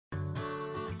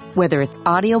Whether it's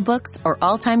audiobooks or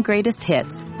all-time greatest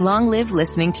hits, long live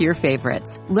listening to your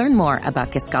favorites. Learn more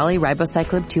about Kisqali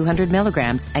Ribociclib 200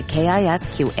 milligrams at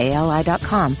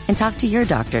KISQALI.com and talk to your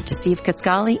doctor to see if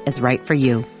Kisqali is right for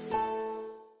you.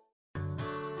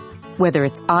 Whether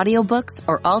it's audiobooks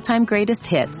or all-time greatest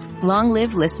hits, long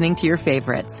live listening to your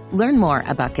favorites. Learn more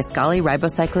about Kisqali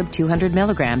Ribociclib 200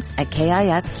 milligrams at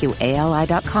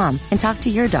KISQALI.com and talk to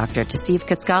your doctor to see if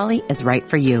Kisqali is right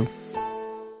for you.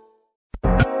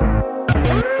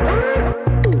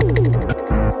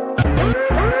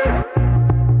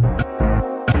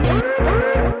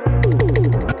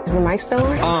 Is the mic still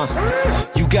on?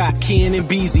 You got Ken and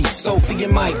Beezy, Sophie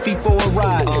and Mike, feet for a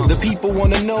ride. The people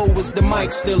want to know, is the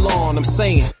mic still on? I'm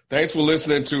saying. Thanks for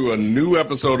listening to a new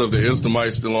episode of the Is the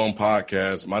Mic Still On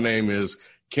podcast. My name is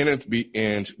Kenneth B.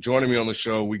 Inge. Joining me on the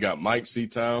show, we got Mike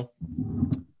C-Town.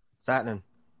 What's happening?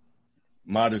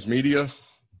 Modest Media.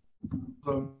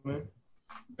 Hello, man.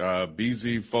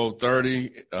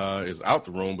 BZ430 is out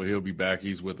the room, but he'll be back.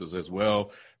 He's with us as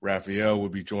well. Raphael will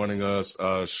be joining us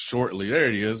shortly.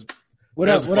 There he is. What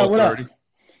up?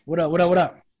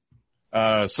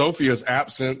 Sophie is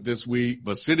absent this week,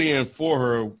 but sitting in for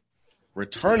her,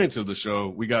 returning to the show,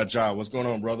 we got Ja. What's going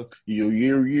on, brother?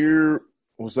 Yo.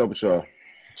 What's up with y'all?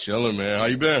 Chilling, man. How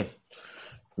you been?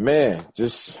 Man,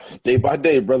 just day by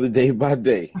day, brother, day by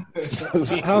day.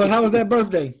 How was that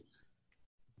birthday?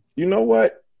 You know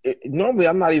what? Normally,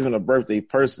 I'm not even a birthday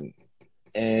person.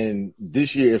 And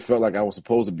this year, it felt like I was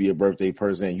supposed to be a birthday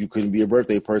person, and you couldn't be a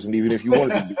birthday person even if you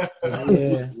wanted to be.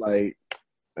 Yeah.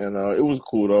 It was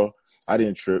cool, though. I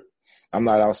didn't trip. I'm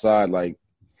not outside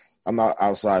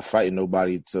fighting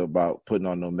nobody about putting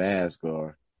on no mask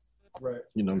or, Right.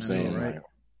 You know what I'm saying? Right. Like,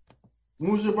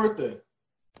 When was your birthday?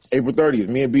 April 30th.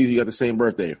 Me and BZ got the same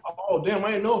birthday. Oh, damn,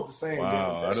 I didn't know it's the same.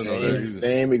 Wow, day. I didn't know that either.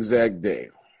 Same exact day.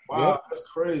 Wow, Yep. That's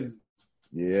crazy.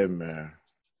 Yeah, man.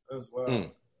 That's wild.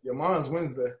 Yeah, mine's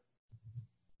Wednesday.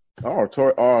 I'm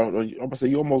gonna say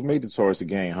you almost made the Taurus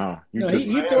again, huh? He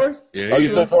Taurus? Yeah,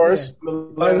 You the Taurus?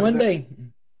 Like one day.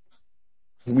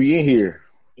 We in here.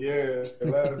 Yeah.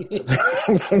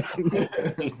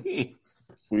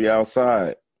 We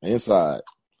outside, inside.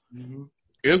 Mm-hmm.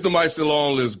 Is the Mic Still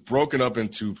On is broken up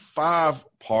into 5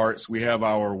 parts. We have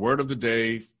our word of the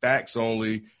day, facts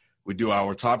only. We do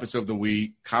our topics of the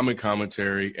week, common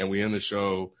commentary, and we end the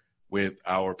show with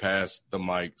our Pass the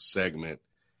Mic segment.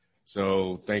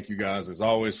 So thank you guys, as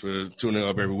always, for tuning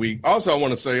up every week. Also, I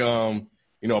want to say,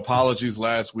 apologies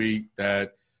last week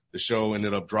that the show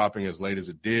ended up dropping as late as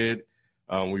it did.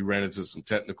 We ran into some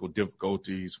technical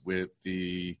difficulties with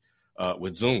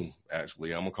with Zoom,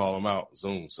 actually. I'm going to call them out,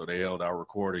 Zoom. So they held our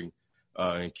recording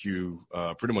in queue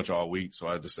pretty much all week, so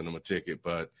I had to send them a ticket.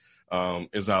 But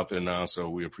it's out there now, so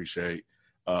we appreciate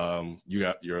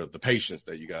the patience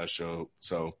that you guys showed.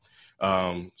 So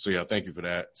yeah, thank you for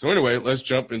that. So anyway, let's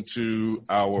jump into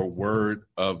our word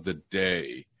of the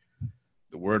day.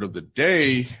 The word of the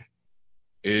day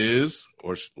is,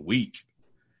 or week,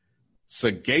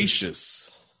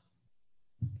 sagacious.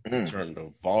 Turn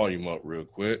the volume up real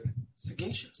quick.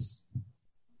 Sagacious.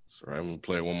 Sorry, I'm going to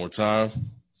play it one more time.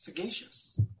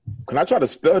 Sagacious. Can I try to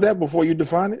spell that before you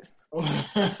define it?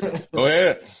 Go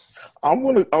ahead. I'm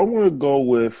gonna go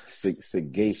with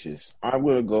sagacious. I'm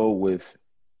gonna go with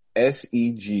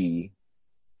SEGAITIOUS.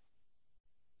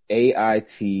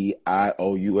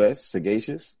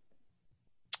 Sagacious.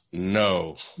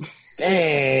 No.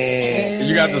 Dang.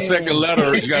 You got the second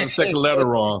letter. You got the second letter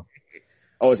wrong.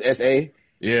 Oh, it's SA?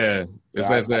 Yeah, it's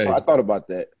Yeah, SA. I thought about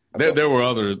that. There were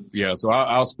other, so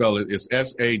I'll spell it. It's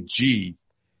SAGACIOUS.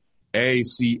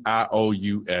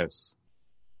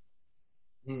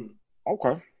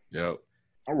 Okay. Yep.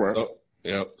 All right.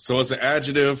 So it's an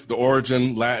adjective, the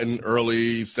origin, Latin,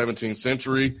 early 17th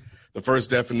century. The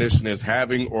first definition is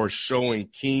having or showing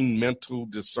keen mental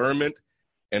discernment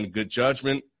and good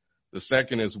judgment. The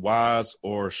second is wise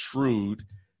or shrewd.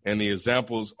 And the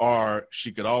examples are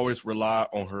she could always rely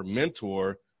on her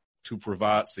mentor to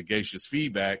provide sagacious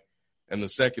feedback. And the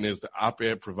second is the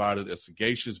op-ed provided a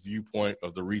sagacious viewpoint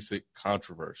of the recent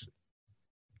controversy.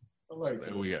 I like that.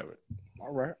 There we have it.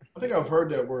 All right. I think I've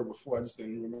heard that word before. I just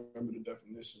didn't remember the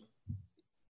definition.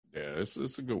 Yeah, it's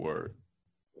a good word.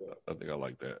 I think I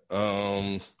like that.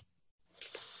 All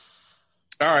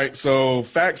right, so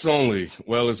facts only.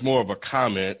 Well, it's more of a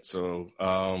comment,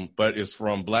 but it's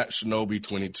from Black Shinobi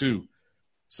 22.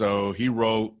 So he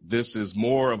wrote, this is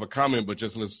more of a comment, but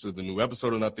just listen to the new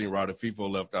episode of Nothing Right. FIFO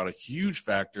left out a huge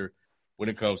factor when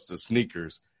it comes to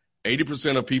sneakers.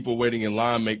 80% of people waiting in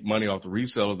line make money off the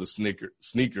resale of the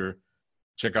sneaker.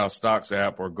 Check out Stocks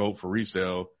app or go for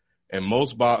resale. And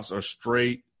most bots are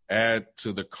straight add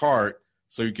to the cart,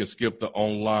 so you can skip the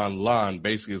online line.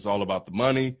 Basically, it's all about the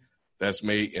money that's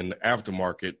made in the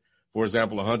aftermarket. For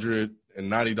example,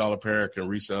 $190 pair can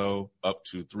resell up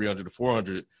to $300 to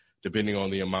 $400, depending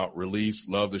on the amount released.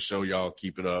 Love the show, y'all.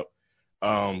 Keep it up.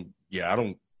 Yeah, I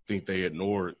don't think they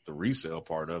ignored the resale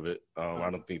part of it. I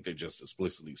don't think they just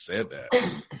explicitly said that.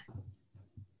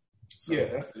 So, yeah,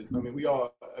 that's it.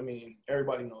 I mean,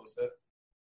 everybody knows that.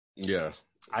 Yeah.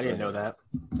 I didn't know that.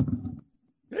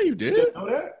 Yeah, you did. You didn't know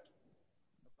that?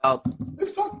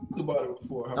 We've talked about it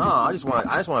before. No, I just want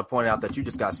to point out that you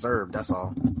just got served. That's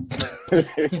all. I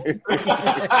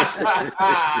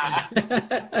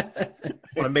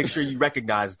want to make sure you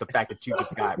recognize the fact that you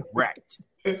just got wrecked.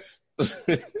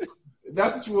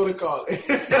 That's what you want to call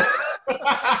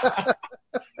it.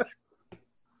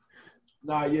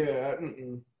 Nah, yeah,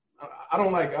 I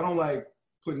don't like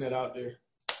putting that out there.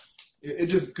 It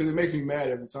just because it makes me mad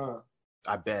every time.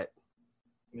 I bet.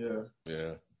 Yeah.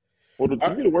 Yeah. Well,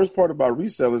 to me, the worst part about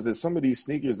resale is that some of these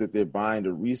sneakers that they're buying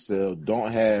to resell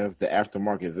don't have the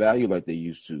aftermarket value like they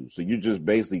used to. So you're just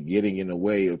basically getting in the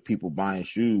way of people buying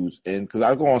shoes. And because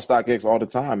I go on StockX all the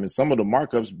time, and some of the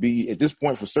markups be, at this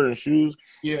point for certain shoes,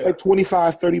 like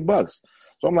 $25, $30.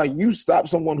 So I'm like, you stop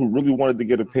someone who really wanted to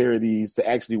get a pair of these to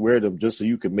actually wear them just so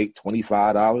you can make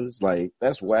 $25. Like,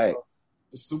 that's whack.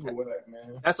 It's super whack,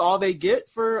 man. That's all they get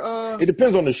for. It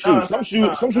depends on the shoe. Some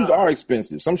shoes are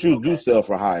expensive. Some shoes do sell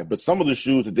for high, but some of the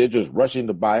shoes that they're just rushing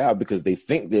to buy out because they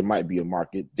think there might be a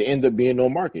market, they end up being no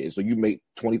market. So you make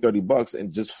 $20, $30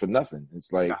 and just for nothing.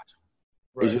 It's like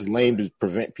it's just lame to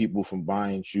prevent people from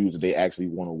buying shoes that they actually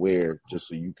want to wear just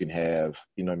so you can have,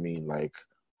 you know what I mean, like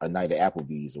a night at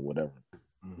Applebee's or whatever.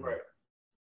 Right.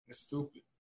 It's stupid.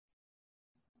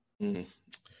 Mm.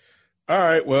 All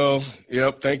right. Well,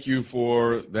 yep. Thank you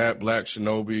for that, Black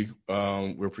Shinobi.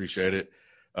 We appreciate it.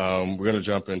 We're going to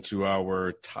jump into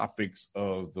our topics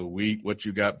of the week. What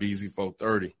you got,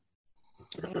 BZ430?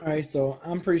 All right. So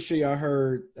I'm pretty sure y'all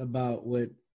heard about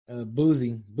what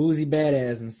Boozy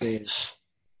Badass and said.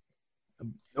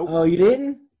 Nope. Oh, you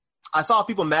didn't? I saw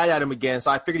people mad at him again, so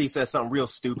I figured he said something real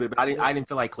stupid, but I didn't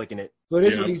feel like clicking it. So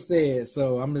this is what he said.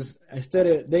 So I'm just, instead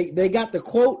of, they got the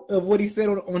quote of what he said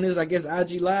on his, I guess,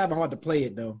 IG Live. I'm about to play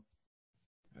it, though.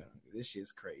 This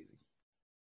shit's crazy.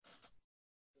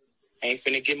 Ain't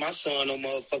finna get my son no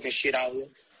motherfucking shit out here.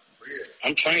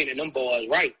 I'm training them boys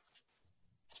right.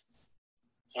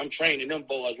 Ask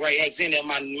in there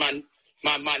my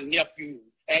nephew.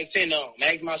 Ask in them.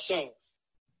 Ask my son.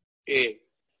 Yeah.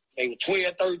 They were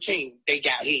 12, 13. They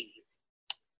got hit.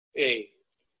 Yeah.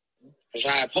 That's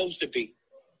how it's supposed to be.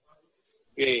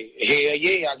 Yeah. Hell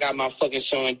yeah, I got my fucking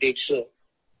son dick sucked.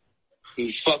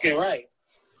 He's fucking right.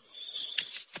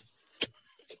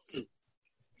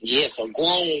 Yes, a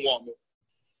grown woman.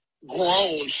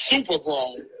 Grown, super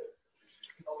grown.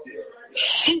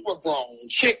 Super grown.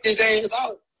 Checked his ass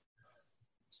out.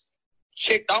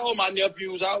 Checked all my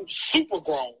nephews out. Super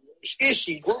grown. Is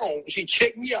she grown? She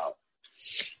checked me out.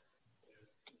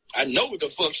 I know what the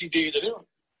fuck she did to them.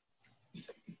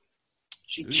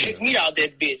 She checked me out,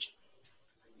 that bitch.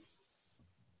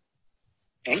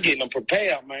 I'm getting them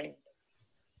prepared, man.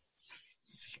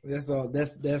 That's all.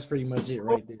 That's pretty much it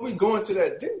right there. We going to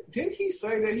that. Didn't he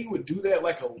say that he would do that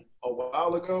like a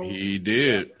while ago? He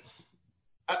did.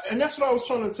 And that's what I was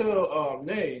trying to tell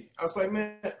Nay. I was like,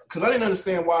 man, because I didn't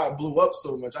understand why it blew up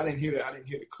so much. I didn't hear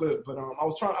the clip, but I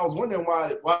was wondering why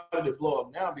did it blow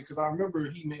up now? Because I remember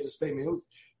he made a statement. It was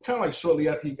kind of like shortly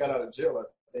after he got out of jail.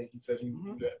 I think he said he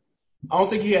would do that. I don't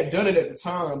think he had done it at the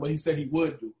time, but he said he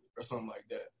would do it or something like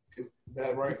that. Is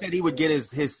that right? He said he would get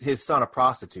his son a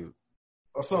prostitute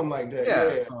or something like that.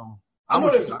 Yeah. So, I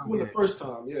know that's the first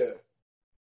time. Yeah,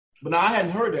 but now I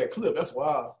hadn't heard that clip. That's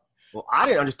wild. Well, I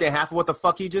didn't understand half of what the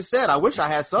fuck he just said. I wish I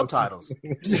had subtitles.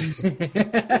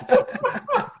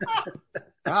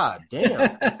 God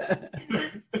damn.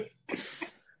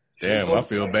 Damn, I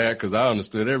feel bad because I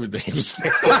understood everything he was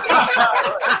saying.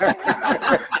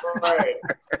 Right.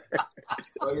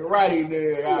 Well, you're right, he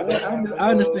did. I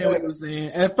understand what he was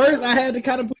saying. At first, I had to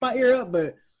kind of put my ear up,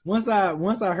 but once I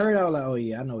heard it, I was like, oh,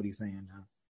 yeah, I know what he's saying now.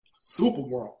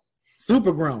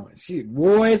 Super grown. She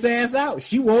wore his ass out.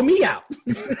 She wore me out.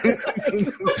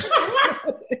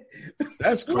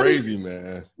 That's crazy,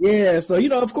 man. Yeah. So,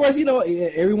 of course,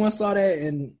 everyone saw that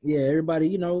and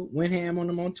everybody, went ham on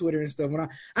them on Twitter and stuff. When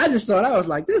I just thought, I was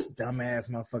like, this dumbass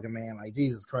motherfucking man, like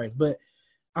Jesus Christ. But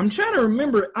I'm trying to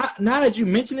remember, now that you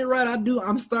mention it right,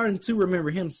 I'm starting to remember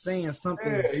him saying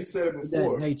something. Yeah, he said it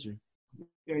before. That nature.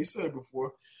 Yeah, he said it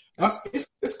before.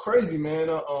 It's crazy, man.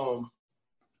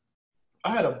 I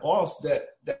had a boss that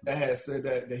had said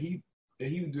that he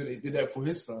did that for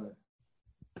his son.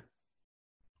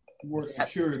 worked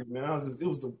security, man. It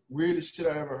was the weirdest shit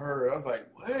I ever heard. I was like,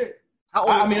 what? How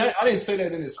old I didn't say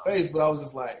that in his face, but I was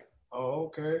just like, oh,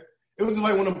 okay. It was just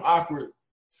like one of them awkward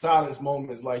silence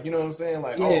moments, like, you know what I'm saying?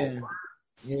 Like,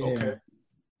 okay.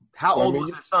 How old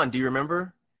was his son? Do you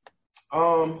remember?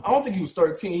 I don't think he was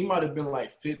 13. He might have been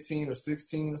like 15 or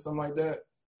 16 or something like that.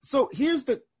 So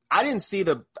I didn't see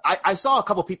I saw a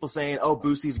couple people saying, oh,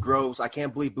 Boosie's gross. I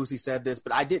can't believe Boosie said this,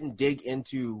 but I didn't dig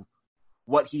into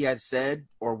what he had said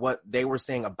or what they were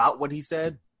saying about what he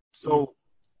said. So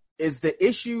is the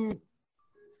issue...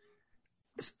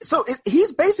 So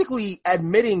he's basically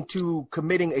admitting to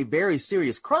committing a very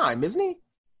serious crime, isn't he?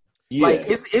 Yeah. Like,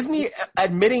 isn't he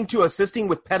admitting to assisting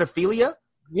with pedophilia?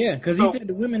 Yeah, because he said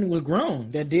the women were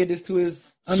grown that did this to his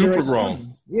super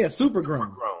grown. Yeah, super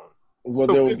grown. Well,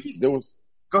 So there was.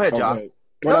 Go ahead, John.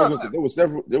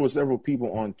 There were several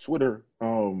people on Twitter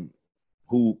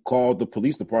who called the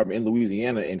police department in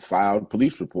Louisiana and filed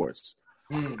police reports.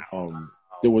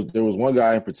 There was one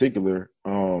guy in particular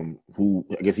who,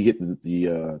 I guess, he hit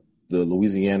the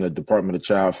Louisiana Department of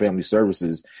Child Family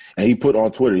Services, and he put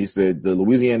on Twitter, he said, the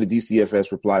Louisiana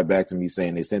DCFS replied back to me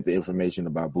saying they sent the information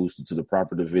about Boosie to the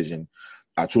proper division.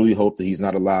 I truly hope that he's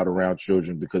not allowed around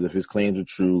children because if his claims are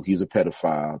true, he's a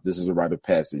pedophile. This is a rite of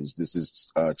passage. This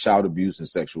is child abuse and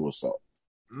sexual assault.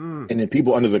 And then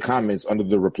people under the comments, under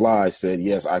the reply said,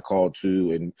 yes, I called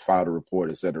too and filed a report,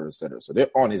 et cetera, et cetera. So they're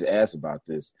on his ass about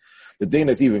this. The thing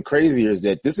that's even crazier is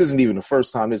that this isn't even the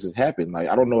first time this has happened. Like,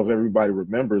 I don't know if everybody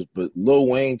remembers, but Lil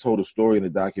Wayne told a story in the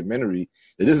documentary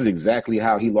that this is exactly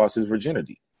how he lost his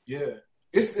virginity. Yeah.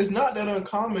 It's not that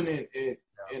uncommon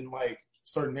in like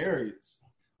certain areas.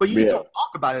 But you don't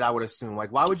talk about it, I would assume.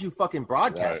 Like, why would you fucking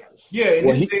broadcast it? Yeah, in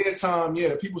this day and time,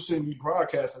 people shouldn't be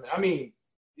broadcasting it.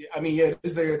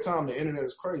 This day and time, the internet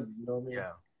is crazy. You know what I mean?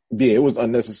 Yeah, it was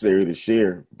unnecessary to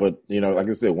share. But, like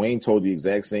I said, Wayne told the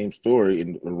exact same story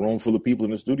in a room full of people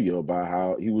in the studio about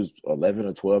how he was 11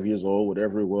 or 12 years old,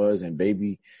 whatever it was, and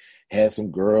baby had some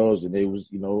girls and they was,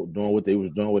 doing what they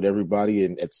was doing with everybody.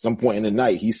 And at some point in the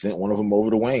night, he sent one of them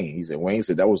over to Wayne. Wayne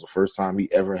said that was the first time he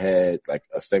ever had like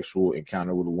a sexual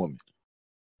encounter with a woman.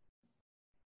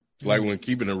 It's like when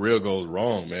keeping it real goes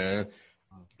wrong, man.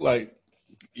 Like,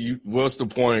 what's the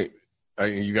point?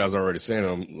 You guys are already saying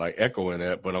I'm like echoing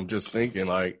that, but I'm just thinking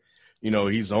like,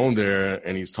 he's on there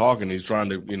and he's talking. He's trying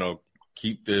to,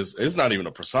 keep this. It's not even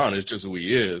a persona. It's just who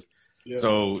he is. Yeah.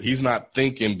 So he's not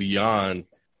thinking beyond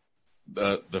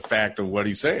the fact of what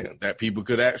he's saying, that people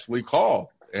could actually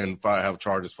call and have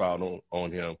charges filed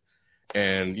on him.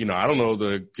 And, I don't know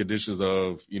the conditions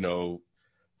of,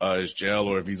 his jail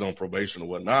or if he's on probation or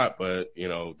whatnot, but,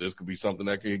 this could be something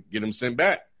that could get him sent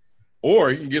back.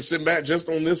 Or he can get sent back just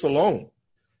on this alone,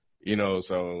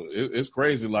 so it's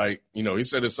crazy. Like, he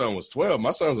said his son was 12.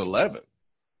 My son's 11.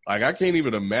 Like, I can't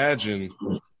even imagine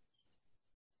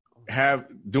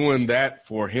doing that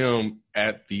for him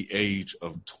at the age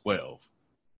of 12.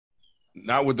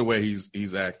 Not with the way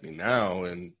he's acting now.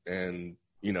 And and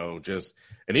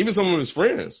even some of his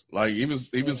friends, like even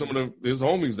some of his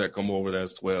homies that come over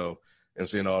that's 12 and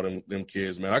seeing all them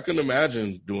kids, man, I couldn't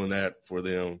imagine doing that for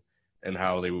them. And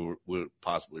how they would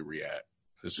possibly react.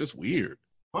 It's just weird.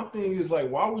 My thing is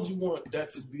like, why would you want that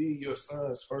to be your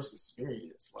son's first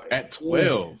experience? Like at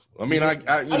 12, I mean, I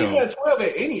at 12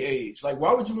 at any age. Like,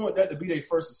 why would you want that to be their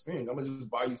first experience? I'm gonna just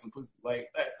buy you some pussy. Like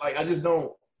I just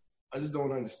don't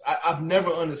understand. I've never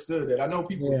understood that. I know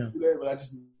people do that, but I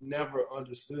just never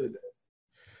understood that.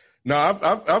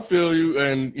 No, I feel you,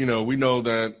 and we know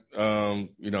that.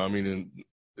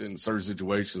 In certain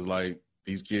situations, like.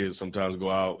 These kids sometimes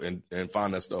go out and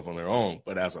find that stuff on their own.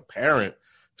 But as a parent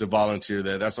to volunteer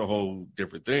that's a whole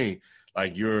different thing.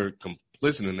 Like you're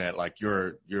complicit in that, like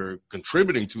you're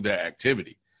contributing to that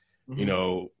activity,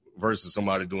 versus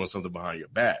somebody doing something behind your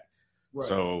back. Right.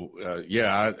 So,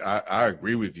 I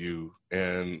agree with you.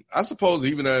 And I suppose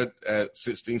even at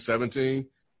 16, 17,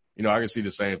 I can see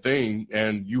the same thing.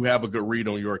 And you have a good read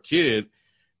on your kid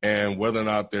and whether or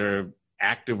not they're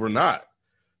active or not.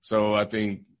 So I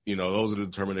think, those are the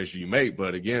determinations you make.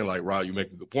 But again, like Rod, you make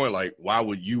a good point. Like, why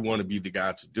would you want to be the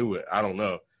guy to do it? I don't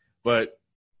know. But,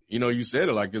 you said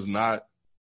it like it's not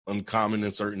uncommon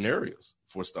in certain areas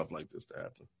for stuff like this to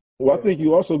happen. Well, I think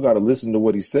you also got to listen to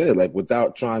what he said, like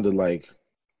without trying to like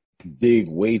dig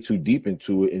way too deep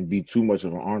into it and be too much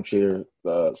of an armchair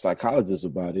psychologist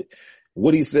about it.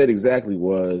 What he said exactly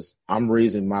was, I'm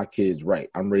raising my kids right.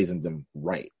 I'm raising them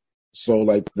right. So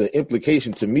like the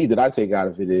implication to me that I take out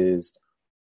of it is,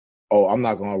 oh, I'm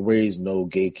not going to raise no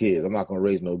gay kids. I'm not going to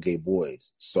raise no gay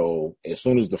boys. So as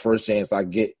soon as the first chance I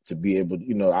get to be able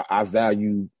to, I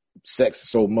value sex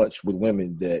so much with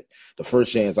women that the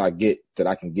first chance I get that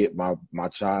I can get my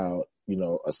child,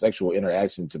 a sexual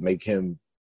interaction to make him,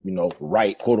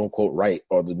 right, quote unquote, right,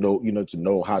 or to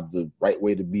know how the right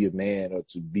way to be a man or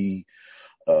to be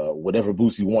whatever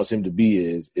Boosie wants him to be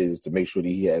is to make sure that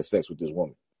he has sex with this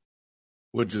woman.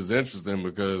 Which is interesting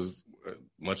because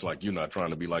much like you're not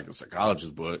trying to be like a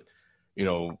psychologist, but,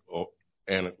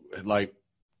 and like,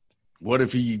 what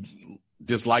if he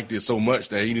disliked it so much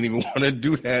that he didn't even want to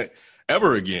do that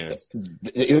ever again?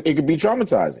 It could be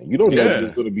traumatizing. You don't know if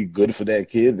it's going to be good for that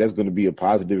kid. That's going to be a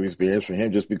positive experience for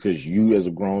him just because you as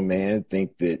a grown man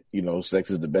think that, sex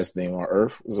is the best thing on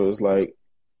earth. So it's like,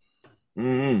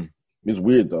 it's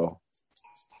weird though.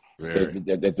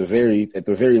 At the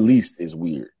very least, it's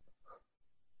weird.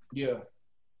 Yeah.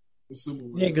 It's super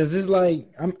weird. Yeah, because it's like,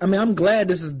 I'm glad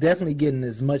this is definitely getting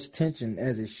as much tension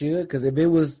as it should. Because if it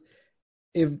was,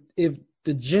 if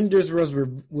the genders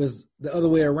was the other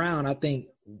way around, I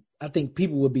think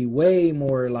people would be way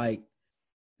more like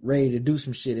ready to do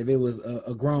some shit. If it was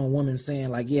a grown woman saying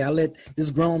like, yeah, I let this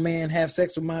grown man have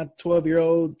sex with my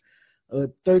 12-year-old,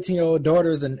 13-year-old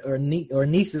daughters or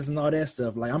nieces and all that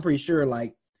stuff. Like, I'm pretty sure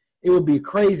like it would be a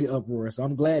crazy uproar. So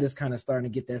I'm glad it's kind of starting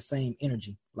to get that same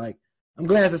energy. Like, I'm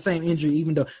glad it's the same energy,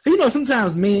 even though,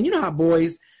 sometimes men, how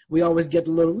boys, we always get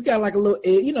a little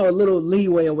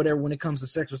leeway or whatever when it comes to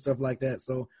sexual stuff like that.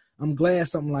 So I'm glad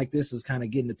something like this is kind of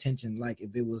getting attention. Like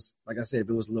if it was, like I said, if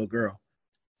it was a little girl.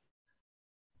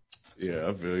 Yeah,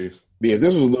 I feel you. Yeah, if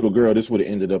this was a little girl, this would have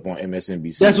ended up on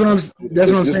MSNBC. That's what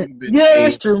I'm saying. Yeah,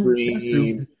 that's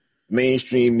true.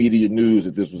 Mainstream media news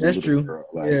that this was that's a little true. girl.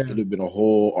 Like it would have been a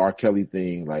whole R. Kelly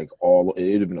thing. Like it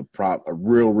would have been a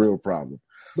real problem.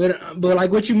 But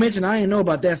like what you mentioned, I didn't know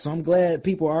about that, so I'm glad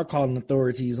people are calling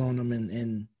authorities on them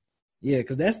and yeah,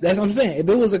 because that's what I'm saying. If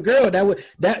it was a girl, that would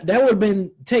have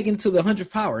been taken to the 100th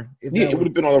power. It would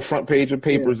have been on the front page of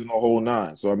papers and the whole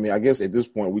nine. So I mean, I guess at this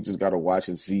point we just got to watch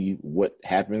and see what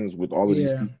happens with all of these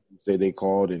people who say they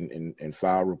called and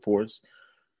filed reports.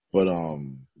 But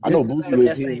I know Boosie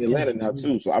lives here in Atlanta now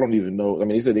too, so I don't even know. I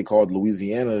mean, they said they called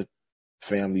Louisiana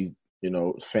family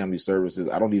services.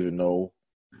 I don't even know.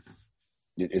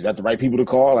 Is that the right people to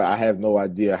call? I have no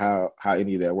idea how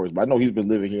any of that works. But I know he's been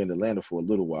living here in Atlanta for a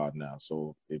little while now.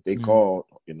 So if they call,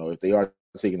 if they are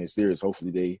taking it serious,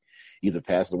 hopefully they either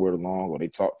pass the word along or they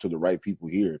talk to the right people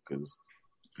here. Because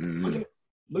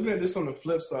looking at this on the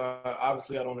flip side,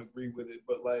 obviously I don't agree with it.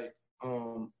 But like,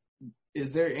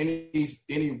 is there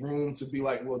any room to be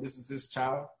like, well, this is his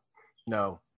child?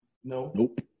 No.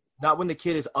 Nope. Not when the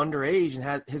kid is underage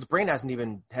and his brain hasn't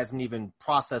even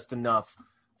processed enough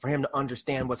for him to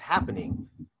understand what's happening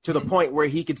to the point where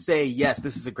he could say, yes,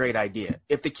 this is a great idea.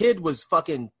 If the kid was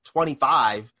fucking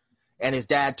 25 and his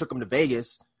dad took him to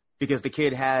Vegas because the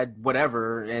kid had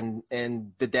whatever and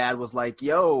the dad was like,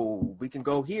 yo, we can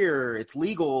go here. It's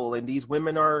legal and these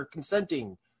women are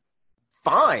consenting.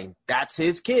 Fine. That's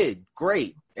his kid.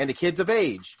 Great. And the kid's of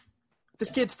age. This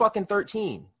kid's fucking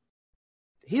 13.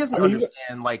 He doesn't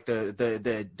understand like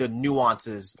the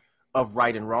nuances of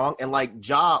right and wrong. And like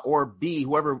Ja or B,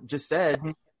 whoever just said,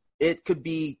 it could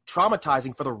be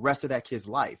traumatizing for the rest of that kid's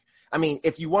life. I mean,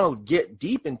 if you want to get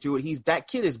deep into it, that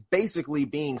kid is basically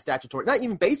being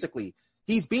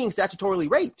he's being statutorily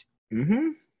raped. Mm-hmm.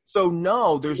 So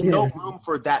no, there's no room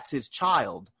for that's his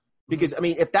child. Because, I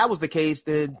mean, if that was the case,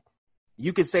 then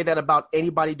you could say that about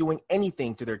anybody doing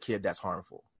anything to their kid that's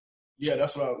harmful. Yeah,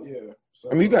 that's what So,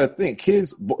 I mean, you got to think,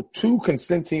 kids, two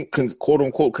consenting, quote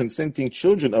unquote, consenting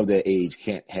children of that age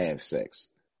can't have sex.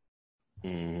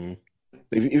 Mm-hmm.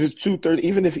 If it's 2:30,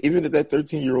 even if that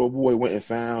 13-year-old boy went and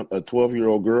found a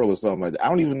 12-year-old girl or something like that, I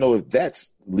don't even know if that's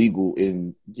legal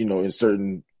in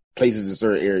certain places in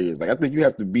certain areas. Like, I think you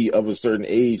have to be of a certain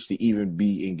age to even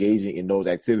be engaging in those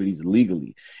activities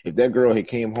legally. If that girl had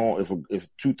came home, if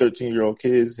two 13-year-old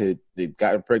kids had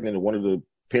gotten pregnant and one of the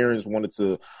parents wanted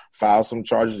to file some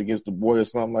charges against the boy or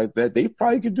something like that, they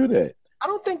probably could do that. I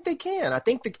don't think they can.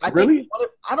 Really?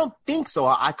 I don't think so.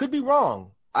 I could be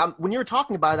wrong. When you're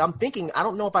talking about it, I'm thinking, I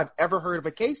don't know if I've ever heard of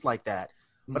a case like that,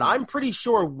 but I'm pretty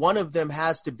sure one of them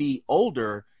has to be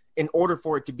older in order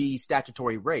for it to be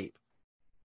statutory rape.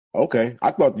 Okay.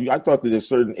 I thought that at a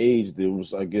certain age there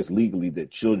was, I guess, legally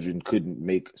that children couldn't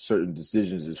make certain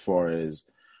decisions as far as,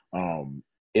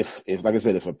 if like I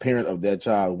said, if a parent of that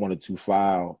child wanted to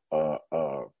file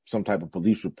some type of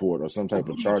police report or some type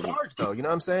of charge, though, you know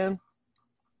what I'm saying?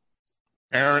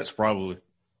 Parents probably.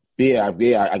 Yeah,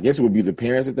 I guess it would be the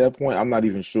parents at that point. I'm not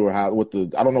even sure I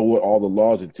don't know what all the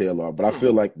laws entail are, but I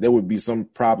feel like there would be some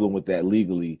problem with that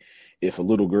legally if a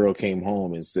little girl came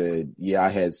home and said, yeah, I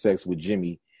had sex with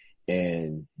Jimmy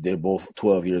and they're both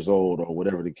 12 years old or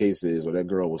whatever the case is, or that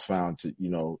girl was found to,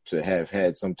 to have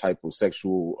had some type of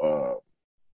sexual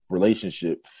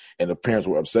relationship and the parents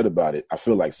were upset about it, I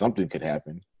feel like something could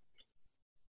happen.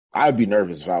 I'd be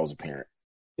nervous if I was a parent.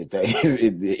 If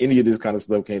any of this kind of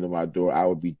stuff came to my door, I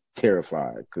would be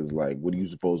terrified because, like, what are you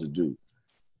supposed to do?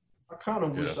 I kind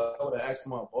of wish I would have asked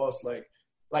my boss, like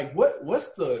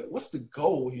what's the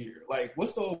goal here? Like,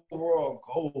 what's the overall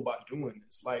goal by doing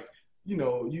this? Like,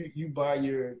 you buy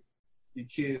your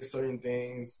kids certain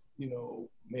things,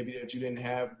 maybe that you didn't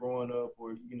have growing up,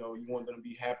 or you want them to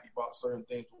be happy about certain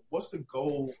things. But what's the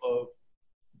goal of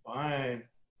buying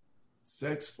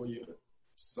sex for your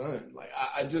son? Like,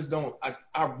 I just don't.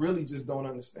 I really just don't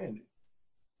understand it.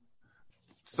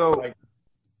 So, like,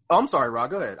 I'm sorry,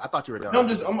 Rod. Go ahead. I thought you were done. No,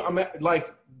 I'm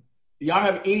like, y'all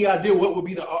have any idea what would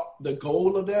be the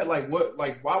goal of that? Like, what?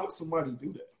 Like, why would somebody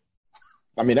do that?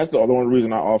 I mean, that's the only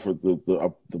reason I offered the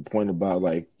point about,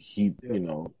 like, he,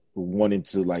 wanting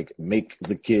to, like, make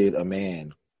the kid a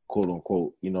man, quote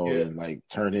unquote, and, like,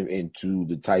 turn him into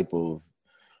the type of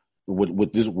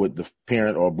what the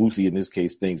parent or Boosie in this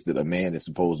case thinks that a man is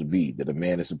supposed to be, that a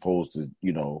man is supposed to,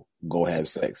 go have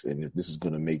sex. And if this is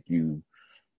going to make you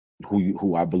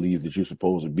who I believe that you're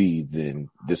supposed to be, then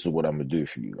this is what I'm going to do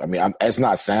for you. I mean, it's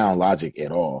not sound logic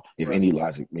at all, if any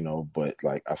logic, but,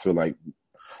 like, I feel like,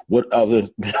 what other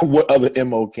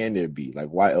MO can there be? Like,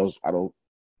 why else? I don't.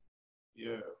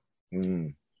 Yeah.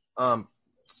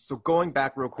 So going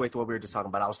back real quick to what we were just talking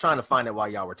about, I was trying to find it while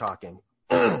y'all were talking.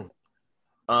 So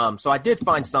I did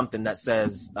find something that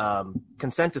says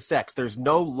consent to sex. There's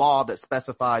no law that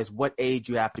specifies what age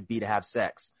you have to be to have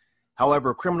sex.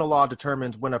 However, criminal law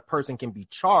determines when a person can be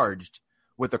charged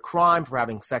with a crime for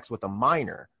having sex with a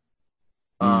minor.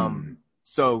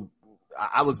 So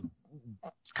I was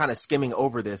kind of skimming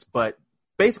over this, but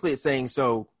basically it's saying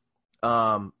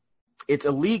it's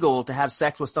illegal to have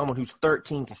sex with someone who's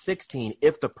 13 to 16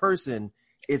 if the person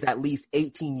is at least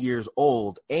 18 years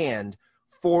old and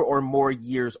 4 or more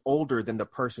years older than the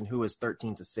person who is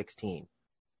 13 to 16.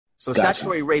 So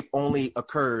statutory rape only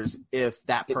occurs if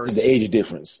that person... The age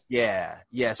difference. Yeah.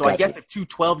 So I guess if two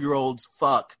 12-year-olds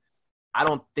fuck, I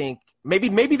don't think...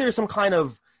 Maybe there's some kind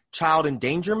of child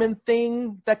endangerment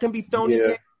thing that can be thrown in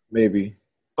there. Maybe.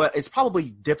 But it's probably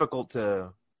difficult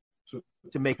to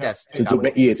make that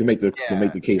to make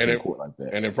the case in court like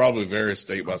that. And it probably varies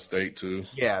state by state too.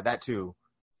 Yeah, that too.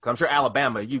 'Cause I'm sure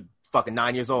Alabama, you fucking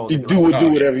 9 years old. You do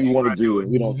whatever you want to do.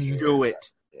 We don't do it.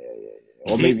 Yeah.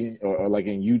 Or maybe, or like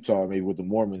in Utah, maybe with the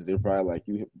Mormons, they're probably like,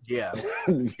 you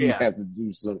have to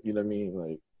do something. You know what I mean?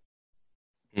 Like,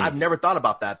 I've never thought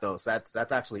about that though. So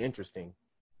that's actually interesting.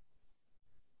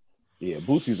 Yeah,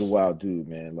 Boosie's a wild dude,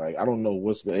 man. Like, I don't know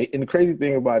what's going. And the crazy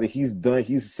thing about it, he's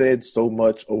said so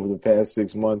much over the past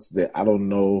 6 months that I don't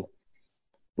know.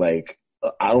 Like,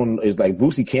 is like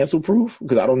Boosie cancel proof?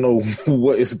 Because I don't know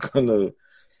what is gonna.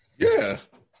 Yeah.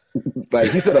 Like,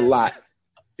 he said a lot.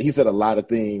 He said a lot of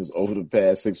things over the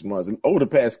past 6 months, and over the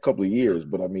past couple of years.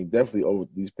 But I mean, definitely over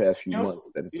these past few months.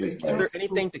 Is there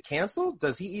anything to cancel?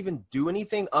 Does he even do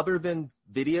anything other than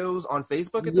videos on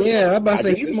Facebook? I'm about to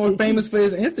say he's more famous for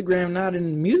his Instagram, not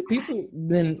in music. People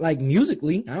than like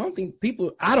musically. I don't think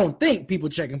people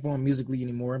checking for him musically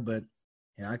anymore. But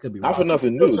yeah, I could be wrong. Not for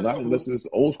nothing new. Not unless it's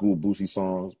old school Boosie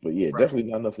songs. But yeah, definitely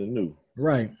not nothing new.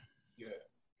 Right.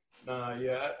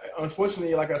 Yeah.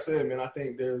 Unfortunately, like I said, man, I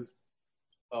think there's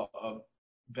a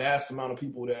vast amount of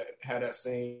people that have that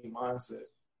same mindset.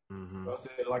 Mm-hmm.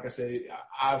 Like I said,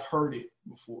 I've heard it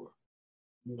before.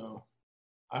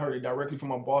 I heard it directly from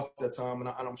my boss at that time, and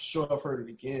I'm sure I've heard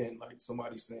it again, like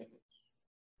somebody saying it.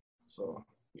 So,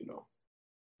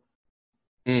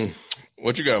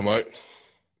 What you got, Mike?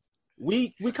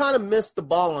 We kind of missed the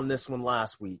ball on this one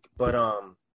last week, but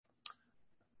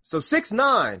so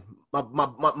 6ix9ine,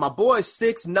 my boy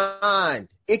 6ix9ine,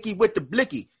 Icky with the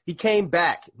blicky, he came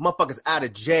back. Motherfucker's out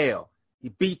of jail. He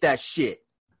beat that shit.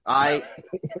 All right.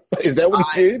 Is that what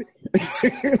he did?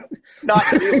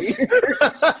 Not really.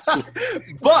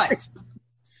 But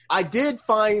I did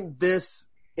find this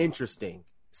interesting.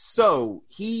 So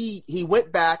he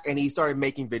went back and he started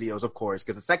making videos, of course,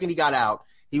 because the second he got out,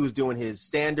 he was doing his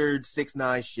standard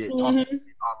 6ix9ine shit, talking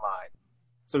online.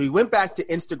 So he went back to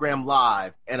Instagram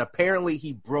Live, and apparently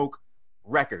he broke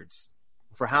records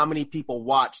for how many people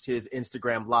watched his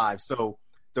Instagram Live. So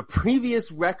the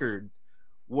previous record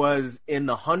was in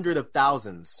the hundred of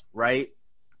thousands, right?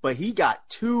 But he got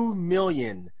 2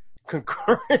 million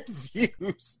concurrent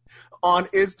views on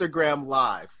Instagram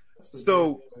Live.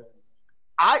 So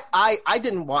I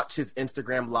didn't watch his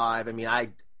Instagram Live. I mean,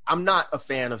 I'm not a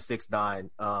fan of 6ix9ine.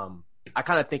 I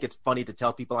kind of think it's funny to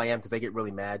tell people I am because they get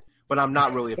really mad, but I'm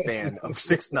not really a fan of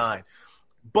 6ix9ine.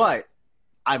 But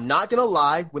I'm not going to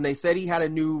lie. When they said he had a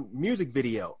new music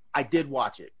video, I did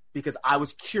watch it because I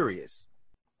was curious.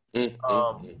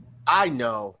 I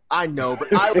know, but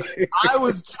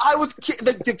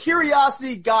the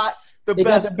curiosity got the best.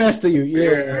 Got the best of you.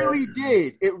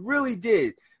 Yeah. It really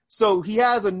did. So he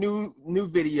has a new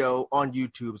video on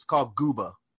YouTube. It's called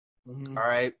Gooba. Mm-hmm. All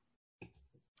right.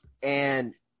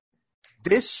 And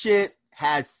this shit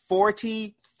had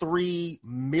 43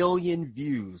 million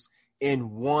views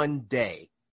in one day.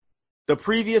 The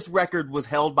previous record was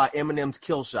held by Eminem's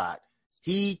Kill Shot.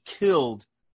 He killed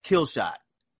Kill Shot.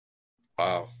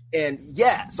 Wow. And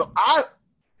yeah, so I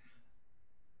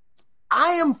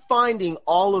am finding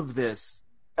all of this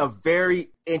a very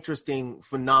interesting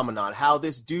phenomenon. How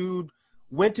this dude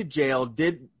went to jail,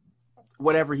 did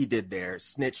whatever he did there,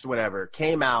 snitched, whatever,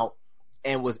 came out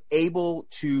and was able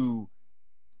to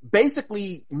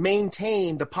basically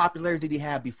maintain the popularity that he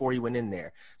had before he went in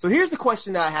there. So here's the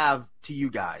question that I have to you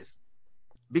guys.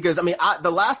 Because, I mean,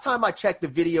 the last time I checked the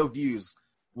video views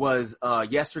was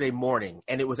yesterday morning,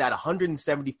 and it was at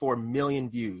 174 million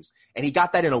views. And he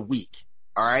got that in a week,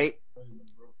 all right?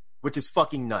 Which is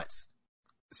fucking nuts.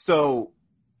 So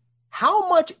how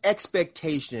much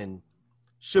expectation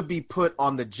should be put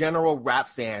on the general rap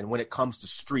fan when it comes to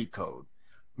street code?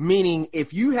 Meaning,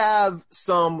 if you have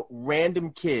some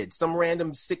random kid, some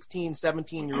random 16,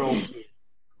 17-year-old kid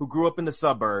who grew up in the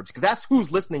suburbs, because that's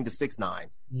who's listening to 6ix9ine,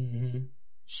 Mm-hmm.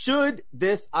 should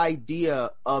this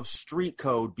idea of street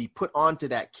code be put onto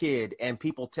that kid and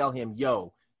people tell him,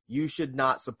 yo, you should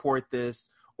not support this,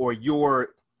 or you're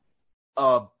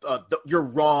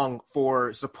wrong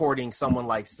for supporting someone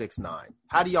like 6ix9ine?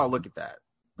 How do y'all look at that?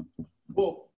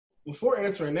 Well, before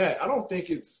answering that, I don't think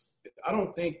it's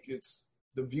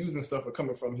the views and stuff are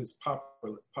coming from his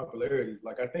popularity.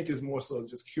 Like, I think it's more so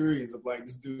just curious of like,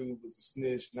 this dude was a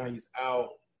snitch, now he's out.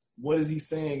 What is he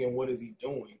saying and what is he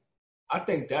doing? I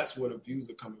think that's where the views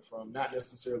are coming from, not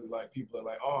necessarily like people are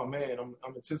like, oh man, I'm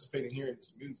anticipating hearing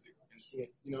this music and seeing,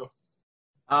 you know.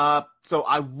 So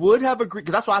I would have agreed,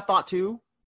 because that's what I thought too,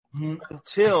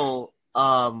 until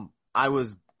I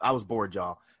was bored,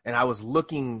 y'all, and I was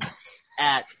looking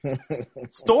at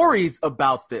stories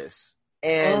about this,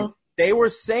 and they were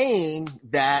saying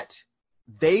that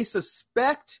they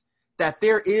suspect that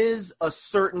there is a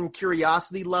certain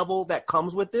curiosity level that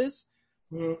comes with this,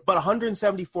 but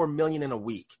 174 million in a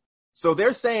week. So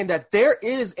they're saying that there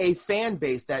is a fan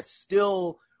base that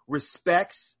still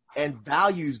respects and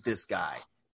values this guy.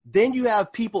 Then you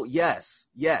have people, yes.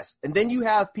 And then you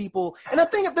have people, and the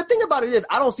thing about it is,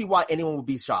 I don't see why anyone would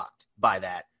be shocked by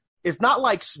that. It's not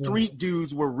like street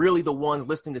dudes were really the ones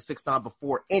listening to 6ix9ine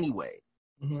before anyway.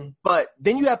 Mm-hmm. But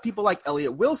then you have people like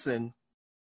Elliott Wilson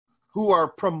who are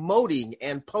promoting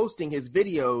and posting his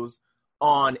videos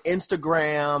on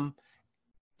Instagram.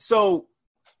 So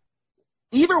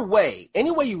either way,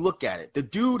 any way you look at it, the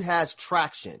dude has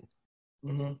traction.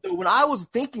 Mm-hmm. So when I was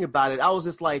thinking about it, I was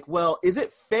just like, well, is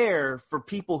it fair for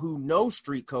people who know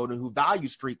street code and who value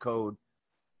street code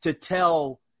to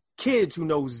tell kids who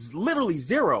know literally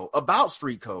zero about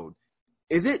street code?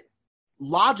 Is it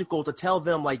logical to tell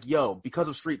them like, yo, because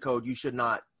of street code, you should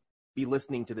not be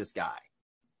listening to this guy?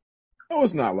 No,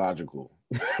 it's not logical.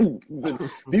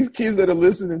 These kids that are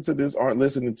listening to this aren't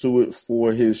listening to it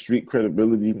for his street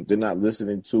credibility. They're not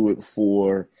listening to it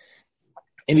for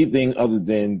anything other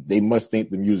than they must think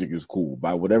the music is cool.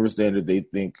 By whatever standard they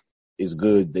think is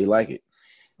good, they like it.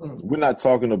 We're not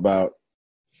talking about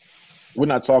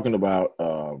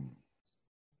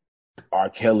R.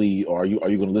 Kelly, or are you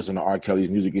going to listen to R. Kelly's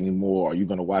music anymore? Are you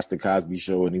going to watch the Cosby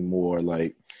Show anymore?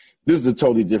 Like, this is a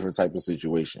totally different type of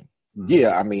situation.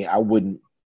 Yeah, I mean, I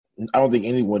don't think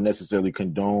anyone necessarily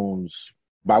condones,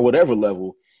 by whatever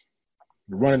level,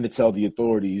 running to tell the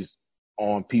authorities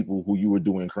on people who you were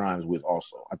doing crimes with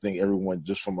also. I think everyone,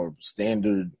 just from a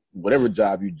standard, whatever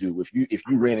job you do, if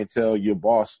you ran and tell your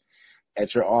boss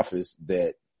at your office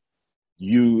that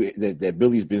that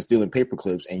Billy's been stealing paper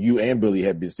clips, and you and Billy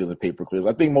have been stealing paper clips,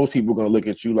 I think most people are going to look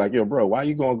at you like, yo, bro, why are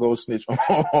you going to go snitch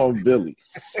on Billy?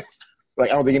 Like,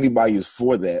 I don't think anybody is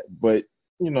for that, but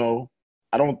you know,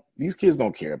 these kids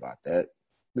don't care about that.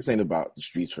 This ain't about the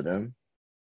streets for them.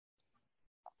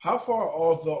 How far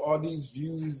off are these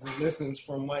views and listens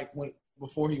from like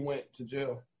before he went to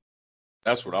jail?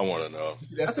 That's what I want to know.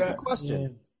 That's a good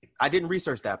question. Yeah. I didn't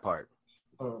research that part.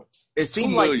 It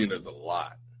seemed 2 million is a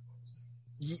lot.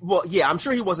 Well, yeah, I'm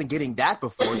sure he wasn't getting that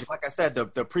before. Like I said,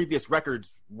 the previous records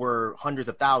were hundreds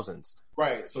of thousands.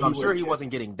 Right. So I'm sure he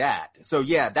wasn't getting that. So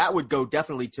yeah, that would go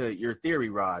definitely to your theory,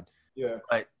 Rod. Yeah.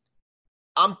 But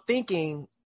I'm thinking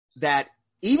that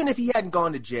even if he hadn't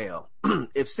gone to jail,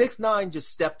 if 6ix9ine just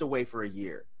stepped away for a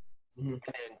year and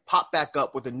then popped back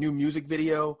up with a new music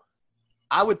video,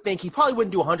 I would think he probably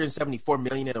wouldn't do 174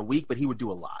 million in a week, but he would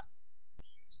do a lot.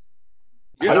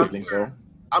 Yeah, I don't think so.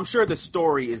 I'm sure the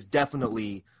story is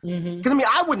definitely because I mean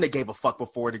I wouldn't have gave a fuck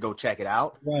before to go check it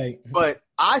out, right? But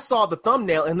I saw the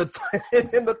thumbnail and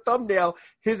in the thumbnail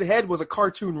his head was a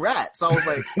cartoon rat, so I was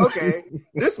like, okay,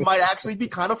 this might actually be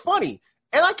kind of funny.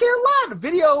 And I can't lie, the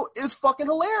video is fucking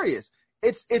hilarious.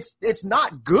 It's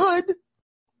not good,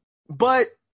 but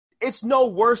it's no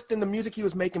worse than the music he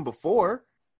was making before.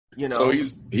 You know, so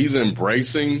he's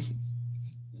embracing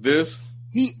this.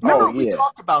 We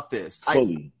talked about this.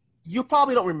 Fully. You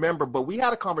probably don't remember, but we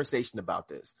had a conversation about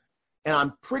this. And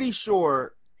I'm pretty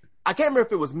sure, I can't remember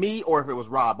if it was me or if it was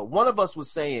Rob, but one of us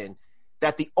was saying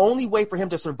that the only way for him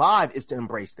to survive is to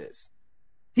embrace this.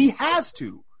 He has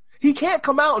to. He can't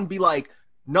come out and be like,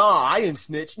 nah, I didn't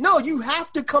snitch. No, you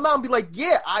have to come out and be like,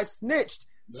 yeah, I snitched.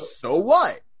 Nope. So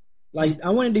what? Like, I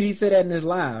wonder, did he say that in his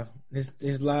live?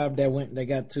 His live that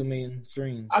got 2 million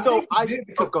streams. Go ahead.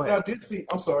 I did see.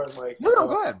 I'm sorry, Mike. No,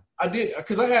 go ahead. I did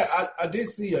because I did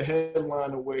see a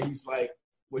headline where he's like,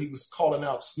 where he was calling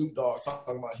out Snoop Dogg,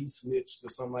 talking about he snitched or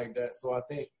something like that. So I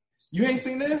think you ain't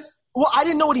seen this. Well, I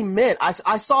didn't know what he meant.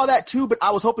 I saw that too, but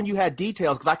I was hoping you had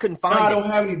details because I couldn't find it. I don't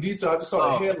have any details. I just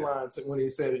saw the headline when he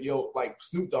said, "Yo, like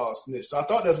Snoop Dogg snitched." So I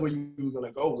thought that's where you were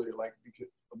gonna go with it, like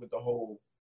with the whole.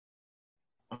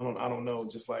 I don't know.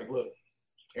 Just like, look.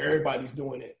 Everybody's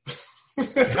doing it.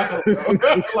 I don't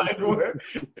know. I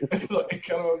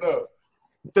don't know.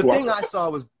 The thing I saw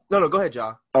was no. Go ahead,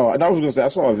 John. Oh, and I was going to say I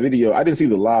saw a video. I didn't see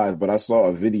the live, but I saw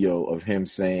a video of him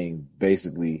saying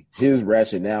basically his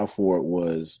rationale for it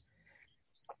was,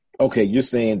 okay, you're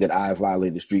saying that I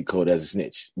violated the street code as a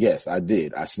snitch. Yes, I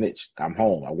did. I snitched. I'm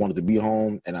home. I wanted to be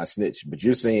home and I snitched. But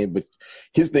you're saying, but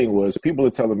his thing was people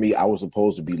are telling me I was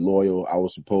supposed to be loyal. I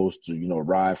was supposed to,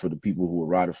 ride for the people who were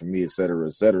riding for me, et cetera,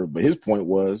 et cetera. But his point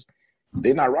was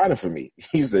they're not riding for me.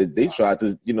 He said they tried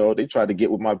to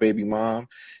get with my baby mom.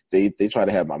 They tried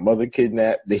to have my mother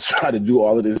kidnapped. They tried to do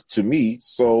all of this to me.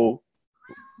 So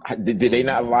did they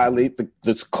not violate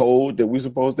the code that we're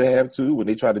supposed to have too when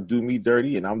they try to do me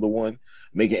dirty and I'm the one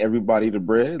making everybody the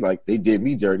bread? Like they did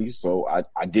me dirty, so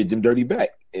I did them dirty back.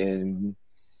 And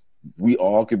we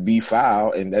all could be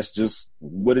foul, and that's just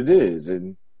what it is.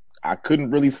 And I couldn't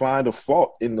really find a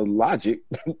fault in the logic,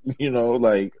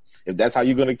 like if that's how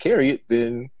you're going to carry it,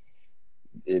 then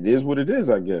it is what it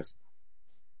is, I guess.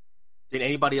 Did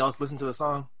anybody else listen to the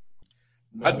song?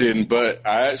 No. I didn't, but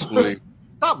I actually...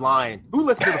 Stop lying. Who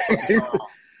listened to the fucking song?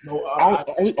 No,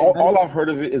 all I've heard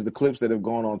of it is the clips that have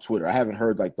gone on Twitter. I haven't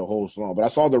heard like the whole song, but I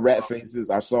saw the rat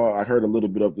faces. I heard a little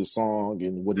bit of the song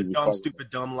and what he was dumb, stupid,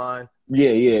 dumb line. Yeah.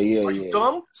 Are you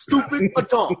dumb, stupid, or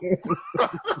dumb?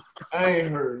 I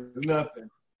ain't heard nothing.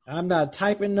 I'm not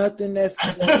typing nothing. I'm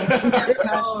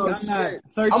not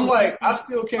searching. I'm like, I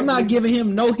still can't. I'm not giving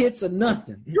him no hits or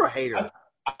nothing. You're a hater.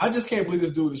 I just can't believe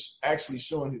this dude is actually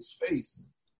showing his face.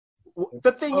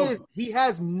 The thing is, he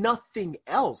has nothing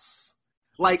else.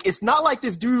 Like, it's not like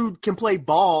this dude can play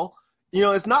ball.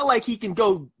 It's not like he can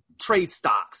go trade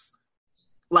stocks.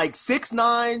 Like,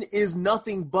 6ix9ine is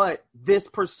nothing but this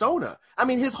persona. I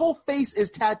mean, his whole face is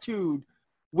tattooed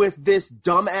with this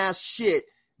dumbass shit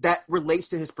that relates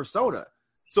to his persona.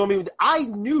 So, I mean, I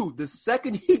knew the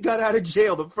second he got out of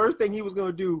jail, the first thing he was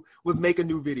going to do was make a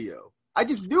new video. I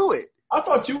just knew it. I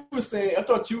thought you were saying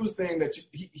that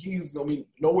he's gonna be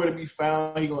nowhere to be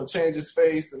found. He's gonna change his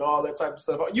face and all that type of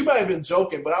stuff. You might have been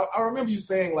joking, but I remember you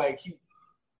saying like he.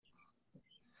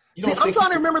 I'm trying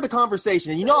to remember the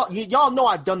conversation, and y'all know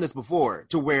I've done this before,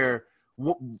 to where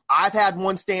I've had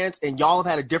one stance and y'all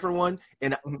have had a different one,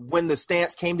 and when the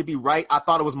stance came to be right, I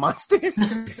thought it was my stance.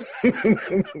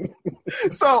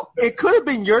 So it could have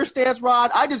been your stance,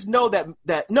 Rod. I just know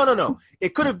that no,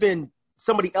 it could have been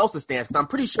somebody else's stance, because I'm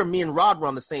pretty sure me and Rod were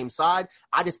on the same side.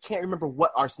 I just can't remember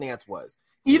what our stance was.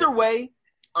 Either way,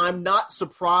 I'm not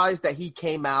surprised that he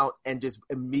came out and just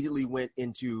immediately went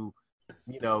into,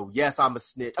 yes, I'm a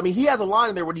snitch. I mean, he has a line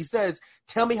in there where he says,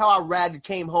 tell me how I ratted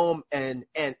came home and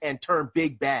turned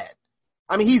big bad.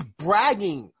 I mean, he's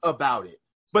bragging about it.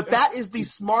 But that is the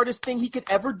smartest thing he could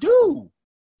ever do.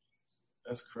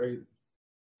 That's crazy.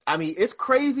 I mean, it's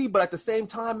crazy, but at the same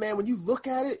time, man, when you look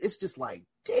at it, it's just like,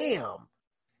 damn.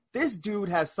 This dude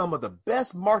has some of the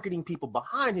best marketing people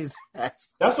behind his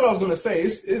ass. That's what I was gonna say.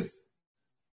 It's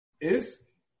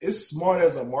smart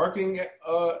as a marketing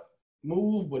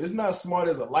move, but it's not smart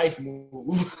as a life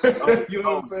move. You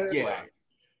know what I'm saying? Yeah. Like,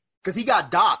 because he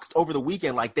got doxxed over the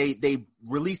weekend. Like they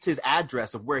released his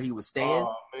address of where he was staying.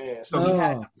 Oh man!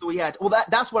 So he had. Well,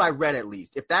 that's what I read at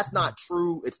least. If that's not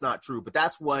true, it's not true. But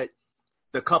that's what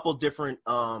the couple different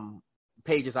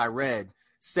pages I read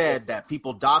said, that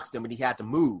people doxed him and he had to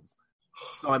move.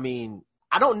 So I mean,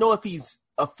 I don't know if he's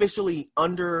officially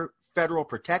under federal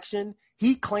protection.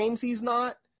 He claims he's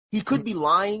not. He could be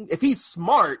lying. If he's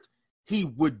smart, he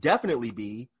would definitely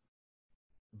be.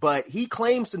 But he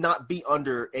claims to not be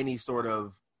under any sort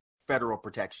of federal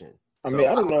protection. I mean,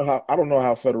 I don't know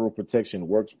how federal protection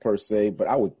works per se, but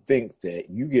I would think that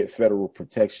you get federal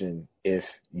protection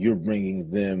if you're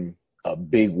bringing them a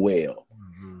big whale.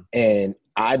 Mm-hmm. And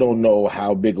I don't know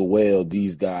how big a whale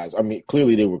these guys. I mean,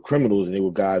 clearly they were criminals and they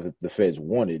were guys that the feds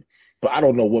wanted. But I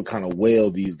don't know what kind of whale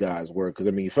these guys were, because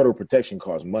I mean, federal protection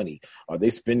costs money. Are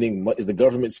they spending? Is the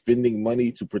government spending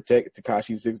money to protect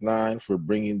Tekashi 6ix9ine for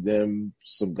bringing them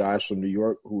some guys from New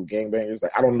York who are gangbangers?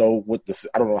 Like, I don't know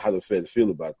how the feds feel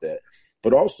about that.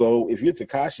 But also, if you're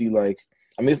Tekashi, like,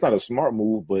 I mean, it's not a smart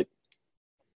move, but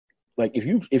like, if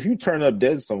you turn up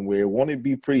dead somewhere, won't it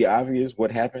be pretty obvious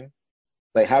what happened?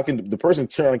 Like, how can the person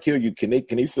trying to kill you, can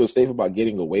they feel safe about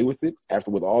getting away with it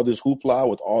with all this hoopla,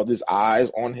 with all this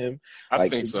eyes on him? I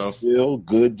think so. Feel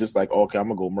good, just like, okay, I'm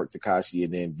gonna go murk Tekashi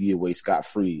and then be away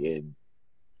scot-free. And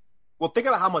well, think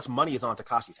about how much money is on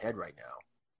Tekashi's head right now.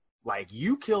 Like,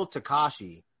 you killed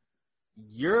Tekashi,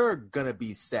 you're gonna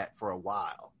be set for a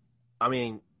while. I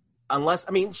mean,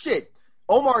 shit,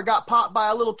 Omar got popped by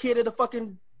a little kid at a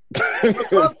fucking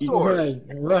drugstore. Right.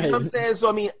 You know what I'm saying? So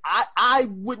I mean, I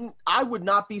would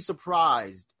not be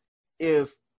surprised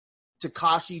if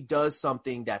Tekashi does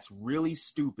something that's really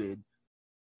stupid,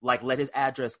 like let his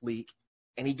address leak,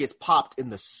 and he gets popped in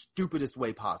the stupidest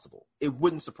way possible. It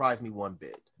wouldn't surprise me one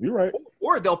bit. You're right.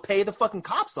 Or they'll pay the fucking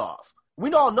cops off.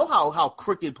 We all know how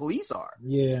crooked police are.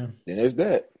 Yeah. And there's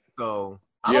that. So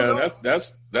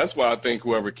that's why I think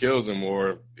whoever kills him,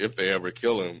 or if they ever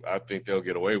kill him, I think they'll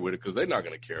get away with it, because they're not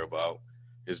going to care about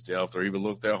his death or even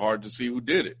look that hard to see who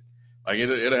did it. Like,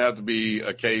 it'll have to be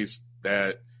a case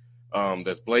that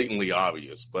that's blatantly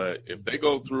obvious. But if they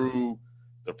go through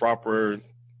the proper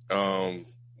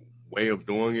way of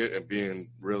doing it and being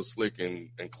real slick and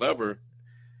clever,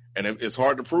 and if it's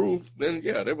hard to prove, then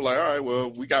yeah, they'll be like, all right, well,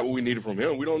 we got what we needed from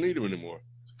him. We don't need him anymore.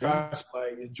 Gosh,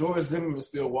 like, if George Zimmerman's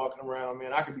still walking around,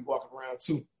 man, I could be walking around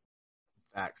too.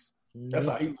 Facts. That's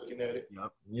how he's looking at it.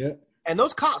 Yep. And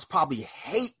those cops probably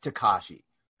hate Tekashi.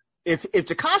 If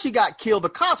Tekashi got killed, the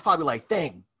cops probably like,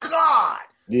 thank God.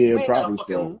 Yeah, we ain't probably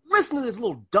gotta so. fucking listen to this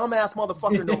little dumbass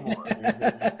motherfucker no more.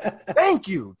 Thank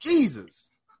you, Jesus.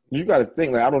 You got to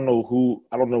think, like, I don't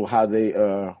know how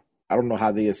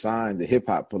they assign the hip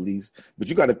hop police, but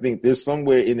you got to think there's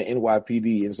somewhere in the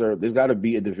NYPD there's got to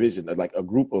be a division, like a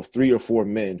group of 3 or 4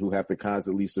 men who have to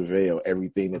constantly surveil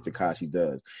everything that Tekashi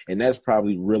does. And that's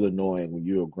probably real annoying when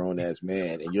you're a grown ass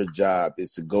man and your job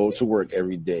is to go to work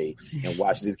every day and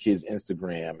watch this kid's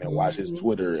Instagram and watch his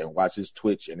Twitter and watch his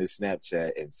Twitch and his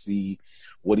Snapchat and see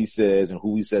what he says and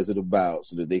who he says it about,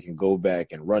 so that they can go back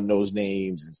and run those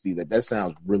names and see that. That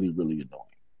sounds really, really annoying.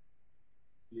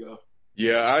 Yeah.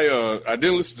 Yeah, I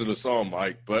didn't listen to the song,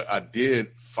 Mike, but I did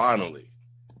finally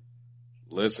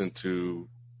listen to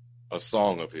a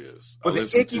song of his. Was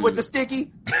it Icky with the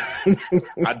Sticky?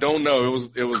 I don't know. It was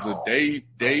the Day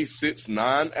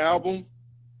 6ix9ine album.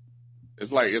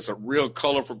 It's a real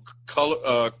colorful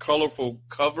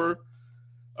cover.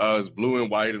 It's blue and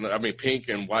white, and pink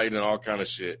and white and all kind of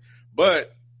shit.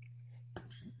 But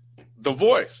the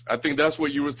voice, I think that's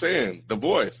what you were saying. The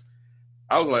voice.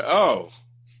 I was like, oh.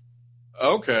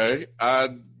 Okay,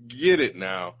 I get it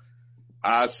now.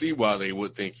 I see why they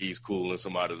would think he's cool and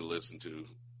somebody to listen to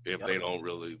if they don't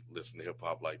really listen to hip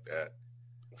hop like that.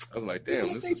 I was like,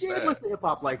 damn, this is sad. They did listen to hip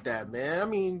hop like that, man. I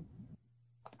mean,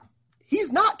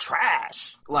 he's not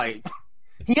trash. Like,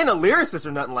 he ain't a lyricist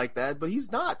or nothing like that, but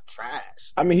he's not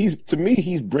trash. I mean, he's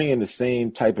bringing the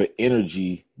same type of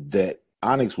energy that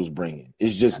Onyx was bringing.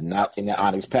 It's just not in the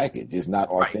Onyx package. It's not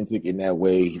authentic in that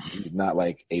way. He's not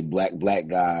like a black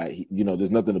guy.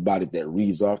 There's nothing about it that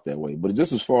reads off that way. But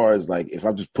just as far as, like, if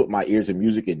I just put my ear to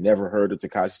music and never heard of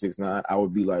Tekashi 6ix9ine, I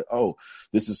would be like, oh,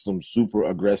 this is some super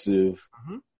aggressive,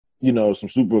 some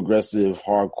super aggressive,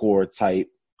 hardcore type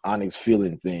Onyx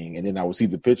feeling thing. And then I would see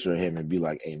the picture of him and be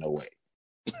like, ain't no way.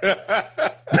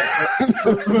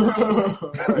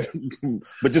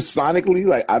 But just sonically,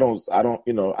 like, I don't,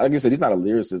 like I said, he's not a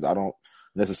lyricist. I don't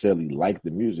necessarily like the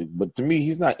music, but to me,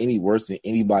 he's not any worse than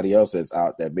anybody else that's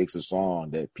out that makes a song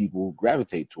that people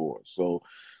gravitate towards. So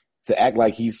to act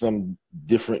like he's some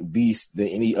different beast than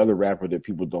any other rapper that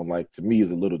people don't like, to me,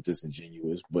 is a little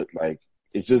disingenuous. But, like,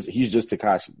 It's just he's just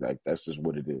Tekashi. Like that's just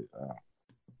what it is.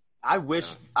 I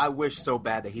wish so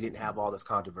bad that he didn't have all this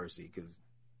controversy because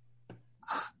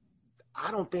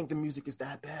I don't think the music is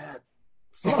that bad.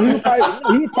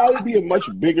 He'd probably be a much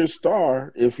bigger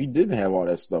star if he didn't have all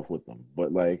that stuff with him.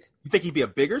 But like, you think he'd be a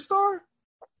bigger star?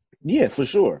 Yeah, for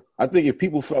sure. I think if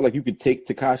people felt like you could take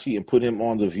Tekashi and put him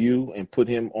on The View and put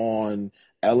him on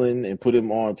Ellen and put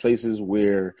him on places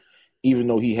where, even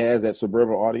though he has that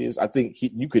suburban audience, I think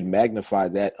you could magnify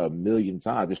that 1,000,000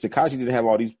 times. If Tekashi didn't have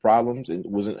all these problems and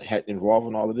wasn't involved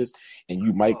in all of this, and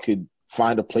you could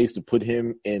find a place to put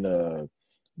him in a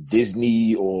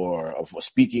Disney or a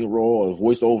speaking role, a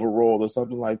voiceover role or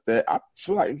something like that, I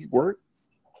feel like it could work.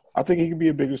 I think he could be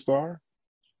a bigger star.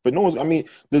 But no one's, I mean,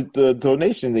 the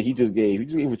donation that he just gave a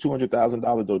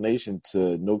 $200,000 donation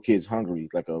to No Kids Hungry,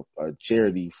 like a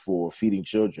charity for feeding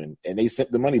children. And they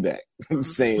sent the money back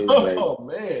saying,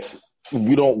 man,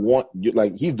 we don't want you.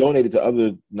 Like, he's donated to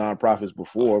other nonprofits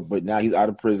before, but now he's out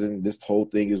of prison. This whole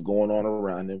thing is going on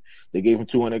around him. They gave him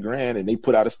 $200,000 and they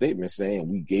put out a statement saying,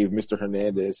 we gave Mr.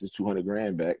 Hernandez his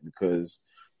 $200,000 back because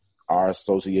our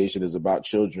association is about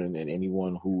children, and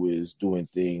anyone who is doing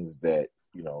things that,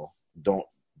 don't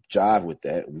jive with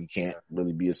that, we can't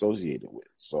really be associated with.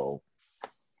 So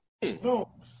no,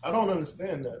 I don't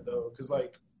understand that though, because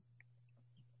like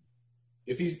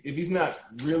if he's not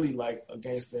really like a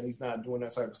gangster and he's not doing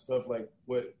that type of stuff, like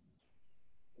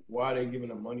why are they giving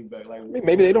him money back? Like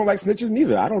maybe they don't like snitches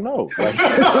neither. I don't know. Like,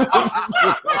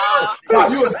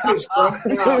 you a snitch, bro.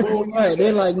 Right,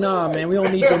 they're like, nah, man, we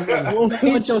don't need your money. We don't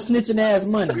want your snitching ass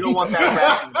money. We don't want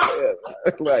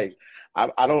that. Like, I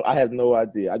have no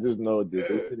idea. I just know that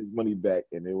they sent his money back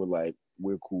and they were like,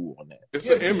 we're cool on that. It's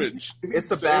an image. It's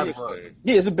a bad look.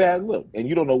 Yeah, it's a bad look. And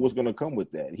you don't know what's going to come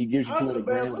with that. He gives you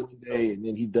 $200,000 one day and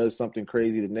then he does something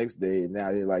crazy the next day. And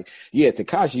now they're like, yeah,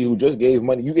 Tekashi, who just gave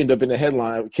money, you end up in the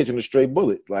headline catching a stray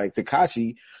bullet. Like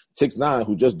Tekashi 6ix9ine,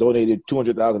 who just donated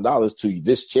 $200,000 to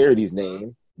this charity's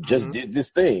name, just did this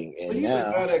thing. And he's now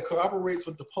a guy that cooperates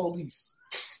with the police.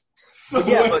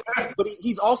 But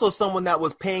he's also someone that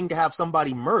was paying to have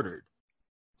somebody murdered.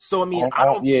 So, I mean, I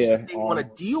don't think they want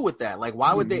to deal with that. Like,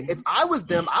 why would they? If I was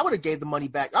them, I would have gave the money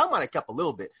back. I might have kept a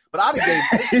little bit, but I'd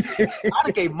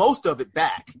have gave most of it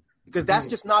back because that's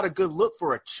just not a good look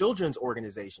for a children's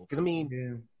organization. Because, I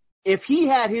mean, if he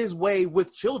had his way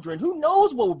with children, who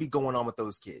knows what would be going on with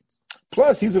those kids?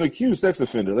 Plus, he's an accused sex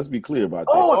offender. Let's be clear about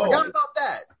that. Oh, I forgot about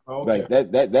that. Okay. Like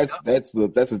that's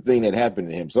the thing that happened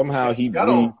to him. Somehow he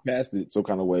passed it some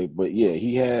kind of way, but yeah,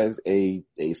 he has a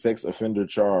sex offender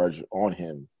charge on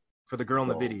him for the girl in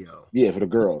the video. Yeah, for the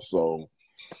girl. So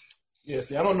yeah,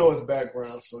 see, I don't know his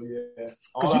background, so yeah.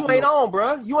 Because you ain't on,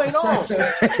 bro. You ain't on.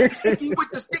 Sticky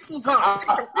with the sticky hump.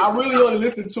 I really only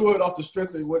listened to it off the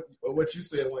strength of what you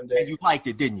said one day. And you liked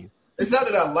it, didn't you? It's not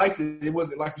that I liked it. It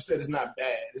wasn't, like you said, it's not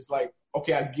bad. It's like,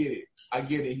 okay, I get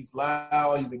it. He's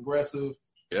loud. He's aggressive.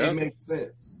 Yeah. It makes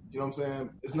sense. You know what I'm saying?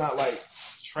 It's not like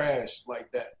trash like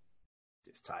that.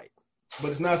 It's tight.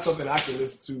 But it's not something I can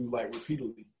listen to like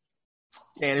repeatedly.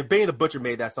 And if Benny the Butcher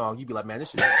made that song, you'd be like, man,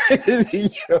 this shit.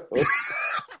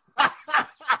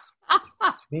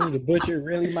 Benny the Butcher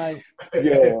really might.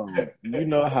 Yo, you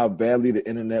know how badly the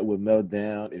internet would melt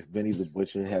down if Benny the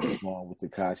Butcher had a song with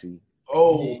Tekashi?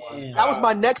 Oh, that was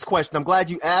my next question. I'm glad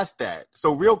you asked that.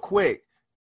 So real quick,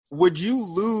 would you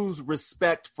lose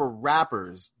respect for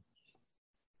rappers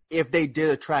if they did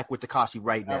a track with Tekashi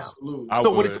right now? Absolutely.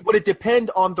 So would it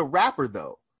depend on the rapper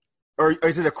though, or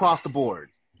is it across the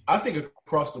board? I think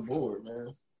across the board,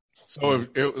 man. So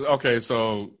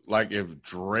if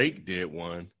Drake did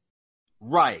one,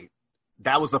 right?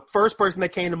 That was the first person that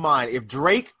came to mind. If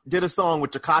Drake did a song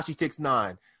with Tekashi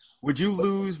 6ix9ine, would you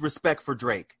lose respect for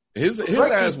Drake? His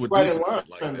ass would do something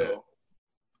like that.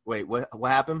 Wait, what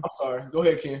happened? I'm sorry. Go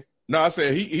ahead, Ken. No, I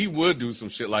said he would do some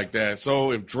shit like that.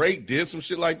 So if Drake did some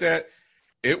shit like that,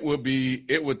 it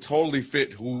would totally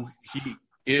fit who he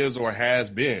is or has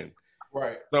been.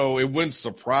 Right. So it wouldn't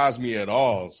surprise me at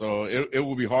all. So it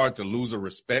would be hard to lose a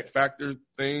respect factor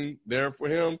thing there for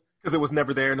him. Because it was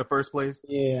never there in the first place?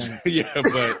 Yeah. Yeah,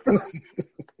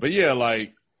 but yeah,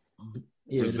 like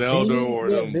Griselda or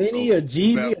Benny or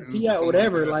Jeezy or T.I.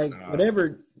 whatever,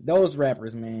 whatever those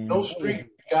rappers, man. Those street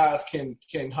guys can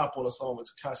hop on a song with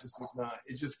Tekashi 6ix9ine.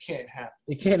 It just can't happen.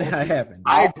 It can't happen.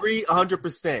 I agree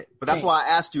 100%, but that's why I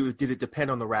asked you, did it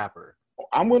depend on the rapper?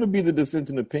 I'm going to be the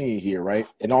dissenting opinion here, right?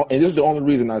 And this is the only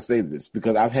reason I say this,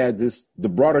 because I've had the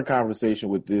broader conversation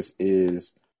with this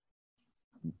is,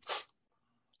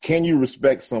 can you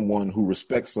respect someone who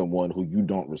respects someone who you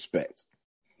don't respect?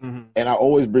 Mm-hmm. And I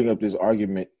always bring up this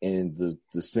argument in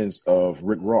the sense of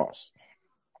Rick Ross.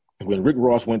 when Rick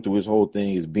Ross went through his whole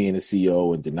thing as being a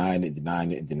CEO and denying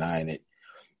it,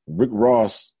 Rick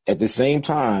Ross at the same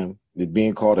time that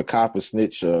being called a cop, a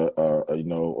snitch,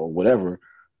 or whatever,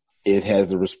 it has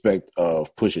the respect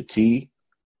of Pusha T,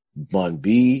 Bun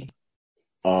B,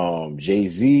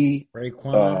 Jay-Z,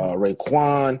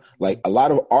 Raekwon, like a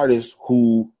lot of artists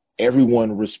who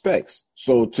everyone respects.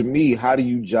 So to me, how do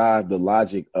you jive the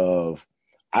logic of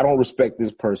I don't respect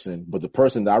this person, but the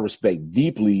person that I respect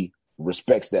deeply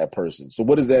respects that person? So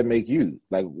what does that make you?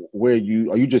 Like, are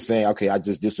you just saying, okay, I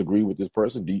just disagree with this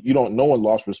person? No one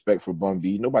lost respect for Bun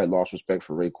B. Nobody lost respect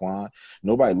for Raekwon.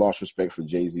 Nobody lost respect for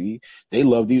Jay-Z. They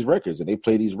love these records and they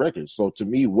play these records. So to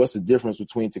me, what's the difference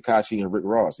between Tekashi and Rick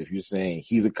Ross? If you're saying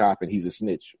he's a cop and he's a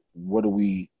snitch, are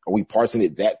we parsing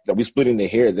it are we splitting the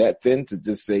hair that thin to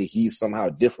just say he's somehow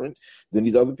different than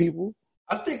these other people?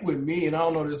 I think with me, and I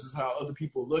don't know this is how other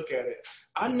people look at it,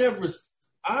 I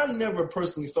never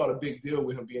personally saw the big deal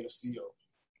with him being a CEO.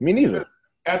 Me neither.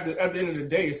 At the end of the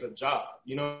day, it's a job.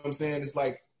 You know what I'm saying? It's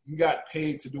like you got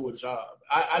paid to do a job.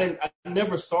 I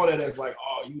never saw that as like,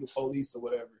 oh, you the police or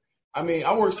whatever. I mean,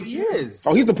 I work security. He is.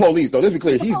 Oh, he's the police, though. Let's be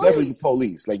clear. He's definitely the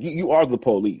police. Like, you are the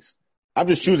police. I'm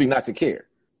just choosing not to care.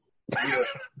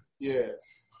 Yeah.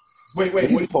 Wait, what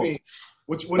do you mean?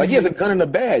 What he has a gun and a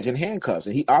badge and handcuffs,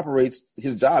 and he operates.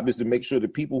 His job is to make sure the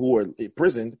people who are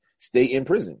imprisoned stay in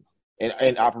prison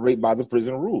and operate by the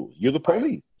prison rules. You're the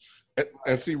police.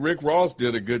 And see, Rick Ross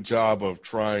did a good job of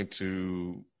trying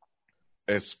to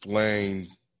explain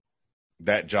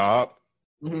that job.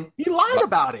 Mm-hmm. He lied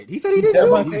about it. He said he didn't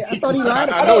do it. I thought he lied.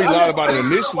 I know he lied about it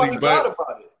initially, but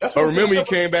I remember he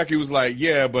came back. He was like,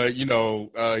 "Yeah, but he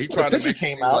tried to make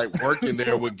it like working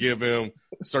there would give him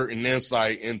certain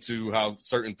insight into how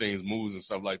certain things moves and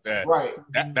stuff like that." Right.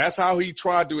 That's how he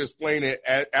tried to explain it.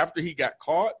 After he got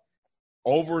caught,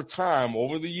 over time,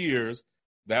 over the years,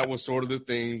 that was sort of the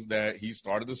things that he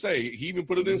started to say. He even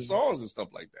put it in songs and stuff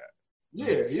like that.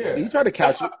 Yeah. He tried to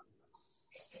catch it.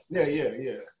 Yeah.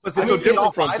 But it's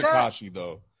different from Tekashi,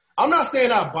 though. I'm not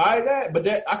saying I buy that, but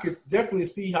that I could definitely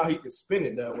see how he could spin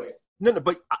it that way. No,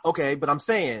 but okay, but I'm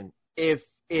saying if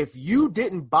you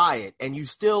didn't buy it and you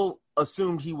still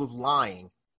assumed he was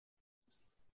lying,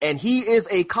 and he is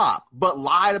a cop, but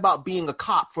lied about being a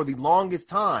cop for the longest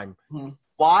time,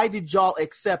 why did y'all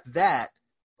accept that?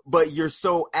 But you're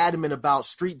so adamant about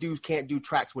street dudes can't do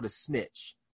tracks with a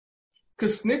snitch.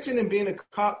 Because snitching and being a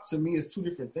cop to me is two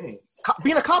different things.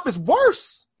 Being a cop is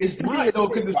worse. It's not though,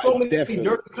 because there's so many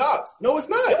dirty cops. No, it's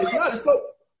not. It's not.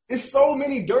 It's so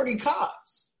many dirty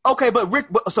cops. Okay, but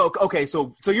so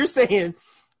you're saying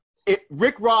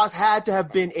Rick Ross had to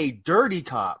have been a dirty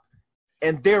cop,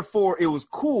 and therefore it was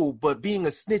cool, but being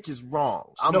a snitch is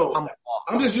wrong. I'm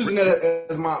just using that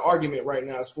as my argument right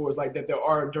now, as far as like that there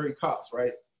are dirty cops,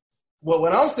 right? Well,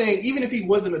 what I'm saying, even if he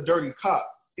wasn't a dirty cop,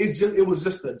 it was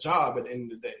just a job at the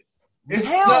end of the day. It's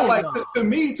not like to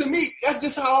me, that's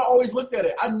just how I always looked at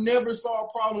it. I never saw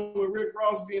a problem with Rick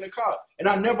Ross being a cop, and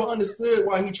I never understood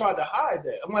why he tried to hide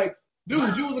that. I'm like,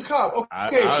 dude, you was a cop.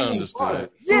 Okay, I understood.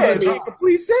 Yeah, the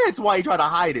police said it's why he tried to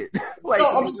hide it. Like, no,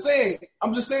 I'm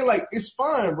just saying, like, it's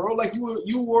fine, bro. Like,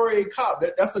 you were a cop.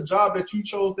 That's a job that you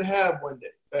chose to have one day.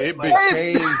 It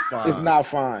became fine. It's not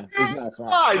fine. It's not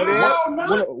fine.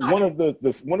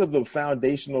 One of the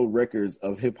foundational records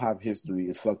of hip hop history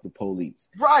is "Fuck the Police."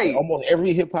 Right. And almost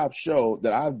every hip hop show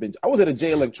that I was at a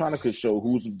Jay Electronica show,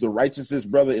 who's the righteousest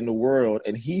brother in the world,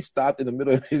 and he stopped in the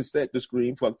middle of his set to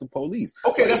scream "Fuck the Police."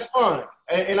 Okay, that's fine,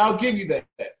 and I'll give you that.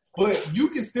 But you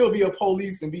can still be a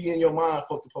police and be in your mind,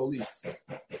 fuck the police.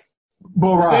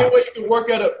 The same way you can work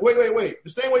at the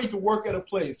same way you can work at a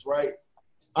place, right?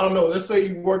 I don't know. Let's say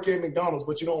you work at McDonald's,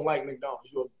 but you don't like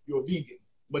McDonald's. You're a vegan,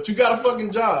 but you got a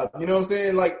fucking job. You know what I'm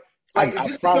saying? Like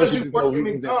just because you work at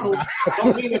McDonald's,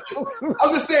 don't mean that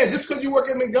I'm just saying, just because you work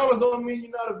at McDonald's don't mean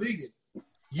you're not a vegan.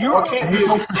 You can't be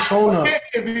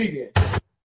a vegan.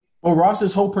 Well,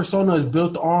 Ross's whole persona is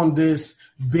built on this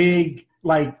big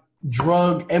like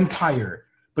drug empire,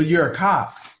 but you're a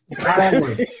cop.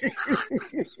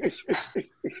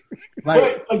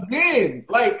 But again,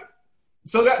 like.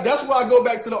 So that's why I go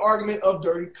back to the argument of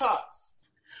dirty cops.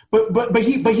 But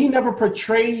he never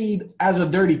portrayed as a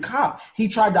dirty cop. He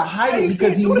tried to hide it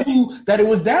because he knew that it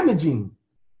was damaging.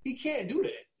 He can't do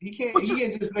that. He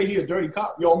can't just say he's a dirty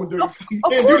cop. Yo, I'm a dirty cop. He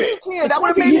can't do that. He can. That would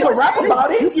have made more rap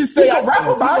about it. You can say I rap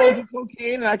about it.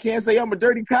 Cocaine, and I can't say I'm a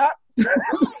dirty cop.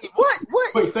 What?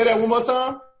 Wait, say that one more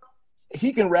time.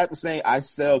 He can rap saying I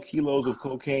sell kilos of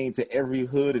cocaine to every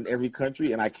hood in every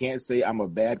country, and I can't say I'm a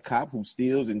bad cop who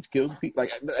steals and kills people.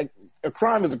 Like a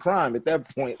crime is a crime at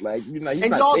that point. Like he's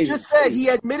and not y'all just said he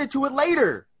admitted to it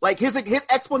later. Like his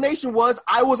explanation was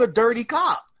I was a dirty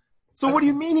cop. So what do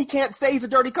you mean he can't say he's a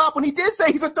dirty cop when he did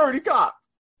say he's a dirty cop?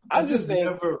 I just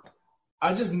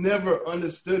never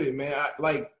understood it, man.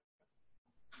 Are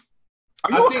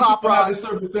you a cop, Rob?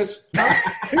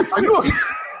 Are you a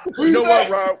You know what,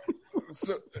 Rob?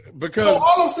 Because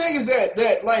all I'm saying is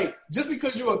that like just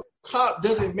because you're a cop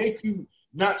doesn't make you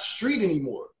not street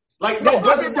anymore. Like that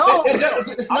doesn't.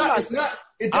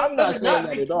 I'm not saying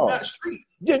that at all. Not street.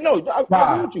 Yeah, no,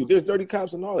 I agree with you. There's dirty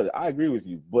cops and all of that. I agree with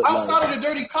you. But outside of the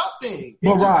dirty cop thing,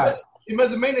 But it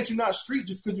doesn't mean that you're not street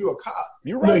just because you're a cop.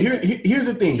 You're right. No, here's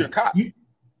the thing. You're a cop.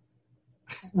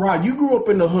 Rod, you grew up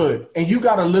in the hood, and you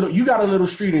got a little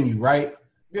street in you, right?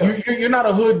 Yeah. You're not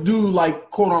a hood dude, like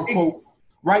quote unquote,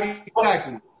 right?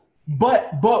 Exactly.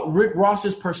 But Rick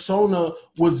Ross's persona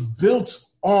was built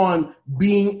on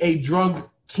being a drug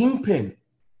kingpin.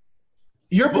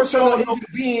 Your persona is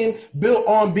being built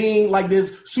on being like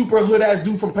this super hood ass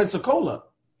dude from Pensacola.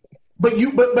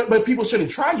 But people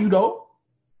shouldn't try you though.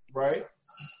 Right.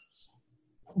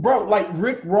 Bro, like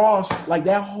Rick Ross, like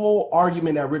that whole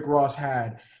argument that Rick Ross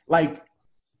had, like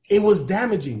it was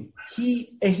damaging.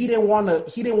 He didn't want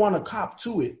to cop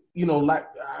to it. You know, like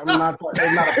I'm not a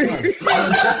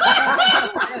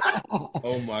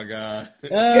oh my God.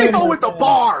 They go with the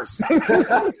bars. You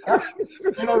know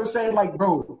what I'm saying? Like,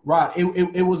 bro, Rod,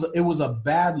 it was a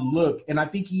bad look, and I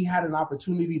think he had an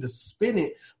opportunity to spin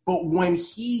it, but when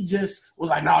he just was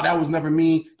like, "No, that was never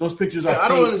me. Those pictures are fake." I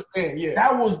don't understand. Yeah,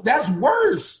 that's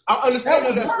worse. I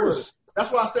understand that's worse. That's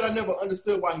why I said I never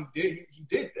understood why he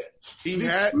did that. He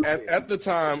had at the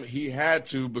time he had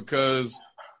to because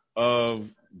of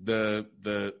the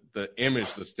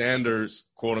image, the standards,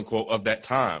 quote unquote, of that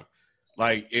time.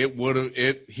 Like he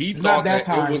thought that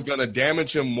it was going to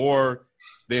damage him more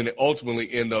than it ultimately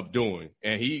ended up doing,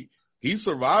 and he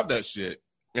survived that shit.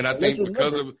 And I think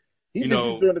because of at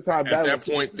that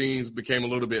point things became a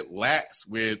little bit lax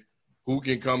with who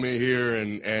can come in here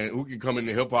and who can come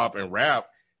into hip hop and rap.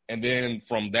 And then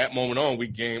from that moment on,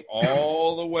 we came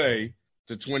all the way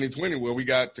to 2020 where we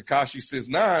got Tekashi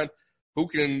 6ix9ine who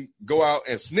can go out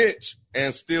and snitch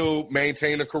and still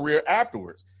maintain a career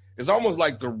afterwards. It's almost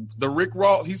like the Rick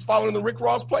Ross. He's following the Rick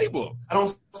Ross playbook. I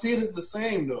don't see it as the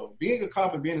same though. Being a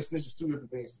cop and being a snitch is two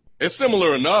different things. It's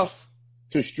similar enough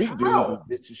to street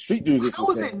dudes. To street dudes, how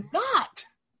is it not?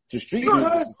 To street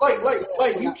dudes,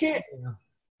 like you can't.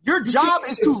 Your job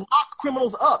is to lock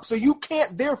criminals up, so you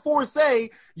can't therefore say,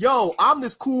 "Yo, I'm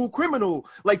this cool criminal.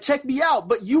 Like, check me out."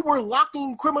 But you were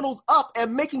locking criminals up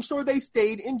and making sure they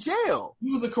stayed in jail.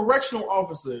 He was a correctional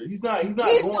officer. He's not. He's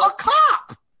a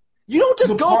cop. You don't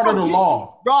just go from the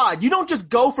law. Rod, you don't just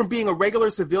go from being a regular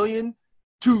civilian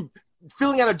to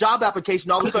filling out a job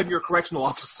application. All of a sudden, you're a correctional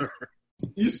officer.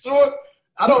 You sure?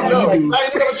 I don't know. I ain't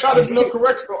gonna try to be no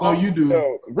correctional officer. No, you do.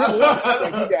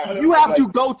 You have to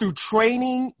go through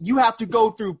training. You have to go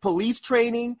through police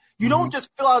training. You don't just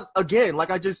fill out, again,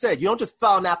 like I just said, you don't just fill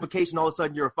out an application, all of a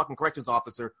sudden you're a fucking corrections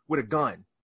officer with a gun.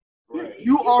 Right.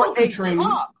 You are a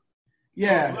cop.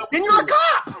 Yeah. Then you're a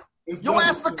cop. Your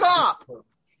ass is a cop.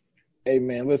 Hey,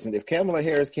 man, listen, if Kamala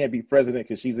Harris can't be president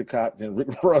because she's a cop, then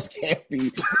Rick Ross can't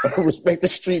be a respected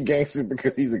street gangster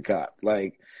because he's a cop.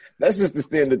 Like, that's just the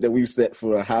standard that we've set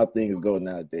for how things go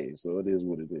nowadays. So it is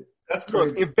what it is. That's crazy.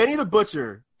 Look, if Benny the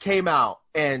Butcher came out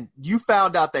and you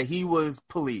found out that he was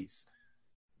police,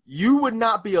 you would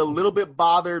not be a little bit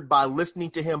bothered by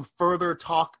listening to him further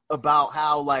talk about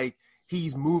how, like,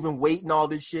 he's moving weight and all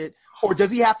this shit? Or does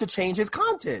he have to change his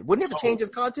content? Wouldn't he have to change his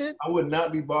content? I would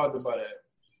not be bothered by that.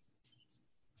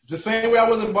 The same way I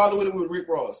wasn't bothered with it with Rick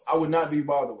Ross. I would not be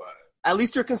bothered by it. At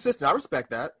least you're consistent. I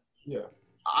respect that. Yeah.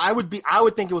 I would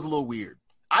think it was a little weird.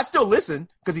 I'd still listen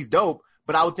because he's dope,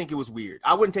 but I would think it was weird.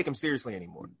 I wouldn't take him seriously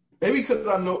anymore. Maybe because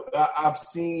I know I've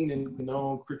seen and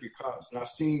known cricket cops, and I've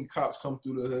seen cops come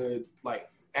through the hood, like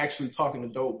actually talking to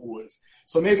dope boys.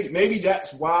 So maybe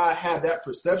that's why I had that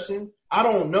perception. I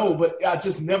don't know, but I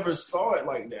just never saw it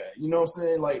like that. You know what I'm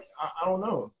saying? Like, I don't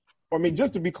know. I mean,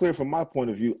 just to be clear from my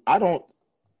point of view, I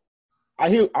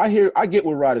get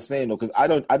what Rod is saying though, because I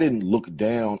didn't look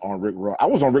down on Rick Ross. I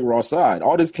was on Rick Ross' side.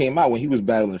 All this came out when he was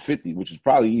battling 50, which is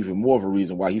probably even more of a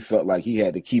reason why he felt like he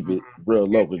had to keep it real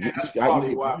low.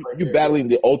 You're battling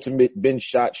the ultimate been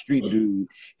shot street dude,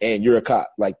 and you're a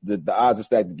cop. Like the odds are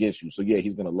stacked against you. So yeah,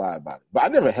 he's gonna lie about it. But I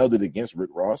never held it against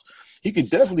Rick Ross. He could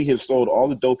definitely have sold all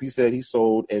the dope he said he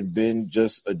sold and been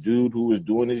just a dude who was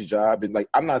doing his job. And like,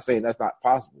 I'm not saying that's not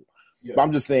possible. Yeah. But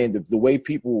I'm just saying that the way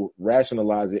people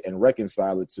rationalize it and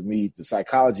reconcile it, to me, the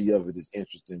psychology of it is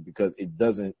interesting because it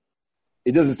doesn't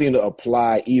seem to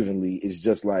apply evenly. It's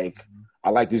just like,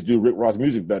 I like this dude Rick Ross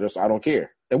music better, so I don't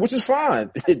care. And which is fine.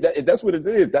 If that's what it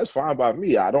is, that's fine by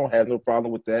me. I don't have no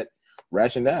problem with that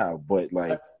rationale, but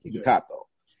like he's a cop though.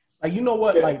 Like, you know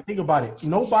what? Like, think about it.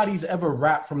 Nobody's ever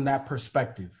rapped from that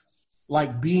perspective.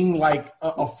 Like being like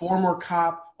a former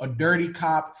cop, a dirty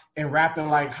cop, and rapping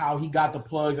like how he got the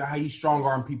plugs and how he strong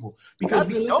arm people. Because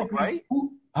dope, right?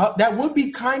 That would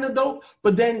be kind of dope.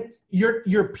 But then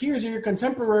your peers and your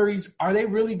contemporaries, are they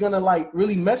really gonna like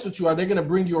really mess with you? Are they gonna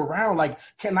bring you around? Like,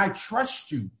 can I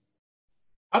trust you?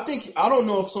 I don't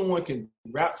know if someone can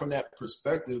rap from that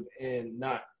perspective and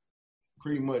not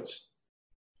pretty much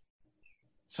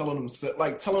telling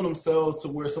themselves to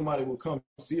where somebody will come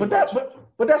see. But that's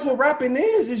what rapping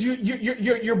is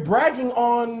you're bragging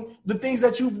on the things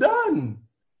that you've done.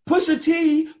 Pusha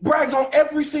T brags on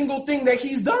every single thing that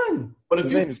he's done. But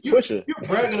if you're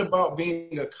bragging about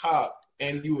being a cop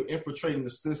and you were infiltrating the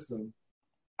system,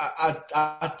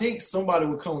 I think somebody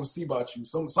would come and see about you.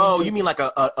 You mean like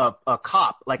a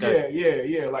cop? Like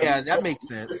that makes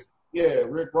sense. Yeah,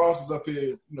 Rick Ross is up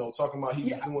here, talking about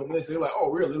he's doing this. They're like,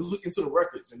 oh, really? Let's look into the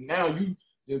records. And now you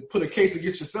put a case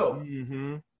against yourself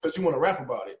because you want to rap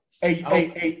about it.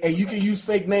 Hey, you can use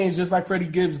fake names just like Freddie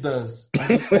Gibbs does.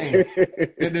 I'm just saying.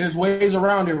 There's ways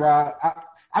around it, Rod.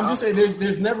 I'm just saying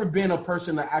there's never been a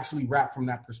person that actually rap from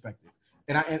that perspective,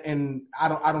 and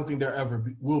I don't think there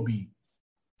ever will be.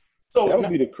 So that would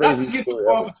be the craziest story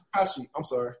ever. I'm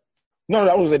sorry. No,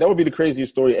 that would be the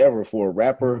craziest story ever for a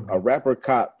rapper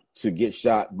cop to get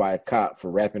shot by a cop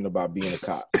for rapping about being a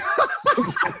cop.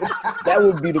 That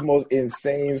would be the most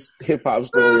insane hip hop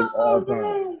story of all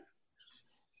time.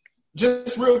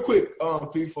 Just real quick,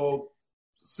 FIFO,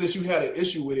 since you had an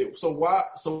issue with it, so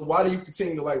why do you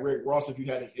continue to like Rick Ross if you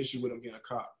had an issue with him being a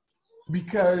cop?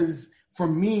 Because for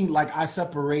me, like, I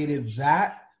separated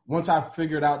that once I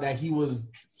figured out that he wasn't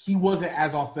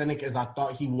as authentic as I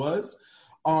thought he was.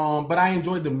 But I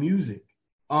enjoyed the music.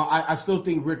 I still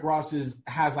think Rick Ross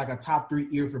has like a top 3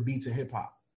 ear for beats and hip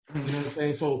hop. You know what I'm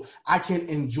saying? So I can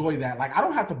enjoy that. Like, I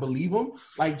don't have to believe him.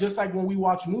 Like, just like when we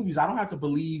watch movies, I don't have to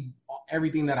believe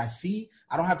everything that I see.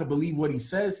 I don't have to believe what he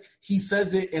says. He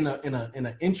says it in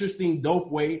an interesting, dope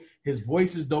way. His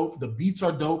voice is dope. The beats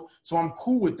are dope. So I'm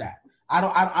cool with that. I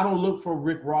don't look for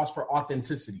Rick Ross for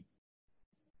authenticity.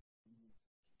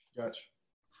 Gotcha.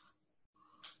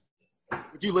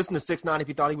 Would you listen to 6ix9ine if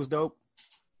you thought he was dope?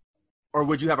 Or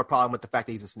would you have a problem with the fact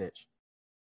that he's a snitch?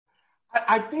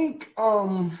 I think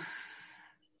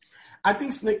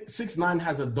 6ix9ine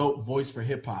has a dope voice for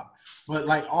hip hop, but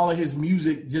like all of his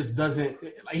music just doesn't.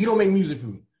 Like, he don't make music for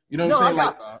me. You know what I'm saying? I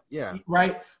got that. Yeah.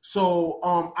 Right.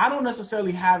 So I don't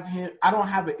necessarily have him. I don't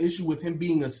have an issue with him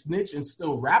being a snitch and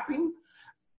still rapping.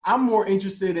 I'm more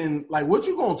interested in like what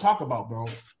you gonna talk about, bro?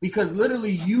 Because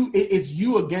literally, it's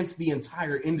you against the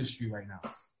entire industry right now.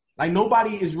 Like,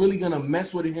 nobody is really going to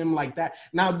mess with him like that.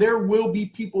 Now, there will be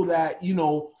people that,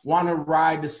 want to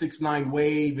ride the 6ix9ine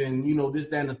wave and, this,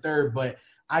 that, and the third. But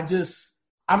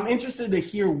I'm interested to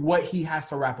hear what he has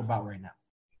to rap about right now.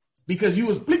 Because you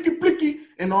was blicky blicky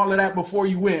and all of that before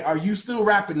you went. Are you still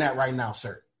rapping that right now,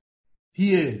 sir?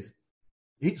 He is.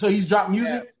 So he's dropped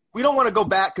music? Yeah. We don't want to go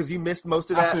back because you missed most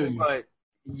of that. But,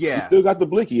 yeah. He still got the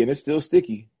blicky and it's still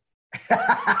sticky.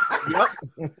 Yep.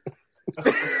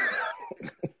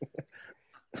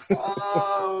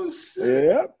 Oh shit!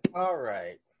 Yep. All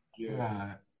right. Yeah.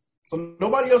 God. So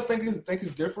nobody else think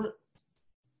it's different?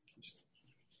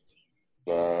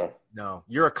 No.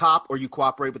 You're a cop or you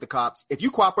cooperate with the cops. If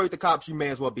you cooperate with the cops, you may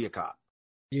as well be a cop.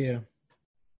 Yeah.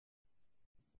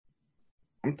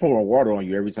 I'm pouring water on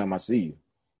you every time I see you.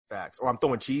 Facts. Or I'm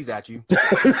throwing cheese at you.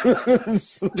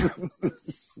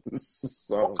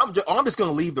 So, I'm just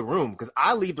gonna leave the room because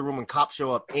I leave the room when cops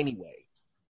show up anyway.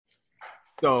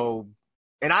 So.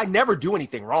 And I never do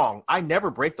anything wrong. I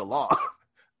never break the law.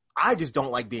 I just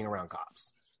don't like being around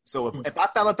cops. So if I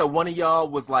found out that one of y'all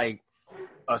was like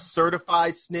a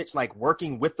certified snitch, like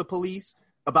working with the police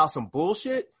about some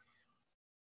bullshit,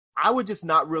 I would just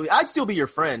not really, I'd still be your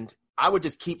friend. I would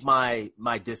just keep my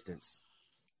distance.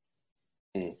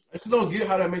 I just don't get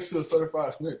how that makes you a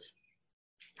certified snitch.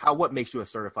 What makes you a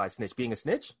certified snitch? Being a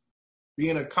snitch?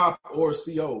 Being a cop or a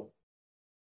CO.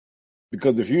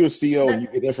 Because if you're a CO and you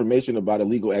get information about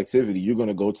illegal activity, you're going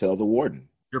to go tell the warden.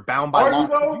 You're bound by law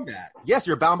to do that. Yes,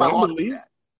 you're bound by law to do that.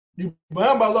 You're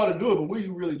bound by law to do it, but will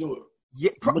you really do it?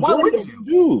 Yeah, why would you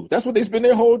do? That's what they spend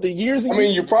their whole years. I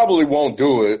mean, you probably won't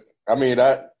do it. I mean,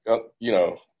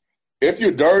 if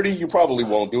you're dirty, you probably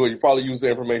won't do it. You probably use the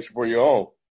information for your own.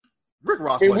 Rick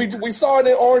Ross. I mean, we saw it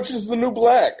in Orange is the New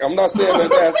Black. I'm not saying that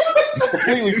that's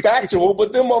completely factual,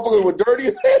 but them motherfuckers were dirty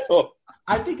as hell.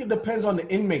 I think it depends on the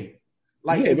inmate.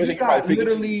 Like, if you got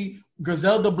literally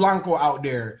Griselda Blanco out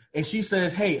there, and she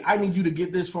says, hey, I need you to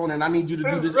get this phone, and I need you to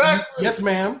do this. Yes,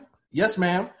 ma'am. Yes,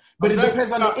 ma'am. But it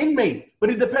depends on the inmate.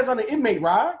 But it depends on the inmate,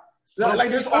 right? Like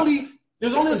there's only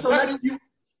a select few.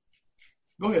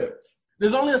 Go ahead.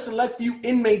 There's only a select few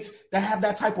inmates that have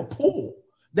that type of pull.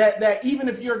 That even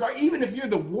if you're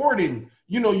the warden,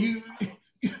 you know, you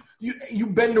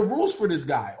bend the rules for this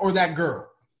guy or that girl.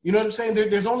 You know what I'm saying?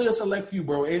 There's only a select few,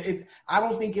 bro. I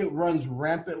don't think it runs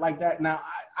rampant like that. Now,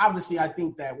 obviously, I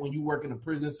think that when you work in a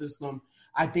prison system,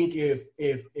 I think if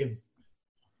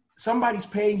somebody's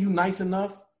paying you nice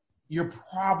enough, you're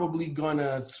probably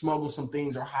gonna smuggle some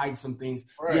things or hide some things.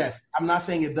 Right. Yes, I'm not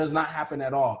saying it does not happen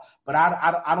at all, but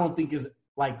I don't think it's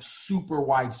like super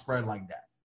widespread like that.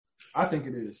 I think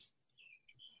it is.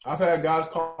 I've had guys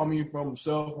call me from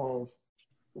cell phones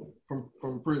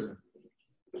from prison.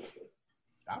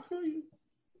 I feel you.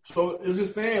 So it's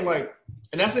just saying, like,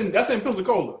 and that's in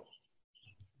Pensacola.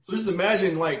 So just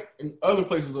imagine, like, in other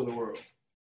places of the world.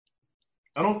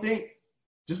 I don't think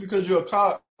just because you're a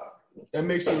cop that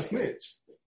makes you a snitch.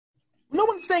 No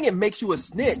one's saying it makes you a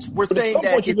snitch. We're saying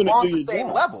that it's on the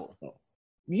same level.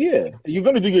 Yeah, you're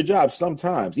going to do your job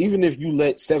sometimes. Even if you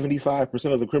let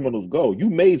 75% of the criminals go, you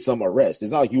made some arrests.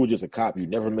 It's not like you were just a cop. You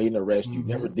never made an arrest. Mm-hmm. You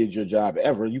never did your job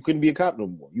ever. You couldn't be a cop no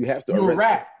more. You have to You're a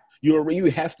rat. You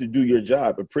have to do your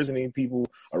job, imprisoning people,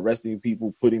 arresting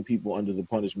people, putting people under the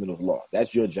punishment of law.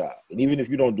 That's your job. And even if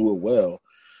you don't do it well,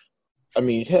 I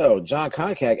mean, hell, John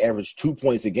Concac averaged 2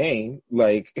 points a game.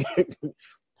 Like,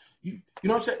 you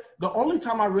know what I'm saying? The only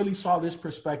time I really saw this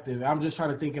perspective, I'm just trying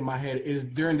to think in my head, is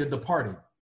during The Departed.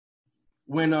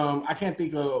 When I can't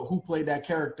think of who played that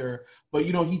character, but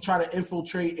you know, he tried to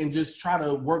infiltrate and just try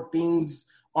to work things.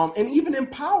 And even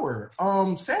empower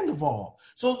Sandoval.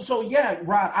 So yeah,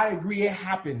 Rod, I agree. It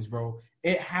happens, bro.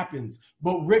 It happens.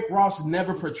 But Rick Ross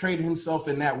never portrayed himself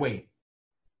in that way.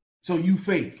 So you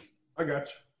fake. I got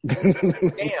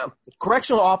you. Damn.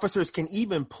 Correctional officers can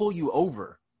even pull you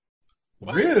over.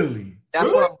 Really? That's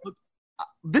what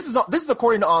this is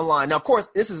according to online. Now, of course,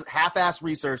 this is half-assed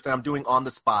research that I'm doing on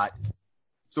the spot.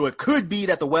 So it could be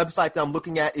that the website that I'm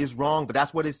looking at is wrong, but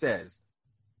that's what it says.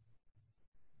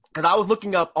 Because I was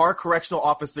looking up, are correctional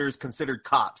officers considered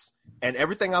cops? And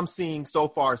everything I'm seeing so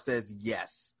far says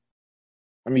yes.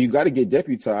 I mean, you got to get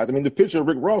deputized. I mean, the picture of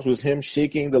Rick Ross was him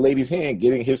shaking the lady's hand,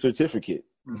 getting his certificate.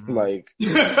 Mm-hmm. Like,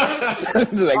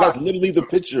 that's literally the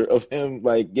picture of him,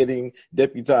 like, getting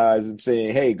deputized and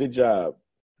saying, hey, good job.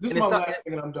 This is my last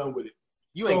thing and I'm done with it.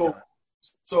 You ain't done.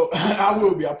 So I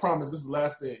will be, I promise. This is the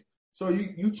last thing. So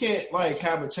you can't, like,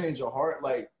 have a change of heart.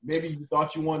 Like, maybe you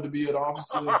thought you wanted to be an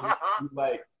officer. And you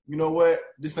like, you know what?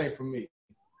 This ain't for me.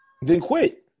 Then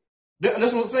quit.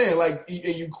 That's what I'm saying. Like,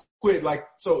 and you quit. Like,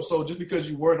 so just because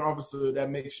you were an officer, that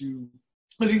makes you,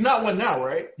 because he's not one now,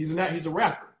 right? He's a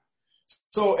rapper.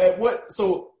 So at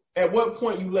what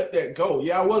point you let that go?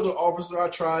 Yeah, I was an officer. I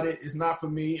tried it. It's not for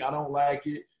me. I don't like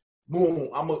it. Boom.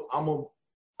 I'm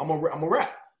a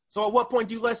rap. So at what point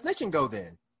do you let snitching go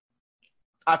then?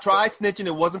 I tried snitching.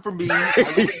 It wasn't for me. I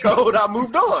let it go and I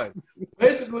moved on.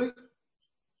 Basically.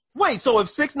 Wait, so if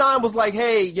 6ix9ine was like,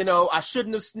 hey, you know, I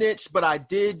shouldn't have snitched, but I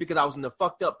did because I was in a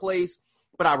fucked up place,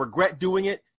 but I regret doing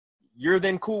it, you're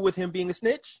then cool with him being a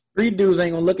snitch? Three dudes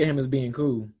ain't gonna look at him as being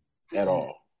cool. At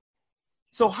all.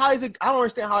 So how is it, I don't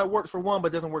understand how it works for one,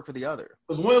 but doesn't work for the other.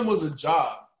 Because one was a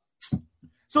job.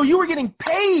 So you were getting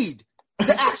paid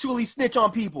to actually snitch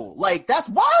on people. Like, that's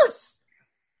worse.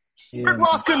 Yeah. Rick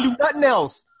Ross couldn't do nothing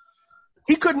else.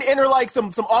 He couldn't enter like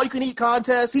some all-you-can-eat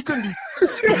contest. He couldn't do.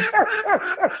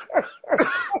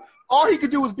 All he could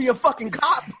do was be a fucking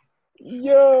cop.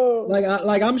 Yo,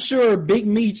 like I'm sure Big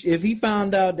Meech, if he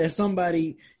found out that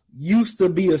somebody used to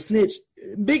be a snitch,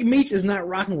 Big Meech is not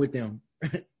rocking with them.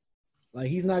 Like,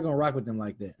 he's not gonna rock with them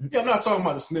like that. Yeah, I'm not talking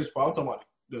about the snitch part. I'm talking about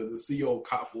the CO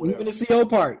cop or whatever. Even the CO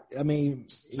part. I mean,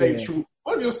 state trooper.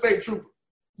 What if you're a state trooper?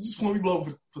 You just want to be blown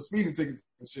for speeding tickets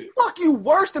and shit. Fuck you,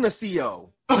 worse than a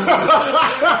CO.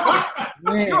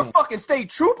 Man. You're a fucking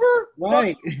state trooper?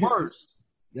 Right. Worse.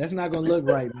 That's not going to look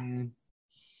right, man.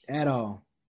 At all.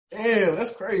 Damn,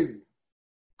 that's crazy.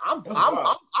 I'm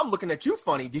looking at you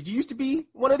funny. Did you used to be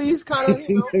one of these kind of,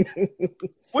 you know?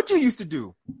 What you used to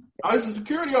do? I was a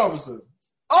security officer.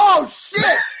 Oh,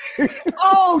 shit.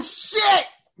 Oh, shit.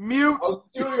 Mute. I was a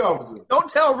security officer. Don't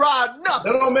tell Rod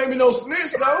nothing. That don't make me no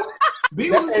snitch, though.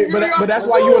 But that's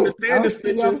why you understand the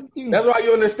snitching. That's why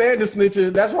you understand the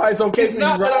snitching. That's why it's okay for you,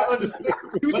 Rod. I understand.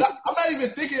 But I'm not even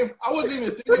thinking. I wasn't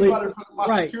even thinking about it from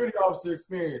my security officer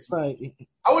experience. Right.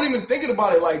 I wasn't even thinking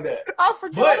about it like that. I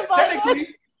forgot about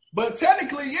But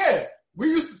technically, yeah.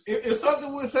 if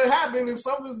something was to happen, if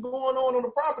something's going on the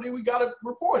property, we gotta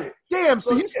report it. Damn,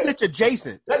 so you snitch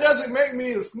adjacent. That doesn't make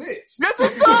me a snitch. Yes,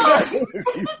 it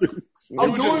does.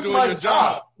 I'm doing my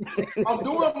job. I'm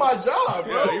doing my job,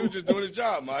 bro. Yeah, he was just doing his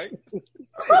job, Mike.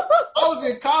 I was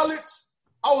in college.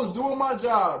 I was doing my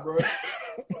job, bro.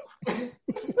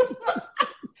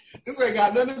 This ain't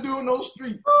got nothing to do with no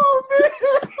street. Oh,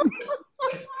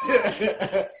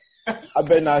 man. I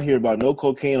better not hear about no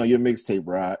cocaine on your mixtape,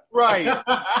 Rod. Right. I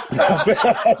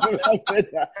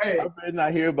better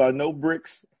not hear about no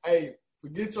bricks. Hey,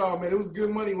 forget y'all, man. It was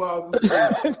good money while I was in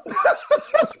school.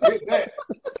 Forget that.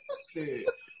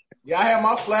 Yeah, I had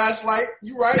my flashlight.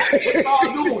 You right? What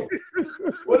y'all doing?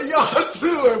 What are y'all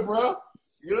doing, bro?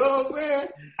 You know what I'm saying?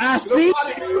 I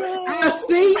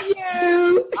see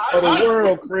you. For the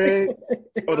world, Craig.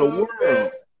 For the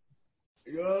world.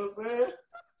 You know what I'm saying?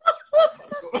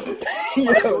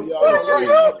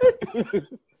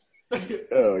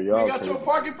 Y'all You got your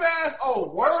parking pass?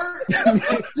 Oh, word?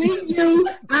 I see you.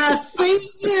 I see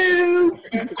you.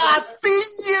 I see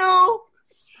you.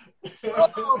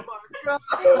 Oh my God!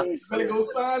 Better go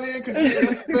sign in because you're in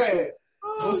the bad.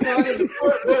 Go sign in the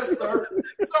front desk, sir.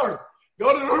 Sir, go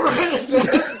to the right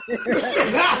desk.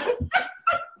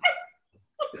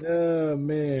 Oh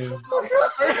man.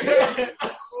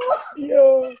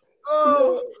 Yo.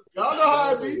 Oh, y'all know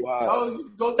how it be. Wow. Y'all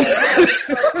just go to the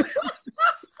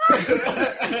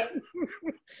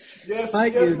Yes,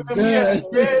 Mike yes, is man. He had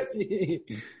done. dreads. He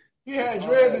had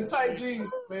dreads and tight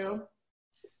jeans, man.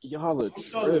 Y'all are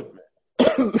tripping.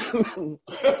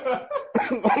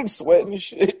 I'm sweating and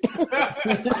shit.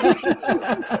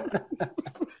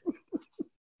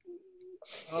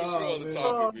 What's your other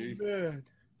topic, B?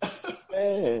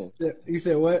 Man. You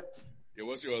said what? Yeah,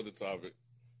 what's your other topic?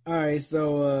 All right,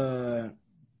 so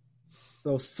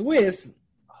Swiss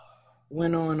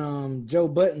went on Joe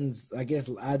Budden's, I guess,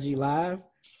 IG Live,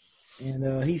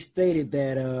 and he stated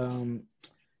that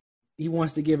he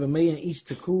wants to give $1 million each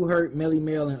to Kool Herc, Melly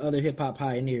Mel, and other hip hop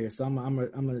pioneers. So I'm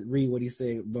gonna read what he said.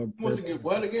 He wants to give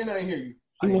what again? I didn't hear you.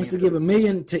 He wants to give $1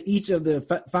 million to each of the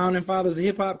founding fathers of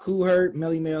hip hop, Kool Herc,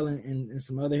 Melly Mel, and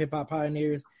some other hip hop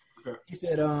pioneers. Okay.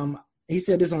 He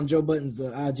said this on Joe Budden's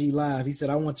IG Live. He said,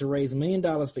 "I want to raise $1 million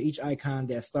for each icon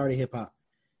that started hip hop."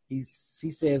 He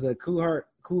says, Kool Herc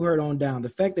on down. The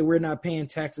fact that we're not paying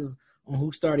taxes on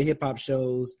who started hip hop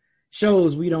shows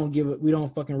we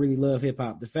don't fucking really love hip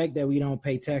hop. The fact that we don't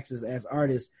pay taxes as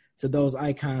artists to those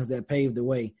icons that paved the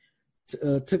way,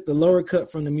 took the lower cut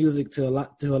from the music to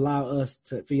allow us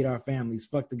to feed our families.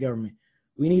 Fuck the government.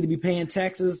 We need to be paying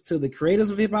taxes to the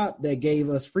creators of hip hop that gave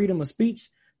us freedom of speech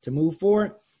to move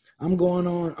forward. I'm going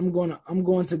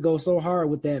to go so hard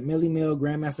with that Melly Mel,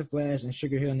 Grandmaster Flash, and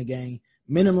Sugar Hill in the gang.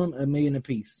 Minimum $1 million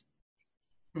apiece.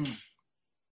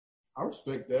 I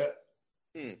respect that.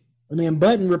 And then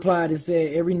Button replied and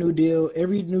said, every new deal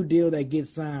that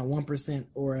gets signed, 1%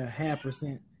 or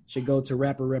 0.5% should go to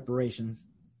rapper reparations.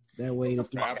 That way,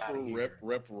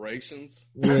 reparations.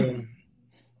 Yeah,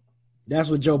 that's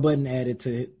what Joe Budden added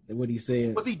to what he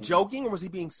said. Was he joking or was he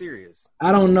being serious?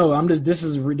 I don't know. This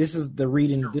is the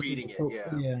reading. You're reading it,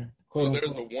 yeah. So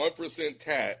there's a 1%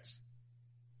 tax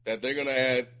that they're gonna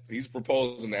add. He's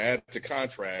proposing to add to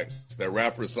contracts that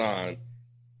rappers sign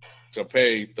to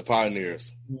pay the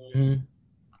pioneers.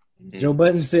 Mm-hmm. Joe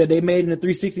Budden said they made it in a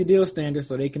 360 deal standard,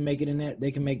 so they can make it in that.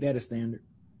 They can make that a standard.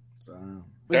 So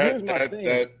here's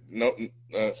the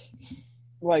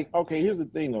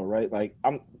thing though, right? Like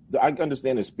I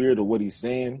understand the spirit of what he's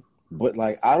saying, but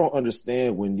like I don't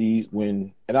understand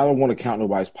and I don't want to count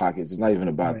nobody's pockets. It's not even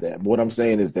about that. But what I'm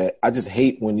saying is that I just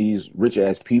hate when these rich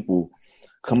ass people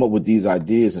come up with these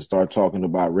ideas and start talking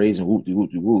about raising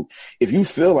whoop-de-whoop-de-whoop. If you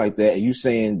feel like that and you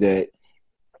saying that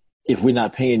if we're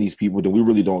not paying these people, then we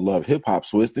really don't love hip hop,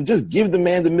 Swiss, then just give the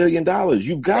man the $1 million.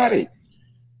 You got it.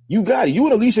 You got it. You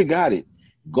and Alicia got it.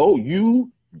 Go to,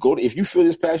 if you feel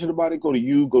this passionate about it, go to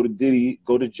you, go to Diddy,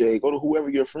 go to Jay, go to whoever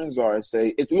your friends are and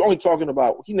say, if we're only talking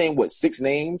about, he named 6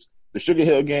 names, the Sugar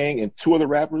Hill Gang and 2 other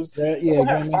rappers. Have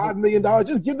 $5 million.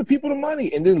 Just give the people the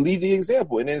money and then lead the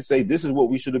example and then say, this is what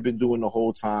we should have been doing the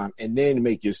whole time. And then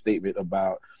make your statement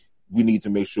about, we need to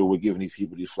make sure we're giving these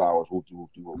people these flowers.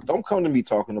 Don't come to me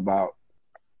talking about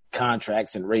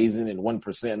contracts and raising and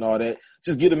 1% and all that.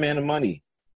 Just give the man the money.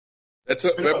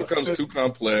 That becomes too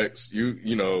complex.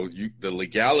 The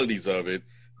legalities of it,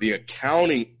 the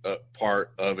accounting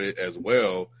part of it as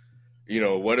well.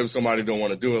 What if somebody don't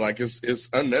want to do it? Like it's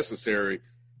unnecessary.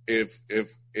 If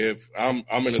I'm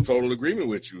in a total agreement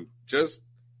with you, just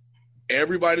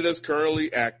everybody that's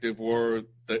currently active or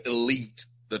the elite,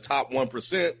 the top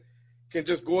 1%, can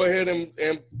just go ahead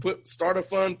and start a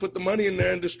fund, put the money in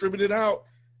there and distribute it out.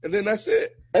 And then that's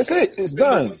it. That's it. It's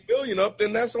done. $1 million up,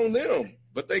 then that's on them.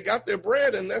 But they got their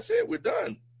bread, and that's it. We're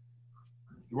done.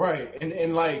 Right.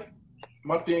 And like,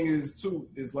 my thing is, too,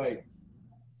 is like,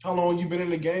 how long you been in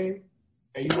the game?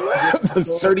 And you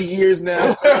 30 years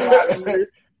now.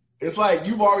 It's like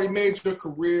you've already made your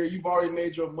career, you've already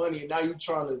made your money, and now you're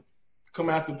trying to come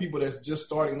after people that's just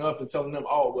starting up and telling them,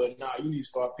 oh, well, nah, you need to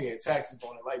start paying taxes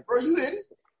on it. Like, bro, you didn't.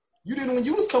 You didn't when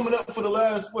you was coming up for the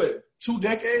last, 2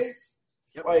 decades?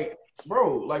 Yep. Like,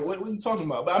 bro, like, what are you talking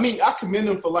about? But I mean, I commend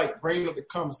them for, like, bringing up the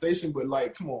conversation, but,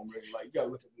 like, come on, man. Like, you got to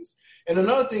look at this. And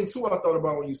another thing, too, I thought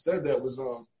about when you said that was,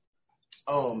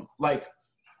 like,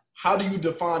 how do you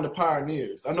define the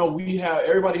pioneers? I know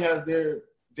everybody has their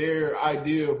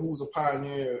idea of who's a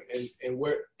pioneer and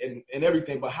where and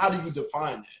everything, but how do you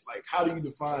define that? Like, how do you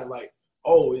define, like,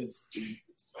 oh, is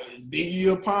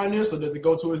Biggie a pioneer? So does it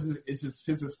go to his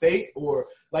estate? Or,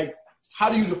 like, how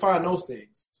do you define those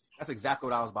things? That's exactly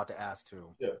what I was about to ask,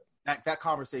 too. Yeah. That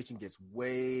conversation gets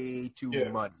way too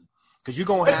muddy. Because you're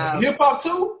going to have... hip-hop,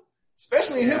 too?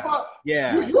 Especially in hip-hop?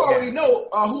 Yeah. You already know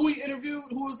who we interviewed.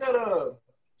 Who was that?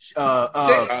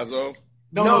 Jazzo?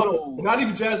 No, not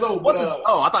even Jazzo. But, I thought you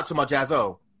were talking about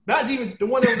Jazzo. Not even the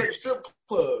one that was at the strip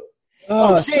club.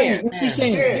 Shan.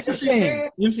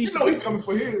 You know he's coming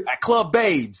for his. At Club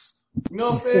Babes. You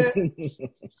know what I'm saying?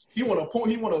 He want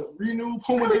to renew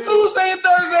Puma. Tuesday and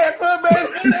Thursday at Club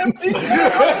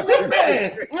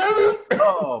Babes.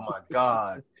 Oh my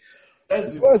God.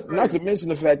 Plus, not to mention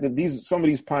the fact that some of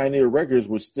these pioneer records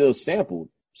were still sampled.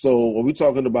 So are we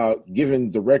talking about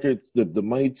giving the record, the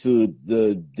money to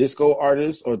the disco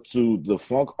artist or to the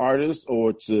funk artist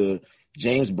or to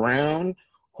James Brown,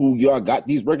 who y'all got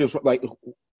these records from? Like,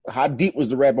 how deep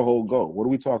was the rabbit hole go? What are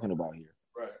we talking about here?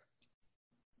 Right.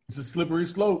 It's a slippery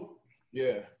slope.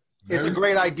 Yeah. It's a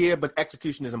great idea, but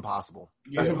execution is impossible.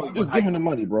 Yeah. Just give him the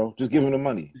money, bro. Just give him the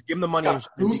money. Just give him the money. You got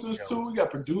producers, too. You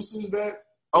got producers that...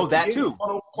 Oh, that, too.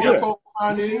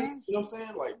 Pioneers, you know what I'm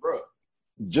saying? Like, bro.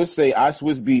 Just say I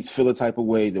Swiss Beats feel a type of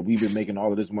way that we've been making all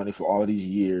of this money for all of these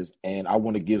years, and I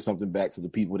want to give something back to the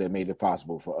people that made it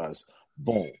possible for us.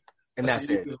 Boom. And that's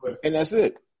it. And that's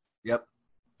it. Yep.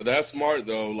 But that's smart,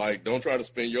 though. Like, don't try to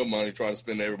spend your money, try to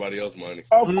spend everybody else's money.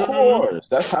 Of course.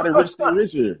 That's how the rich stay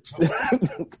richer.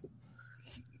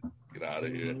 Get out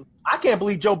of here. I can't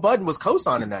believe Joe Budden was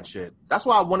co-signing that shit. That's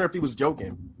why I wonder if he was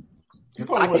joking.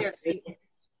 I can't see.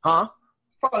 Huh?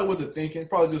 Probably wasn't thinking.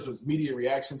 Probably just a media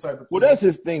reaction type of thing. Well, that's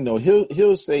his thing, though.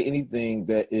 He'll say anything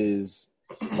that is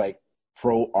like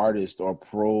pro artist or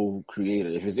pro creator.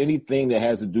 If it's anything that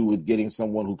has to do with getting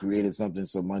someone who created something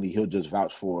some money, he'll just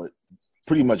vouch for it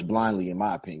pretty much blindly, in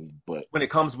my opinion. But when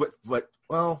it comes with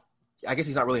I guess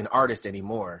he's not really an artist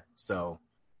anymore. So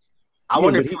I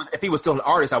wonder if he was still an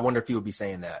artist. I wonder if he would be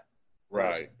saying that.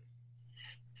 Right.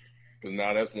 Because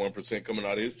now that's 1% coming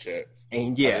out of his check.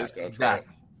 And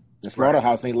exactly. The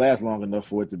slaughterhouse ain't last long enough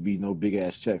for it to be no big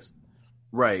ass checks.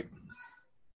 Right.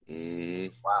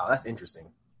 Mm-hmm. Wow, that's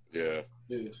interesting. Yeah.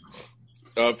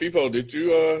 FIFO, did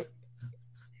you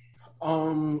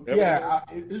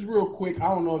it's real quick. I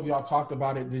don't know if y'all talked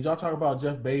about it. Did y'all talk about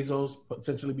Jeff Bezos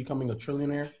potentially becoming a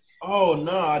trillionaire? Oh,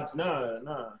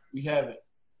 no, we haven't.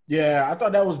 Yeah, I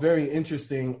thought that was very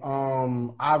interesting.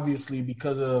 Obviously,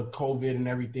 because of COVID and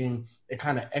everything, it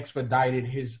kind of expedited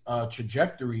his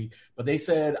trajectory. But they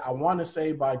said, I want to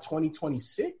say by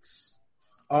 2026,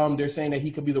 they're saying that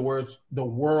he could be the world's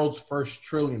first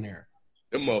trillionaire.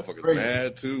 Them motherfuckers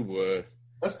mad too, boy.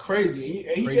 That's crazy.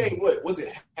 He gave what? Was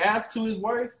it half to his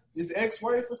wife, his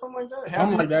ex-wife, or something like that?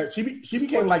 Something like that. She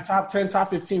became like top 10,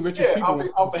 top 15 richest people.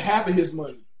 Off of half of his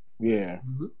money. Yeah.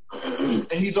 Mm-hmm.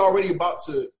 And he's already about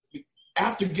to,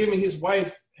 after giving his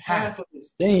wife half of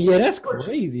his. Dang, yeah, that's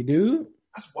crazy, dude.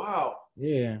 That's wild.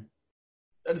 Yeah.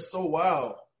 That is so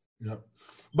wild. Yeah.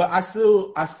 But I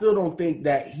still don't think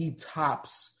that he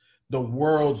tops the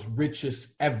world's richest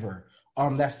ever. I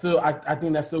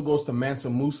think that still goes to Mansa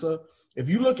Musa. If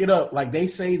you look it up, like they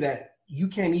say that you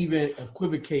can't even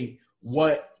equivocate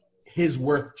what his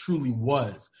worth truly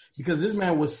was, because this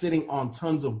man was sitting on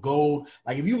tons of gold.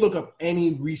 Like if you look up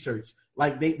any research,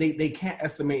 like they can't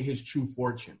estimate his true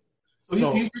fortune.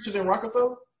 So he's richer than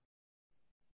Rockefeller?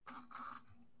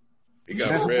 He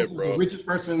got red, bro. The richest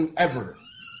person ever.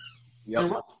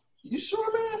 Yep. You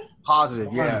sure, man?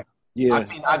 Positive, yeah. Yeah.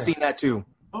 I've seen that too.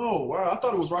 Oh, wow. I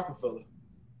thought it was Rockefeller.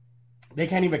 They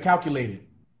can't even calculate it.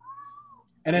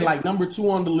 And then like number 2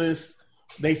 on the list,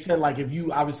 they said like if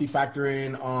you obviously factor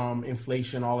in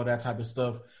inflation, all of that type of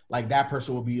stuff, like that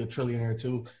person will be a trillionaire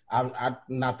too. I'm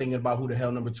not thinking about who the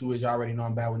hell number 2 is. You already know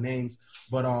I'm bad with names.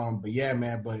 But yeah,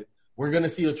 man. But we're going to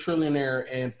see a trillionaire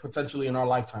and potentially in our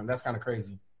lifetime. That's kind of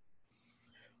crazy.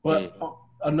 But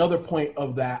another point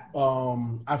of that,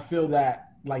 I feel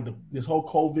that like this whole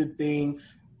COVID thing,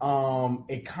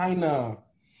 it kind of,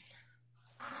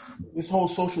 this whole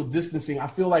social distancing, I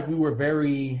feel like we were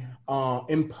very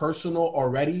impersonal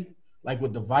already, like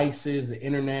with devices, the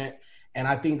internet. And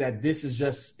I think that this is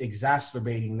just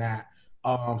exacerbating that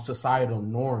societal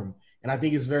norm. And I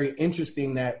think it's very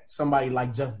interesting that somebody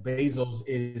like Jeff Bezos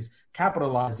is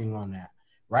capitalizing on that,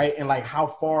 right? And like how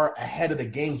far ahead of the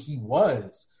game he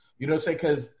was, you know what I'm saying?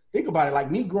 Because think about it,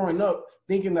 like me growing up,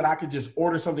 thinking that I could just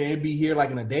order something and be here like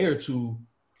in a day or two,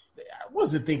 I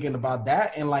wasn't thinking about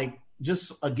that. And like,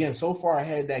 just again, so far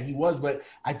ahead that he was. But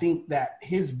I think that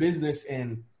his business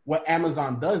and what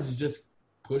Amazon does is just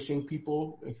pushing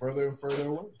people further and further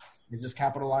away. They're just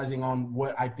capitalizing on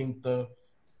what I think the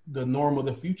norm of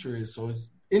the future is. So it's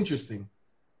interesting.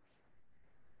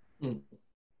 Okay.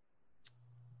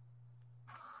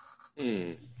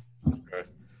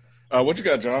 What you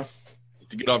got, John,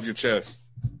 to get off your chest?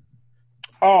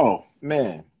 Oh,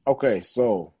 man. Okay,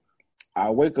 so I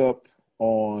wake up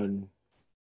on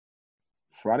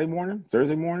Thursday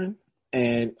morning,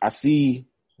 and I see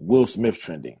Will Smith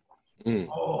trending. And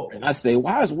I say,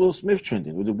 why is Will Smith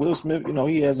trending? With Will Smith, you know,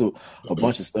 he has a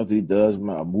bunch of stuff that he does, a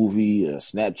movie, a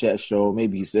Snapchat show.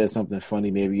 Maybe he says something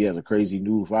funny. Maybe he has a crazy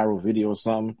new viral video or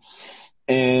something.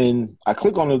 And I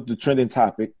click on the trending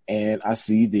topic, and I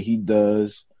see that he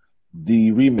does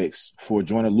the remix for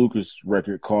Joyner Lucas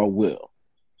record called Will.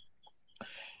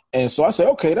 And so I say,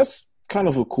 okay, that's kind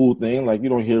of a cool thing. Like, you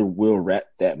don't hear Will rap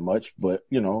that much, but,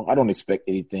 you know, I don't expect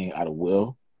anything out of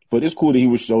Will. But it's cool that he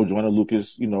would show Joyner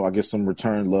Lucas, you know, I guess some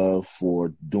return love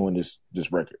for doing this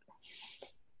record.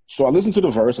 So I listen to the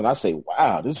verse and I say,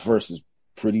 wow, this verse is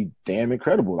pretty damn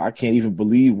incredible. I can't even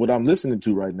believe what I'm listening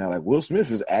to right now. Like, Will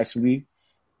Smith is actually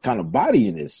kind of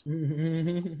bodying this.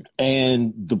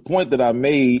 And the point that I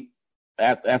made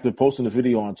after posting the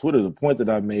video on Twitter, the point that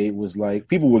I made was like,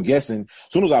 people were guessing.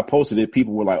 As soon as I posted it,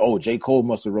 people were like, oh, J. Cole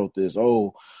must have wrote this.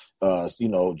 Oh, you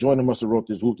know, Joyner must have wrote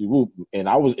this, whoop-de-whoop. And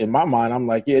I was, in my mind, I'm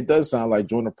like, yeah, it does sound like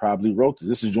Joyner probably wrote this.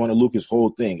 This is Joyner Lucas' whole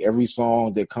thing. Every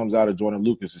song that comes out of Joyner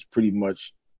Lucas is pretty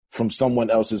much from someone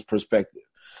else's perspective.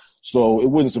 So it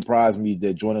wouldn't surprise me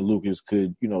that Joyner Lucas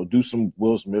could, you know, do some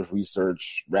Will Smith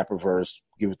research, rap a verse,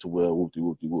 give it to Will,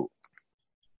 whoop-de-whoop-de-whoop.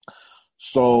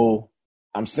 So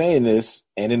I'm saying this,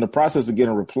 and in the process of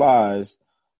getting replies,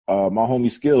 my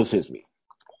homie Skills hits me.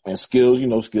 And Skills, you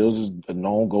know, Skills is a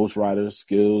known ghostwriter.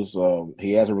 Skills,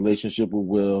 he has a relationship with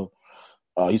Will.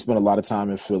 He spent a lot of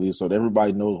time in Philly, so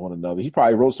everybody knows one another. He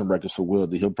probably wrote some records for Will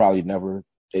that he'll probably never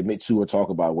admit to or talk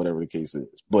about, whatever the case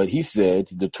is. But he said,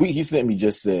 the tweet he sent me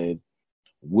just said,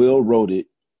 Will wrote it,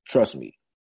 trust me.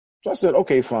 So I said,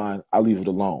 okay, fine, I'll leave it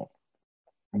alone.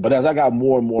 But as I got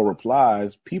more and more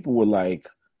replies, people were like,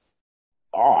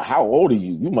 oh, how old are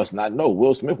you? You must not know.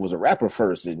 Will Smith was a rapper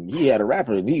first, and he had a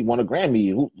rapper, and he won a Grammy,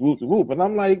 and whoop, whoop, whoop. And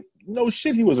I'm like, no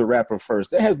shit, he was a rapper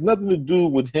first. That has nothing to do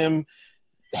with him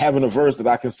having a verse that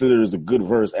I consider is a good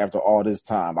verse after all this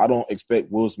time. I don't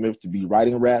expect Will Smith to be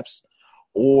writing raps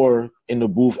or in the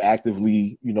booth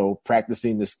actively, you know,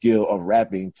 practicing the skill of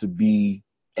rapping to be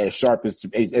as sharp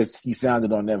as he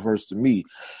sounded on that verse to me.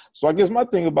 So I guess my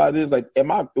thing about it is like,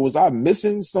 was I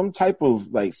missing some type of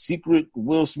like secret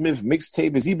Will Smith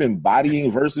mixtape? Has he been bodying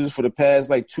verses for the past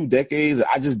like 2 decades that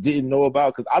I just didn't know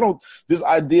about? Because this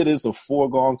idea is a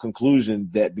foregone conclusion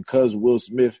that because Will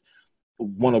Smith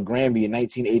won a Grammy in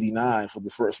 1989 for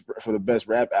the best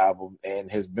rap album and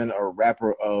has been a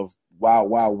rapper of Wild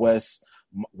Wild West,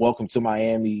 Welcome to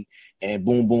Miami, and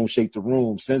Boom Boom Shake the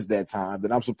Room since that time,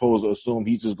 then I'm supposed to assume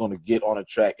he's just going to get on a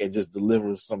track and just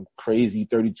deliver some crazy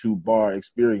 32-bar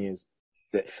experience.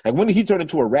 That, like, when did he turn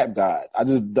into a rap god?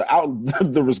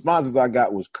 The responses I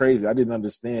got was crazy. I didn't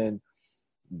understand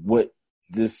what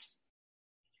this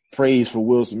praise for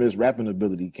Will Smith's rapping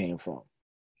ability came from.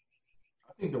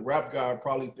 I think the rap god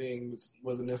probably thing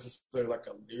wasn't necessarily like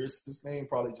a lyricist thing,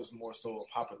 probably just more so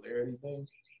a popularity thing.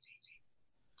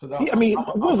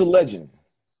 Will's a legend.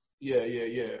 Yeah.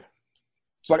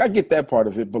 So, like, I get that part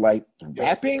of it, but, like,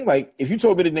 rapping, like, if you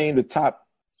told me to name the top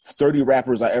 30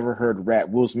 rappers I ever heard rap,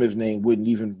 Will Smith's name wouldn't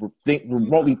even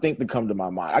remotely think to come to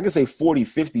my mind. I could say 40,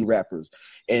 50 rappers,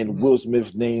 and Will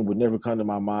Smith's name would never come to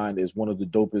my mind as one of the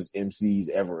dopest MCs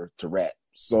ever to rap.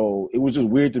 So it was just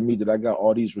weird to me that I got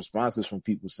all these responses from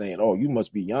people saying, oh, you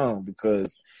must be young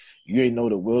because you didn't know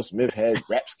that Will Smith had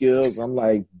rap skills. I'm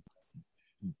like,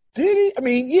 did he? I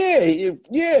mean,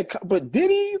 yeah, but did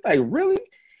he? Like, really?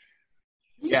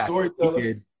 He's a storyteller.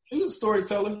 He was a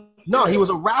storyteller. No, he was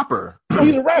a rapper.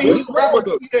 He's a rapper. He's a rapper.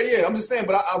 Yeah. I'm just saying,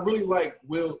 but I really like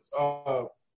Will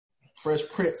Fresh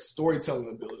Prince storytelling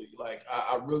ability. Like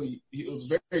it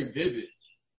was very vivid,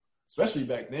 especially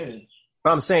back then.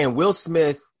 But I'm saying Will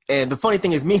Smith, and the funny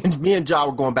thing is, me and Ja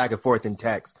were going back and forth in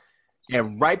text,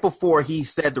 and right before he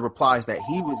said the replies that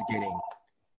he was getting,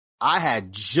 I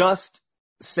had just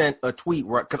sent a tweet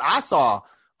because I saw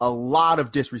a lot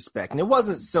of disrespect, and it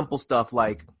wasn't simple stuff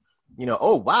like,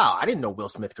 oh wow, I didn't know Will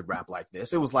Smith could rap like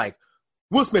this. It was like,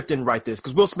 Will Smith didn't write this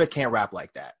because Will Smith can't rap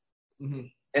like that. Mm-hmm.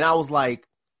 And I was like,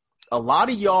 a lot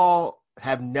of y'all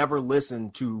have never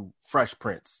listened to Fresh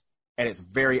Prince, and it's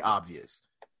very obvious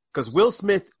because Will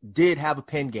Smith did have a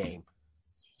pen game.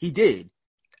 He did.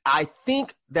 I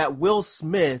think that Will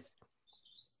Smith,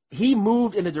 he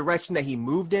moved in the direction that he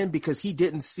moved in because he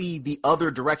didn't see the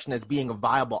other direction as being a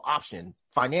viable option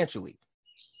financially.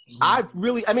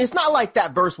 Mm-hmm. It's not like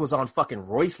that verse was on fucking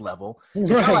Royce level.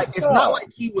 It's Right. not like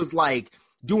he was like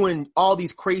doing all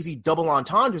these crazy double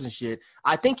entendres and shit.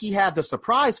 I think he had the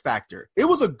surprise factor. It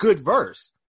was a good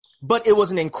verse, but it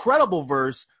was an incredible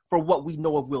verse for what we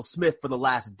know of Will Smith for the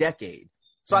last decade.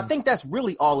 So I think that's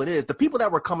really all it is. The people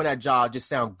that were coming at Ja just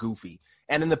sound goofy.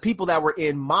 And then the people that were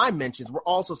in my mentions were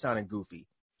also sounding goofy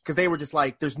because they were just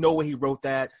like, there's no way he wrote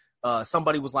that.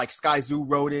 Somebody was like, Sky Zoo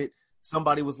wrote it.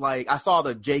 Somebody was like, I saw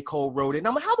the J. Cole wrote it. And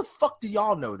I'm like, how the fuck do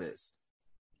y'all know this?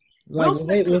 Like, was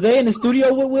they in the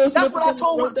studio with Will Smith? That's what I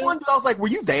told one dude. I was like, were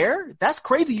you there? That's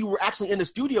crazy. You were actually in the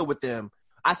studio with them.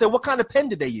 I said, what kind of pen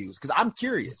did they use? Because I'm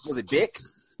curious. Was it Bic?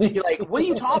 You're like, what are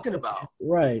you talking about?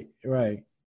 Right.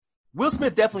 Will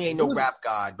Smith definitely ain't no rap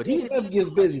god, but he gets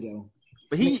busy though.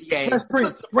 But Fresh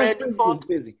Prince gets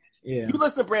busy. Yeah. You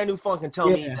listen to Brand New Funk and tell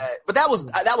me that. But that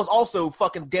was also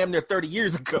fucking damn near 30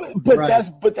 years ago.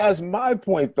 But that's my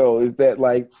point though, is that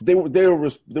like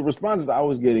the responses I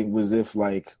was getting was if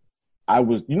like I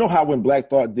was, how when Black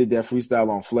Thought did that freestyle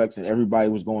on Flex and everybody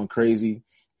was going crazy,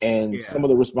 and some of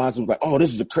the responses were like, "Oh,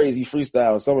 this is a crazy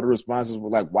freestyle." And some of the responses were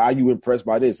like, "Why are you impressed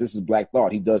by this? This is Black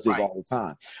Thought. He does this all the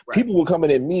time." Right. People were coming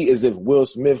at me as if Will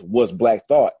Smith was Black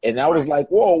Thought, and I was like,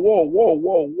 "Whoa!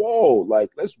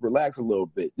 Like, let's relax a little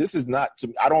bit. This is not.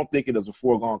 I don't think it is a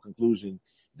foregone conclusion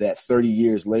that 30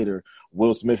 years later,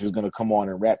 Will Smith is going to come on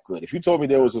and rap good. If you told me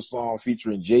there was a song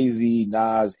featuring Jay-Z,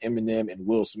 Nas, Eminem, and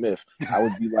Will Smith, I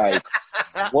would be like,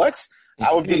 what?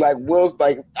 I would be like,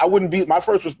 I wouldn't be, my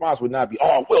first response would not be,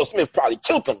 oh, Will Smith probably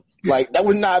killed him. Like, that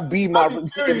would not be in my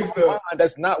mind.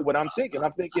 That's not what I'm thinking.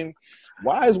 I'm thinking,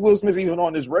 why is Will Smith even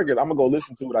on this record? I'm going to go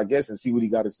listen to it, I guess, and see what he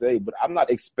got to say. But I'm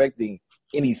not expecting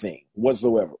anything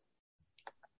whatsoever.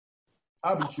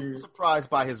 I'll be curious. I was surprised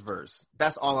by his verse.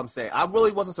 That's all I'm saying. I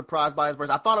really wasn't surprised by his verse.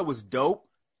 I thought it was dope,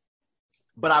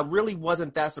 but I really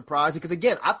wasn't that surprised because,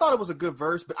 again, I thought it was a good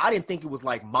verse, but I didn't think it was,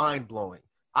 like, mind-blowing.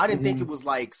 I didn't think it was,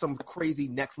 like, some crazy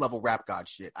next-level rap god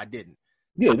shit. I didn't.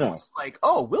 Yeah, no. Was like,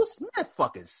 oh, Will Smith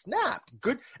fucking snapped.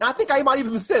 Good. And I think I might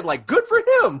even said, like, good for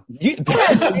him. Yeah,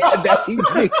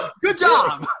 good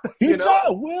job. Good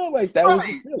job, Will. Like, that was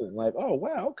the feeling. Like, oh,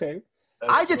 wow, okay.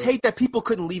 I just hate that people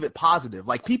couldn't leave it positive.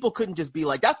 Like, people couldn't just be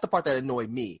like, that's the part that annoyed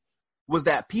me, was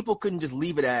that people couldn't just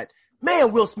leave it at,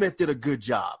 man, Will Smith did a good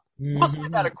job. Will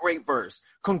Smith had a great verse.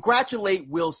 Congratulate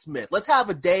Will Smith. Let's have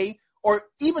a day or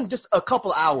even just a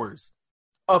couple hours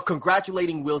of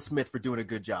congratulating Will Smith for doing a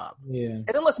good job. Yeah. And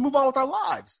then let's move on with our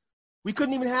lives. We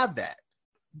couldn't even have that.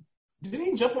 Didn't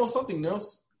he jump on something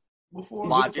else before?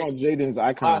 Logic. On Jaden's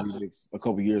Icon remix a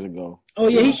couple years ago. Oh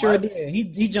yeah, he sure did.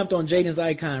 He jumped on Jaden's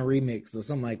Icon remix or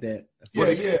something like that.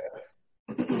 Yeah.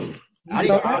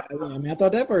 I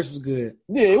thought that verse was good.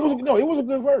 Yeah, it was a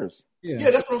good verse.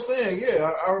 Yeah, that's what I'm saying.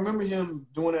 Yeah, I remember him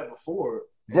doing that before.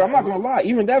 Bro, I'm not gonna lie.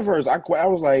 Even that verse, I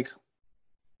was like,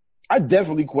 I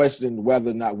definitely questioned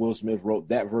whether or not Will Smith wrote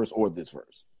that verse or this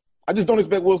verse. I just don't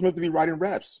expect Will Smith to be writing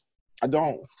raps. I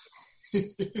don't.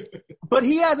 But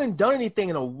he hasn't done anything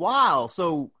in a while,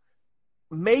 so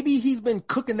maybe he's been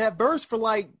cooking that verse for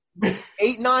like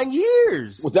 8-9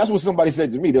 years. Well, that's what somebody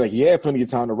said to me. They're like, "Yeah, plenty of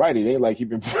time to write it." They like he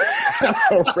been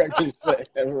records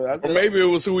forever. Or maybe it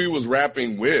was who he was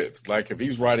rapping with. Like if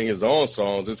he's writing his own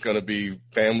songs, it's going to be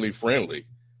family friendly.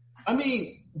 I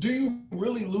mean, do you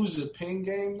really lose your pen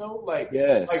game though? Like,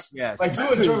 yes.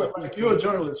 Like you're a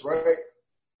journalist, right?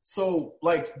 So,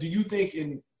 like, do you think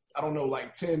in, I don't know,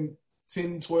 like 10,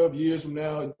 12 years from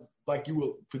now, like you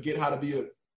will forget how to be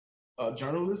a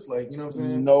journalist? Like, you know what I'm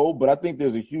saying? No, but I think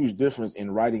there's a huge difference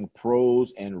in writing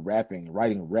prose and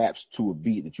writing raps to a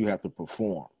beat that you have to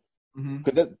perform.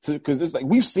 Because it's like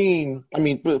we've seen, I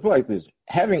mean, put it like this,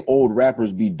 having old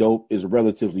rappers be dope is a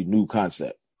relatively new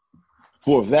concept.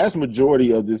 For a vast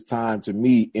majority of this time, to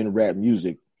me, in rap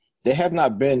music, there's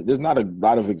not a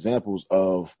lot of examples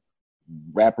of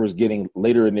rappers getting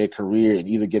later in their career and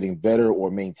either getting better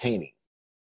or maintaining.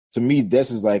 To me,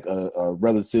 this is like a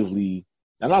relatively,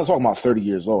 I'm not talking about 30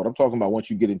 years old. I'm talking about once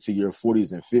you get into your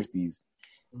 40s and 50s.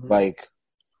 Mm-hmm. Like,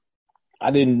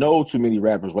 I didn't know too many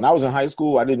rappers. When I was in high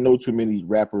school, I didn't know too many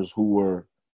rappers who were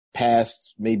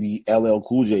past maybe LL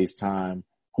Cool J's time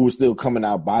who were still coming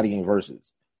out bodying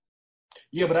verses.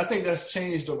 Yeah, but I think that's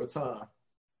changed over time.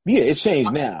 Yeah, it's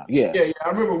changed now. Yeah. Yeah. I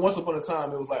remember once upon a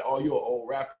time it was like, oh, you're an old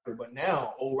rapper. But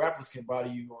now old rappers can body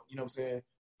you on, you know what I'm saying,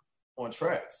 on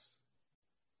tracks.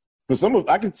 But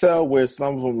I can tell where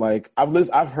some of them, like,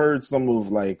 I've heard some of,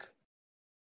 like,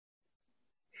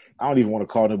 I don't even want to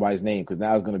call anybody's name because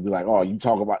now it's going to be like, oh, you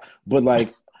talk about, but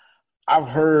like, I've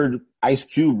heard Ice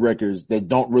Cube records that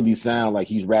don't really sound like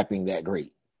he's rapping that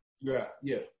great. Yeah.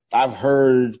 I've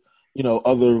heard,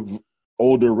 other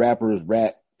older rappers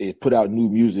put out new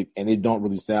music and it don't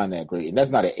really sound that great. And that's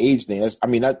not an age thing.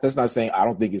 That's not saying I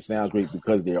don't think it sounds great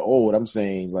because they're old. I'm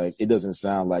saying, like, it doesn't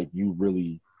sound like you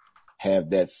really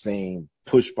have that same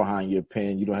push behind your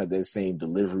pen. You don't have that same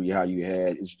delivery how you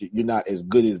had. You're not as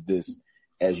good as this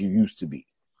as you used to be.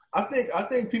 I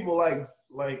think people like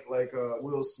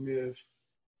Will Smith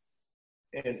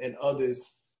and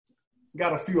others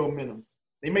got a few of them in them.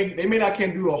 They may not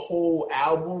can do a whole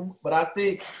album, but I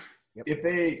think if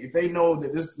they know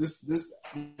that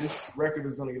this record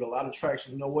is going to get a lot of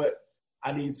traction, you know what?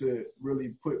 I need to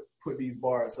really put these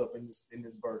bars up in this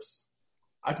verse.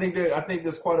 I think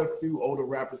there's quite a few older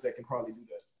rappers that can probably do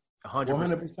that.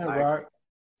 100%, right?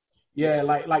 Yeah,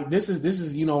 like this is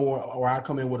where I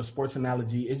come in with a sports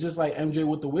analogy. It's just like MJ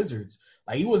with the Wizards.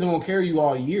 Like, he wasn't gonna carry you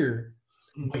all year,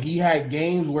 but he had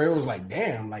games where it was like,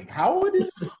 damn, like, how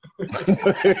is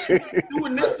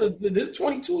doing this to this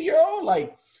 22-year-old?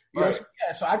 Like, right.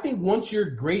 Yeah. So I think once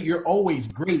you're great, you're always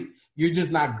great. You're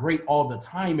just not great all the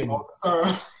time anymore.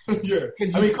 Yeah,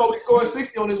 Kobe scored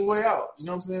 60 on his way out. You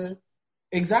know what I'm saying?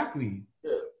 Exactly.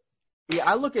 Yeah,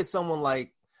 I look at someone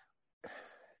like,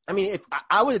 if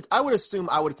I would assume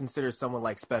I would consider someone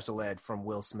like Special Ed from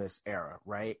Will Smith's era,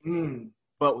 right?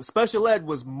 But Special Ed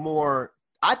was more,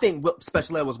 I think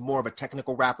Special Ed was more of a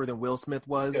technical rapper than Will Smith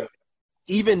was. Yeah.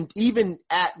 Even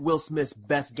at Will Smith's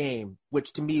best game,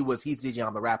 which to me was He's DJ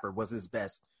I'm the Rapper, was his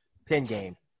best pen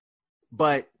game.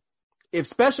 But if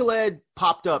Special Ed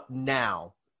popped up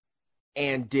now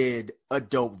and did a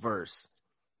dope verse,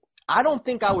 I don't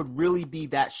think I would really be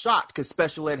that shocked because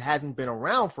Special Ed hasn't been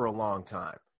around for a long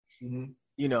time. Mm-hmm.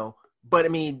 But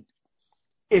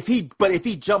if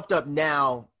he jumped up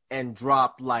now and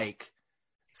dropped like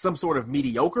some sort of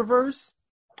mediocre verse,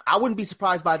 I wouldn't be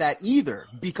surprised by that either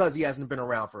because he hasn't been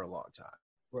around for a long time.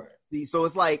 Right. So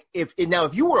it's like if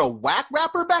you were a whack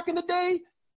rapper back in the day,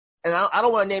 and I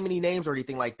don't want to name any names or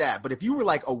anything like that, but if you were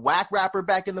like a whack rapper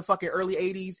back in the fucking early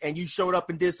 80s and you showed up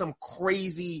and did some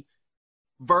crazy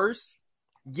verse,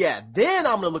 yeah, then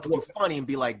I'm gonna look at you funny and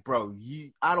be like, bro,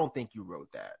 I don't think you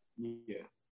wrote that. Yeah.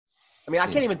 I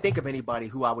can't even think of anybody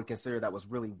who I would consider that was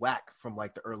really whack from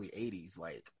like the early 80s.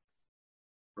 Like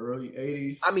early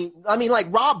 80s. Like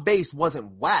Rob Bass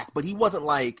wasn't whack, but he wasn't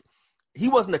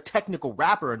a technical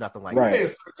rapper or nothing like that. He made a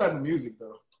certain type of music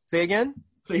though. Say again?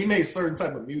 So he made a certain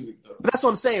type of music though. But that's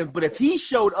what I'm saying. But if he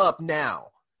showed up now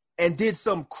and did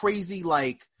some crazy,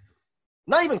 like,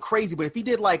 not even crazy, but if he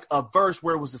did like a verse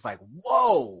where it was just like,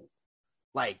 whoa,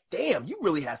 like, damn, you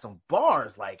really had some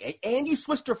bars, like, and you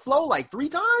switched your flow like 3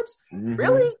 times? Mm-hmm.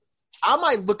 Really? I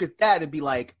might look at that and be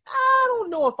like, I don't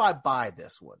know if I buy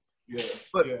this one. Yeah.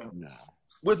 But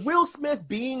with Will Smith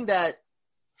being that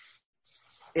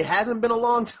it hasn't been a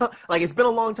long time, like, it's been a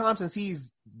long time since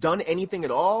he's done anything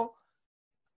at all,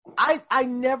 I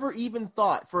never even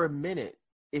thought for a minute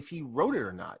if he wrote it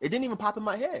or not. It didn't even pop in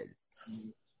my head.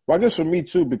 Well, I guess for me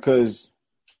too, because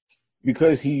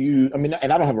he used, and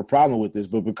I don't have a problem with this,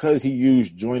 but because he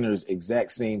used Joyner's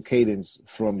exact same cadence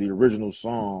from the original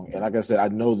song, and like I said, I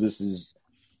know this is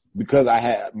because I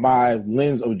had my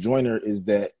lens of Joyner is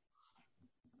that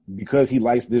because he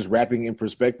likes this rapping in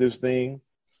perspectives thing,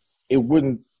 it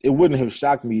wouldn't have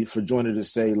shocked me for Joyner to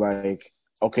say like,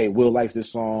 okay, Will likes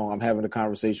this song. I'm having a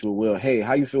conversation with Will. Hey,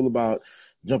 how you feel about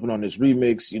jumping on this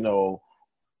remix?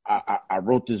 I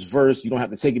wrote this verse. You don't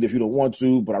have to take it if you don't want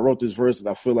to, but I wrote this verse and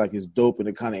I feel like it's dope and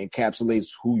it kind of encapsulates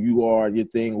who you are, your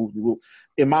thing.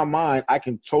 In my mind, I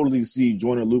can totally see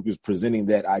Joyner Lucas presenting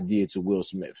that idea to Will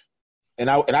Smith. And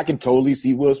I can totally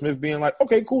see Will Smith being like,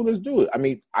 okay, cool, let's do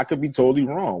it. I could be totally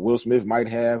wrong. Will Smith might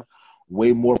have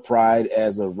way more pride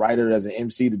as a writer, as an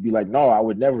MC to be like, no, I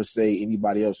would never say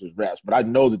anybody else's raps. But I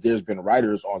know that there's been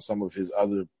writers on some of his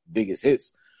other biggest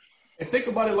hits. And think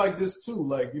about it like this too.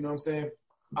 Like, you know what I'm saying?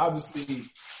 Obviously,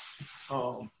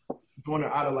 Joyner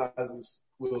idolizes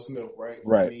Will Smith, right?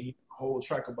 Right. I mean, he whole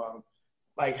track about him.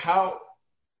 Like, how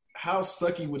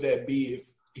sucky would that be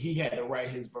if he had to write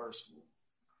his verse?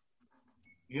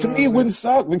 To me, it wouldn't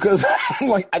suck because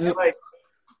like I just like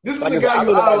this is like the guy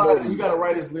you I idolize, and you got to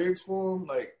write his lyrics for him.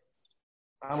 Like,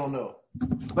 I don't know.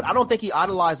 But I don't think he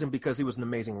idolized him because he was an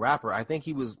amazing rapper. I think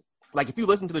he was like, if you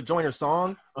listen to the Joyner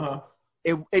song,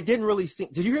 it didn't really seem.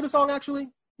 Did you hear the song actually?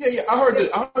 Yeah. I heard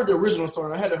the original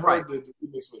song. I hadn't heard the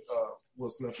remix with Will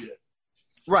Smith yet.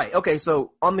 Right. Okay.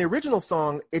 So on the original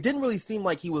song, it didn't really seem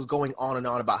like he was going on and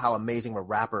on about how amazing a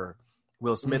rapper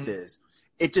Will Smith is.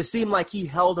 It just seemed like he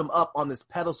held him up on this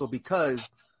pedestal because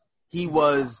he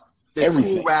was this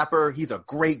cool rapper. He's a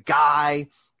great guy.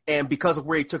 And because of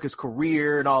where he took his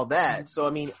career and all that. So,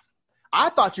 I mean, I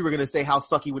thought you were going to say how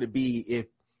sucky would it be if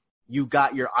you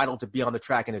got your idol to be on the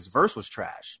track and his verse was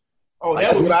trash. Oh, like,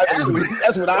 that's what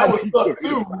I would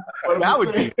too. That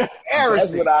would be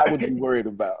embarrassing. That's what I would be worried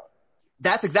about.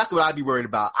 That's exactly what I'd be worried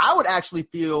about. I would actually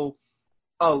feel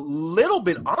a little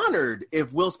bit honored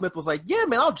if Will Smith was like, yeah,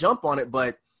 man, I'll jump on it,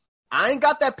 but I ain't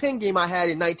got that pen game I had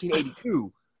in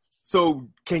 1982. So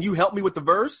can you help me with the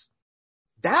verse?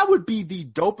 That would be the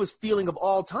dopest feeling of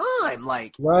all time.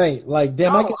 Like, right. Like,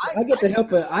 damn, I get to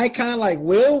help an icon like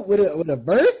Will with a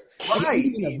verse. Right.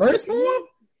 In a verse form?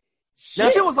 Now,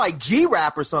 if it was like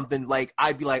G-Rap or something, like,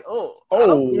 I'd be like, yeah.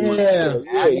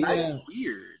 That's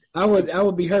weird. I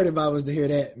would be hurt if I was to hear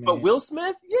that, man. But Will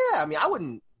Smith? Yeah. I mean, I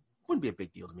wouldn't be a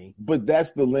big deal to me. But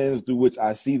that's the lens through which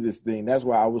I see this thing. That's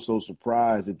why I was so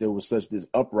surprised that there was such this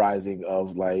uprising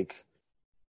of like,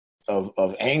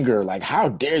 of anger, like how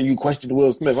dare you question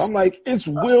Will Smith? I'm like, it's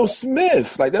Will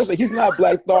Smith. Like that's like he's not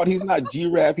Black Thought, he's not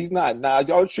G-Rap, he's not Nas.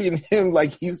 Y'all treating him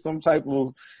like he's some type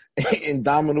of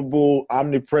indomitable,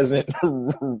 omnipresent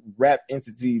rap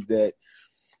entity that,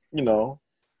 you know.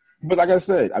 But like I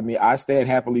said, I mean, I stand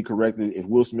happily corrected. If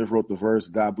Will Smith wrote the verse,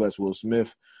 God bless Will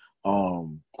Smith. I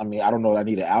mean, I don't know that I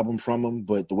need an album from him,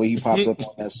 but the way he popped up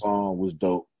on that song was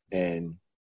dope. And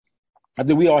I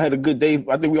think we all had a good day.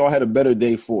 I think we all had a better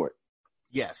day for it.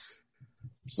 Yes.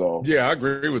 So yeah, I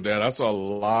agree with that. I saw a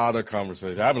lot of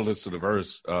conversation. I haven't listened to the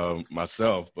verse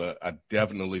myself, but I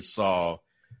definitely saw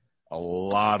a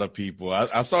lot of people.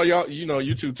 I saw y'all,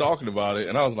 you two talking about it,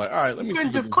 and I was like, all right, let me see.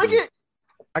 Just click it.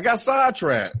 I got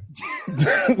sidetracked.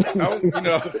 Yeah.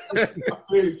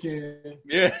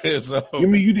 So you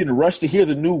mean you didn't rush to hear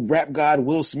the new rap god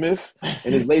Will Smith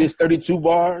and his latest 32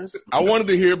 bars? I wanted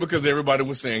to hear because everybody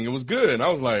was saying it was good, and I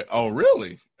was like, oh,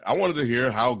 really? I wanted to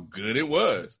hear how good it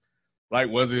was. Like,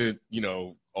 was it,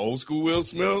 old school Will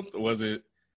Smith? Or was it,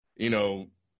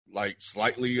 like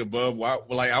slightly above?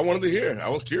 Like, I wanted to hear. I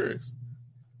was curious.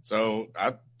 But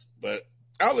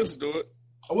I'll listen to it.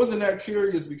 I wasn't that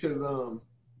curious because,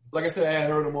 like I said, I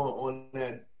had heard him on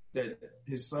that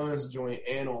his son's joint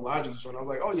and on Logic's joint. I was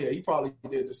like, oh yeah, he probably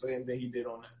did the same thing he did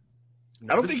on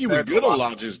that. I don't think he was good on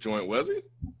Logic's joint, was he?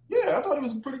 Yeah, I thought he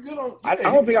was pretty good on. Yeah, I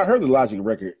don't think I heard the Logic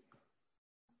record.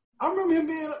 I remember him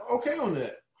being okay on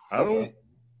that. I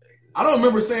don't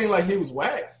remember saying like he was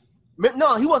whack.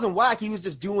 No, he wasn't whack. He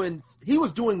was doing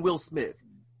Will Smith.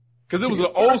 Because it was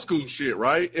an old school shit,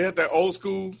 right? It had that old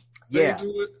school thing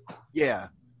to it. Yeah.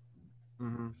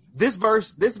 Mm-hmm. This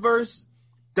verse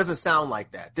doesn't sound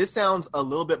like that. This sounds a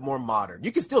little bit more modern.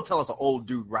 You can still tell it's an old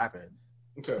dude rapping.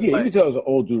 Okay. Yeah, you can tell it's an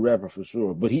old dude rapping for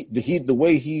sure. But the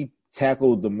way he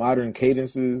tackled the modern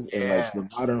cadences and like the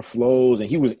modern flows, and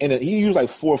he was in it. He used like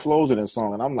 4 flows in his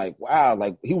song, and I'm like, wow,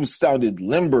 like he sounded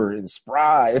limber and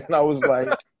spry, and I was like,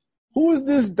 who is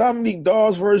this Dominique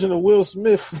Dawes version of Will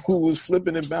Smith who was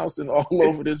flipping and bouncing all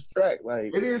over this track?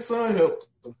 Like, maybe his son helped,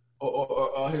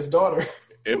 or his daughter.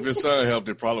 If his son helped,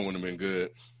 it probably wouldn't have been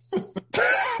good.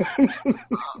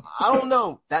 I don't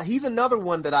know. That he's another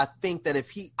one that I think that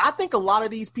I think a lot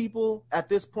of these people at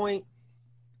this point,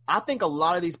 I think a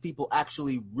lot of these people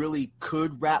actually really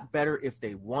could rap better if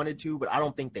they wanted to, but I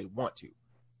don't think they want to.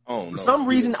 Oh, no. For some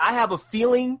reason, I have a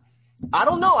feeling, I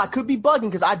don't know, I could be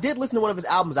bugging because I did listen to one of his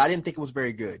albums. I didn't think it was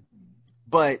very good.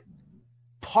 But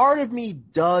part of me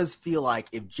does feel like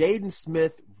if Jaden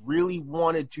Smith really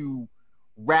wanted to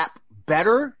rap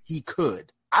better, he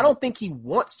could. I don't think he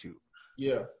wants to.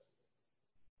 Yeah.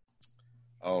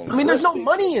 Oh, I mean, there's no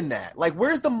money in that. Like,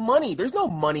 where's the money? There's no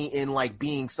money in like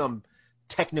being some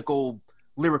technical,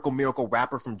 lyrical miracle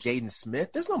rapper from Jaden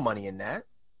Smith. There's no money in that.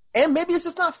 And maybe it's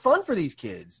just not fun for these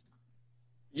kids.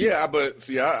 Yeah, but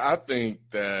see, I think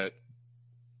that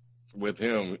with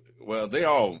him, well, they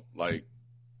all like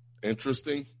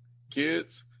interesting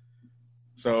kids.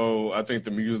 So I think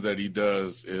the music that he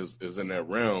does is in that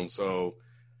realm. So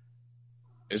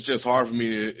it's just hard for me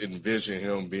to envision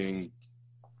him being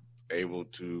able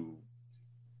to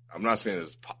I'm not saying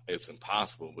it's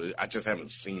impossible, but I just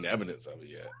haven't seen evidence of it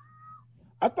yet.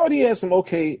 I thought he had some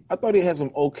okay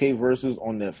verses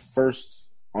on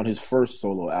his first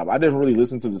solo album. I didn't really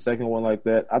listen to the second one like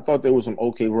that. I thought there were some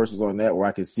okay verses on that where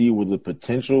I could see where the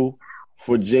potential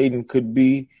for Jaden could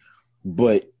be,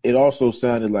 but it also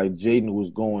sounded like Jaden was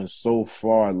going so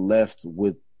far left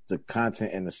with the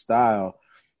content and the style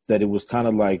that it was kind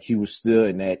of like he was still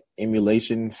in that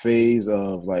emulation phase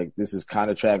of like, this is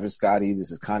kind of Travis Scotty, this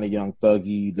is kind of Young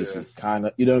Thuggy, this is kind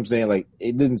of, you know what I'm saying? Like,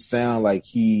 it didn't sound like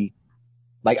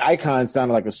like Icon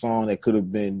sounded like a song that could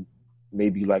have been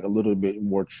maybe like a little bit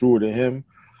more truer to him,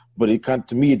 but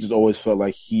to me, it just always felt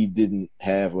like he didn't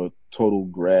have a total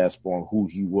grasp on who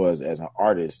he was as an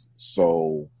artist.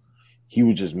 So he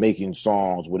was just making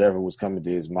songs, whatever was coming to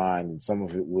his mind, and some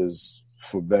of it was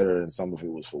for better and some of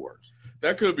it was for worse.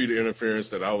 That could be the interference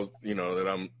that that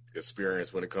I'm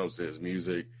experienced when it comes to his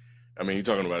music. I mean, you're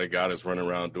talking about a guy that's running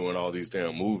around doing all these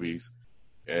damn movies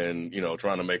and,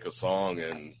 trying to make a song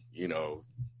and,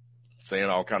 saying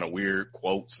all kind of weird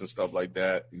quotes and stuff like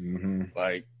that. Mm-hmm.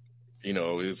 Like,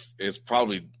 it's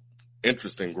probably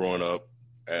interesting growing up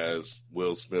as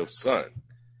Will Smith's son,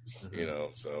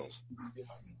 so.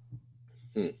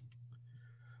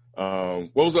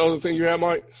 What was the other thing you had,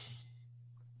 Mike?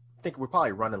 I think we're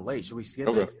probably running late. Should we skip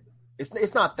Okay. it?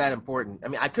 It's not that important. I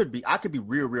mean, I could be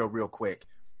real quick.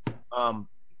 And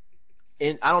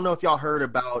I don't know if y'all heard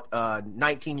about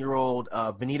 19-year-old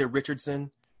Venita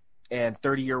Richardson and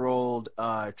 30-year-old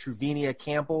Truvinia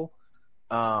Campbell.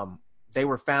 They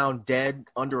were found dead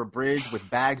under a bridge with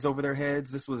bags over their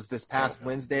heads. This was this past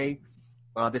Wednesday.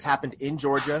 This happened in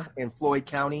Georgia, in Floyd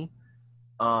County.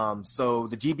 So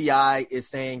the GBI is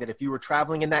saying that if you were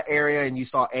traveling in that area and you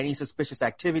saw any suspicious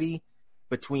activity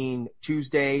between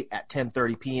Tuesday at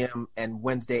 10:30 p.m. and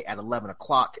Wednesday at 11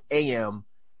 o'clock a.m.,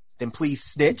 then please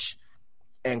snitch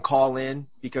and call in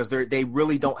because they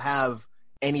really don't have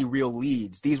any real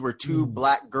leads. These were two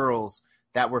black girls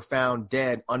that were found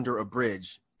dead under a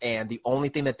bridge. And the only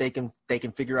thing that they can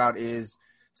figure out is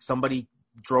somebody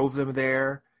drove them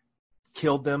there,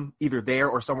 killed them either there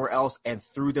or somewhere else, and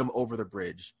threw them over the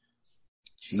bridge.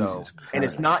 And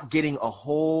it's not getting a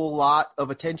whole lot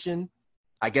of attention,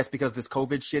 I guess, because this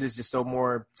COVID shit is just so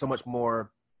much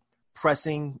more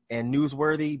pressing and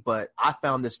newsworthy. But I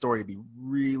found this story to be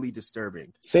really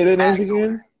disturbing. Say their names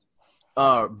again.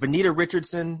 Venita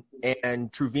Richardson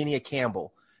and Truvinia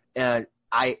Campbell. And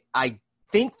I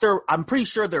think I'm pretty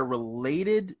sure they're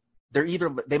related.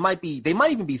 They might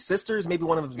even be sisters. Maybe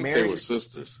one of them's married. They were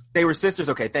sisters. They were sisters.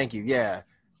 Okay. Thank you. Yeah.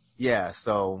 Yeah.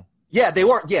 So yeah, they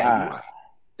were. Yeah.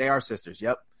 They are sisters.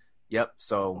 Yep.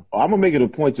 So I'm going to make it a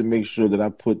point to make sure that I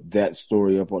put that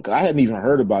story up on, cause I hadn't even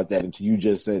heard about that until you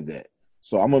just said that.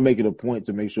 So I'm going to make it a point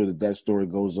to make sure that story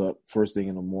goes up first thing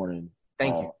in the morning.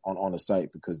 Thank you. On the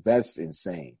site, because that's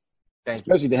insane.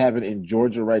 Especially to have it in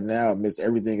Georgia right now amidst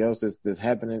everything else that's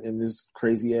happening in this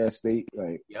crazy ass state.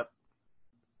 Like, yep.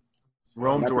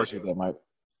 Rome, Georgia.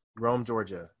 Rome,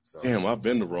 Georgia. So. Damn, I've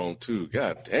been to Rome too.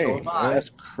 God damn,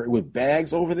 that's with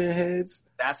bags over their heads.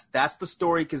 That's the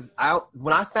story. Because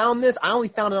when I found this, I only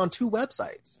found it on 2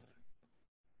 websites.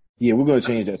 Yeah, we're gonna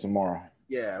change that tomorrow.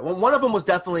 Yeah, well, one of them was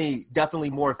definitely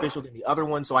more official than the other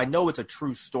one, so I know it's a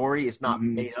true story. It's not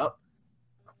made up.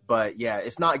 But yeah,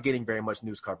 it's not getting very much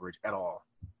news coverage at all.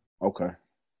 Okay.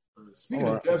 Speaking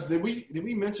of deaths, did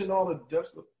we mention all the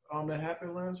deaths that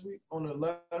happened last week on the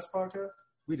last podcast?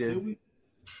 We did.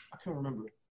 I can't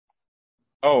remember.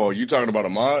 Oh, you talking about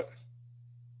Ahmad?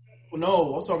 Well,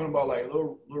 no, I'm talking about like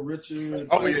Lil Richard.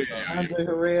 Oh yeah. Andre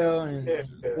Harrell and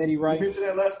Betty Wright. You mentioned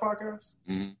that last podcast?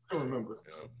 Mm-hmm. I can't remember.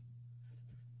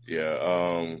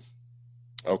 Yeah.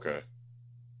 Okay.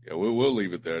 Yeah, we'll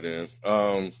leave it there then.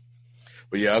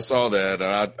 But yeah, I saw that,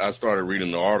 and I started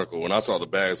reading the article. When I saw the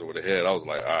bags over the head, I was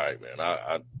like, all right, man,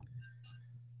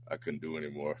 I couldn't do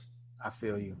anymore. I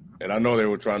feel you. And I know they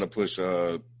were trying to push,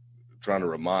 trying to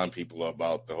remind people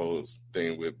about the whole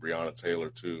thing with Breonna Taylor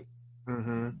too,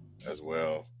 as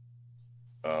well.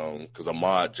 Because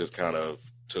Ahmad just kind of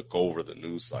took over the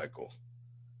news cycle.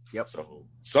 Yep. So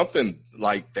something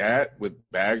like that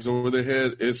with bags over their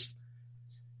head is.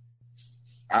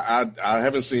 I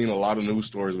haven't seen a lot of news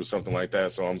stories with something like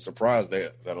that, so I'm surprised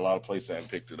that a lot of places haven't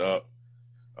picked it up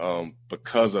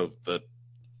because of the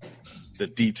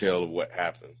detail of what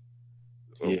happened.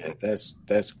 Yeah,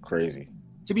 that's crazy.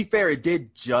 To be fair, it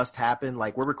did just happen.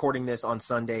 Like, we're recording this on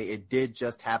Sunday. It did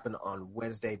just happen on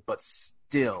Wednesday, but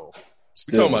still.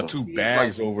 You're talking about 2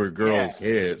 bags over girls'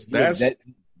 heads. That's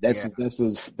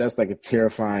like a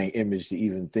terrifying image to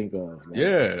even think of. Man.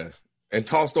 Yeah. and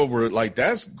tossed over. Like,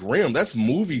 that's grim. That's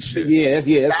movie shit. That's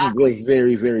exactly.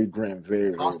 Very, very grim.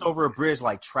 Very tossed over a bridge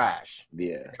like trash.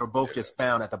 Yeah, they were both just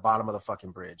found at the bottom of the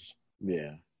fucking bridge.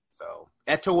 Yeah. So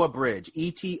Etowah Bridge,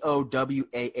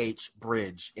 Etowah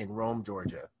Bridge in Rome,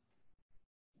 Georgia.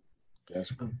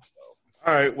 That's cool.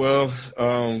 All right, well,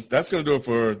 that's gonna do it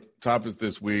for topics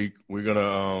this week. We're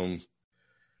gonna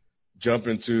jump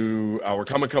into our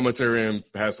common commentary and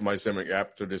pass the mic segment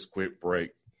after this quick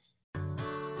break.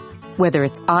 Whether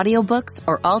it's audiobooks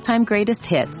or all-time greatest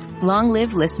hits, long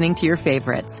live listening to your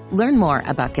favorites. Learn more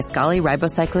about Kisqali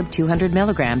Ribociclib 200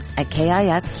 milligrams at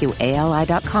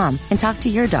KISQALI.com and talk to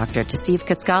your doctor to see if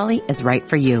Kisqali is right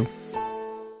for you.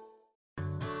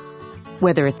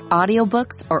 Whether it's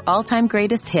audiobooks or all-time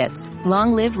greatest hits,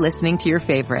 long live listening to your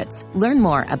favorites. Learn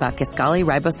more about Kisqali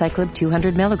Ribociclib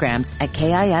 200 milligrams at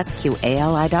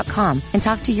KISQALI.com and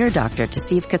talk to your doctor to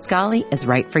see if Kisqali is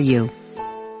right for you.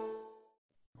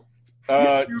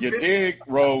 You dig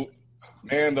wrote,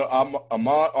 man, the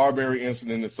Ahmaud Arbery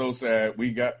incident is so sad. We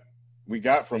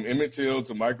got from Emmett Till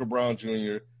to Michael Brown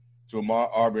Jr. to Ahmaud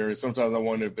Arbery. Sometimes I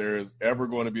wonder if there is ever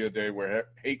going to be a day where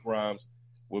hate crimes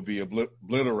will be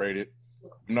obliterated.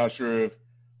 I'm not sure if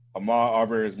Ahmaud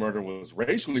Arbery's murder was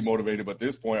racially motivated, but at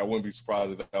this point, I wouldn't be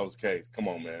surprised if that was the case. Come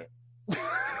on, man.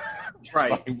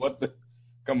 Right. Like, what the?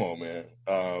 Come on, man.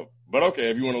 But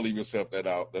okay, if you want to leave yourself that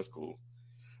out, that's cool.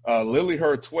 Lily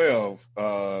Her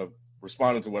 12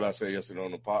 responded to what I said yesterday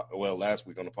on last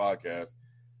week on the podcast.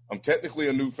 I'm technically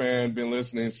a new fan, been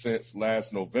listening since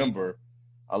last November.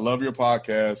 I love your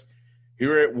podcast.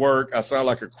 Here at work, I sound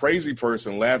like a crazy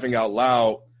person laughing out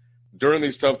loud. During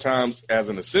these tough times as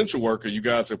an essential worker, you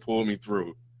guys have pulled me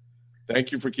through.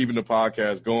 Thank you for keeping the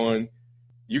podcast going.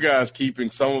 You guys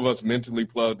keeping some of us mentally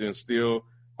plugged in still.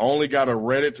 I only got a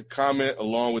Reddit to comment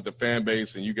along with the fan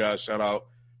base, and you guys shout out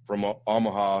from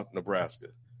Omaha, Nebraska.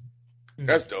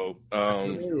 That's dope.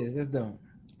 That's dope.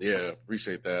 Yeah,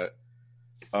 appreciate that.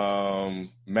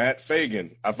 Matt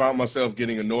Fagan. I found myself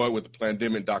getting annoyed with the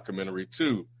pandemic documentary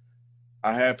too.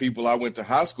 I had people I went to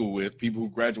high school with, people who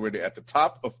graduated at the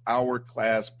top of our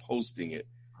class posting it.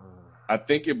 I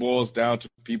think it boils down to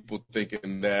people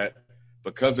thinking that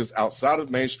because it's outside of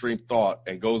mainstream thought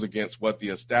and goes against what the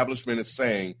establishment is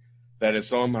saying, that it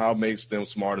somehow makes them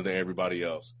smarter than everybody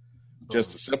else.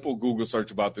 Just a simple Google search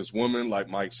about this woman, like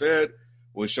Mike said,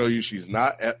 will show you she's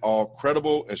not at all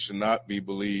credible and should not be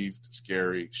believed.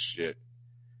 Scary shit.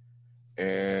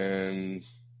 And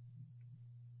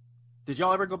did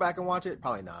y'all ever go back and watch it?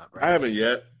 Probably not, right? I haven't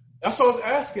yet. That's what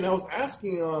I was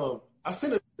asking. I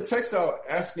sent a text out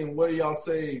asking what do y'all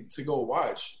say to go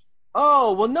watch.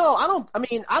 Oh, well, no, I don't. I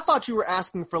mean, I thought you were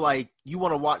asking for, like, you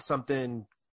want to watch something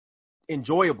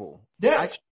enjoyable.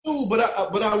 That's true, but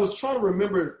I was trying to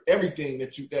remember everything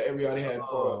that everybody had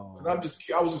brought up. I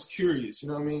was just curious, you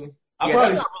know what I mean? Yeah,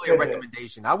 that's not really a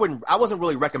recommendation. I wasn't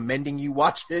really recommending you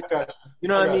watch it. You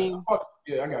know what I mean?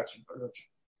 Yeah, I got you.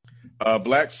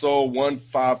 Black Soul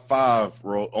 155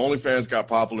 wrote, OnlyFans got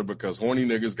popular because horny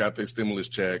niggas got their stimulus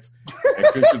checks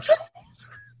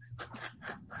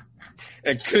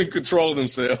and couldn't control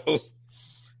themselves.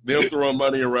 Them throwing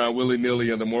money around willy-nilly,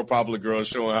 and the more popular girls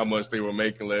showing how much they were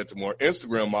making led to more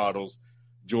Instagram models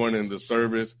joining the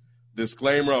service.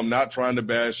 Disclaimer, I'm not trying to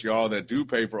bash y'all that do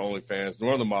pay for OnlyFans,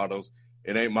 nor the models.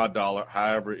 It ain't my dollar.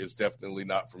 However, it's definitely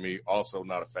not for me. Also,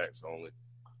 not a facts only.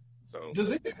 So,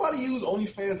 does anybody use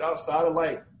OnlyFans outside of,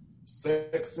 like,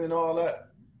 sex and all that?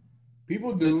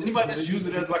 People do. Does anybody just use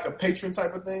it as, like, a patron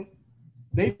type of thing?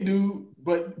 They do,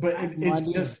 but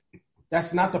it's just...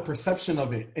 That's not the perception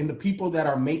of it. And the people that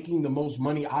are making the most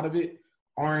money out of it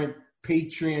aren't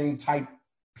Patreon type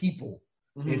people.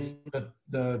 Mm-hmm. It's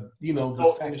the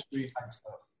industry type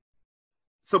stuff.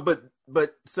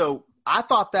 So I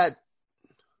thought that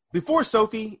before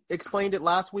Sophie explained it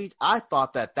last week, I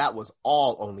thought that was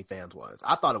all OnlyFans was.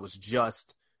 I thought it was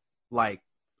just like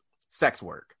sex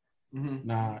work. Mm-hmm.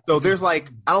 Nah. So there's like,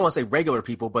 I don't want to say regular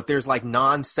people, but there's like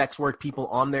non-sex work people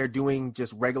on there doing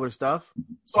just regular stuff.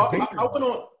 So I went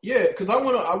on, yeah, because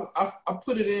I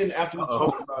put it in after we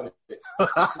talked about it.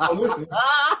 Listen,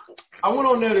 I went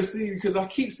on there to see, because I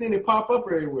keep seeing it pop up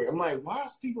everywhere. I'm like, why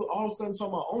is people all of a sudden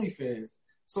talking about OnlyFans?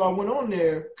 So I went on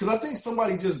there, because I think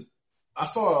I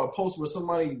saw a post where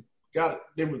somebody got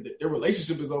their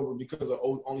relationship is over because of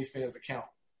OnlyFans account.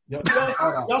 Yep.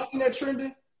 Y'all seen that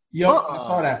trending? Yep, I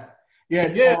saw that.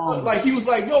 Yeah. So like he was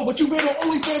like, "Yo, but you made an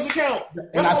OnlyFans account."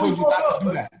 And I told you not to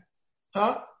do that.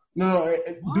 Huh? No.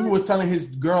 Dude was telling his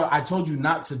girl, "I told you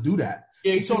not to do that."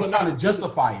 Yeah, he told her not to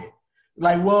justify it.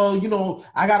 Like, well,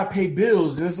 I gotta pay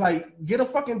bills, and it's like, get a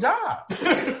fucking job.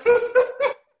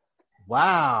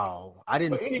 Wow, I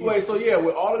didn't. But anyway, so yeah,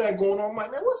 with all of that going on, I'm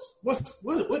like, man,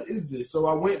 what is this? So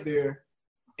I went there,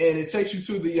 and it takes you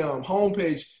to the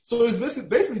homepage. So it's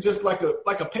basically just like a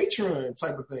Patreon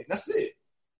type of thing. That's it.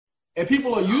 And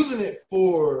people are using it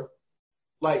for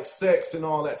like sex and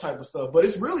all that type of stuff. But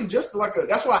it's really just like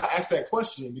that's why I asked that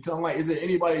question, because I'm like, is there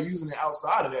anybody using it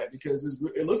outside of that? Because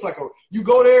it looks like you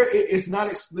go there, it's not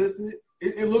explicit.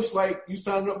 It looks like you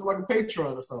signed up for like a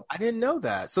Patreon or something. I didn't know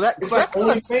that. So it's like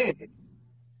OnlyFans.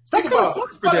 That kind of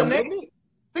sucks for them.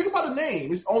 Think about the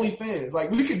name. It's OnlyFans.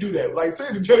 Like, we could do that. Like,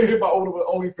 say to tell you about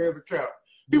OnlyFans account.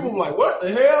 People were like, what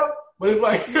the hell? But it's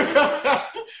like,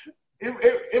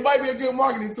 it might be a good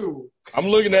marketing tool. I'm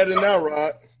looking at it now,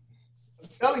 Rod. I'm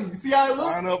telling you. See how it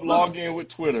looks? Sign up, log in with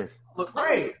Twitter. Look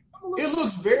great. It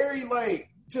looks very, like,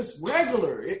 just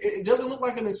regular. It doesn't look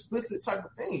like an explicit type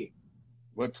of thing.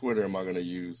 What Twitter am I going to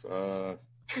use?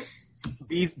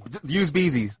 Use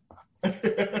Beezy's. I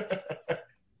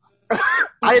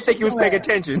didn't think he was paying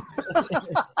attention.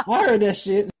 I heard that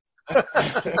shit.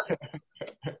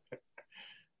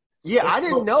 Yeah, I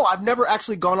didn't know. I've never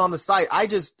actually gone on the site.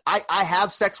 I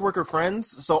have sex worker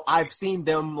friends, so I've seen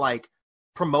them like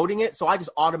promoting it, so I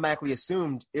just automatically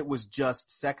assumed it was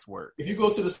just sex work. If you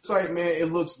go to the site, man, it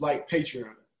looks like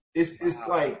Patreon. It's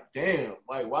like, damn,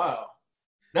 like, wow.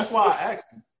 That's why I asked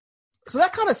you. So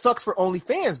that kind of sucks for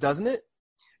OnlyFans, doesn't it?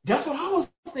 That's what I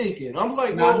was thinking. I was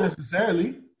like, not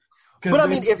necessarily. But I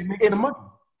mean, if the money.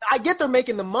 I get they're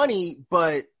making the money,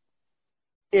 but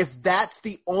if that's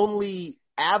the only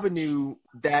avenue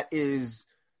that is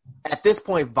at this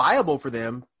point viable for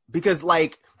them, because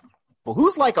like, well,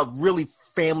 who's like a really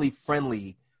family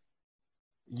friendly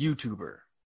YouTuber?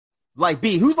 Like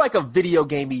B, who's like a video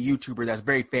gamey YouTuber that's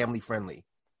very family friendly?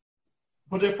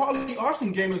 But there probably are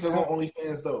some gamers that's on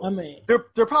OnlyFans, though. I mean,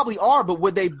 there probably are, but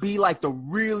would they be like the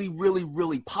really, really,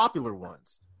 really popular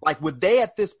ones? Like, would they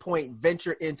at this point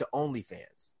venture into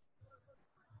OnlyFans?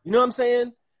 You know what I'm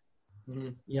saying? Mm-hmm.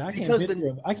 Yeah,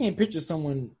 I can't picture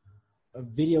someone, a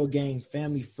video game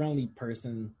family friendly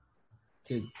person,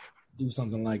 to do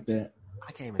something like that.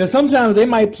 I can't. Because sometimes they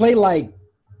might play like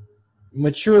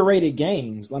mature rated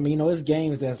games. I mean, it's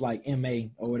games that's like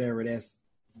MA or whatever. That's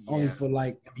only for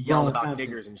like yelling about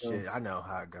niggers and shit. I know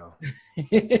how it go.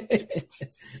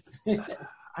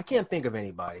 I can't think of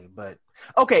anybody, but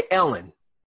okay, Ellen.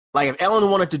 Like if Ellen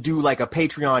wanted to do like a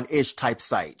Patreon-ish type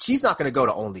site, she's not going to go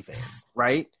to OnlyFans,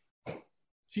 right?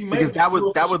 Because that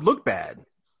would look bad.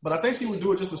 But I think she would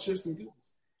do it just for shits and giggles.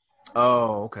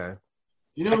 Oh, okay.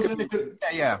 You know what I'm saying?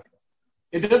 Yeah.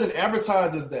 It doesn't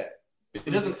advertise as that. It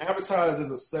doesn't advertise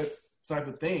as a sex type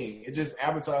of thing. It just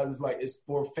advertises like it's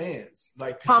for fans.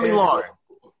 Like Tommy Lauren.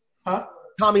 Huh?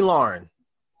 Tommy Lauren.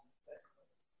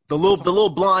 The little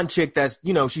blonde chick that's,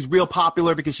 she's real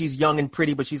popular because she's young and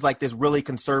pretty, but she's like this really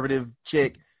conservative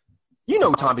chick. You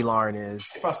know who Tommy Lauren is.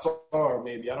 If I saw her,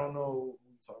 maybe. I don't know who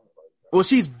you're talking about. Well,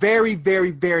 she's very,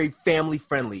 very, very family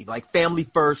friendly. Like family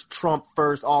first, Trump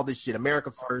first, all this shit.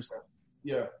 America first.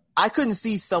 Yeah. I couldn't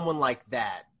see someone like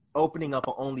that opening up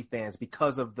an OnlyFans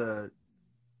because of the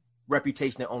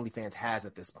reputation that OnlyFans has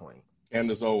at this point.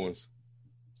 Candace Owens.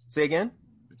 Say again?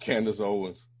 Candace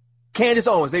Owens. Candace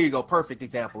Owens. There you go. Perfect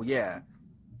example. Yeah.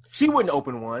 She wouldn't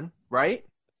open one, right?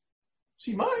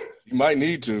 She might. You might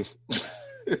need to.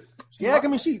 Yeah, I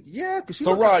mean, because she.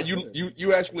 So, Rod,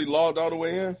 you actually logged all the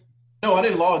way in? No, I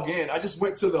didn't log in. I just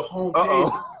went to the home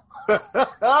page.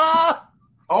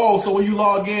 Oh, so when you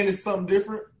log in, it's something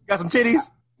different? Got some titties?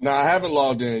 No, I haven't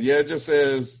logged in. Yeah, it just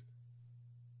says,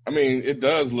 I mean, it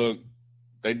does look,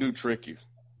 they do trick you.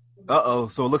 Uh-oh,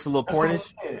 so it looks a little pornish?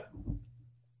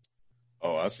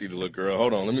 Oh, I see the little girl.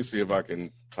 Hold on, let me see if I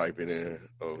can type it in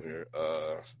over here.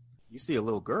 You see a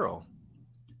little girl.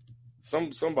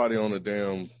 Somebody on the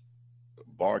damn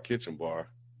kitchen bar.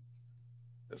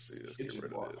 Let's see, let's get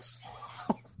rid of this.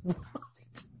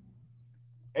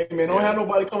 Hey, man, don't have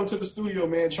nobody coming to the studio,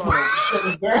 man, trying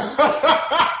to...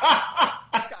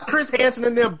 Chris Hansen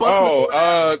in there busting.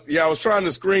 Oh, yeah, I was trying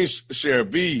to screen share.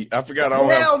 B, I forgot.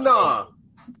 Hell no.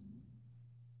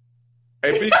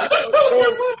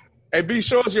 Hey, B,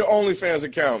 show us your OnlyFans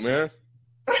account, man.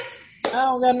 I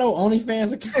don't got no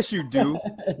OnlyFans account. Yes, you do.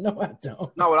 No, I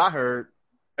don't. Not what I heard.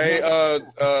 Hey,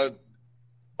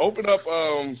 open up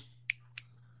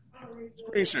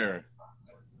screen sharing.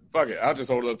 Fuck it, I'll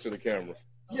just hold it up to the camera.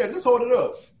 Yeah, just hold it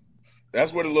up.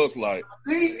 That's what it looks like.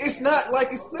 See, it's not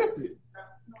like explicit.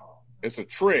 It's a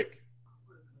trick.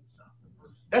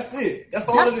 That's it. That's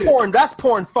all it is. Porn. That's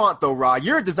porn font, though, Rod.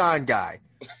 You're a design guy.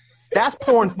 That's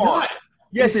porn font.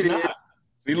 Yes, it is.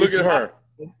 See, look at her.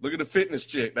 Look at the fitness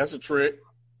chick. That's a trick.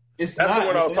 It's That's not the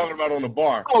one I was talking about on the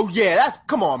bar. Oh yeah,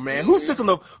 come on, man. Who sits on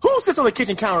the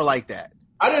kitchen counter like that?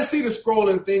 I didn't see the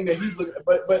scrolling thing that he's looking,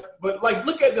 but like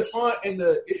look at the font and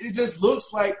it just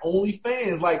looks like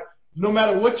OnlyFans. Like no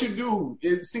matter what you do,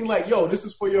 it seems like this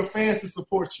is for your fans to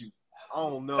support you.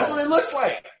 Oh no, that's what it looks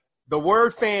like. The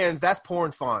word fans, that's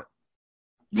porn font.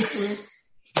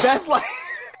 That's like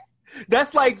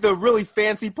the really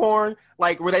fancy porn,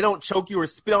 like where they don't choke you or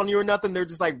spit on you or nothing. They're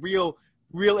just like real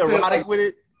erotic with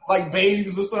it. Like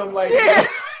babes or something like that.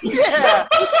 Yeah.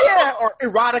 Yeah. Or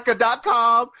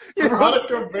erotica.com.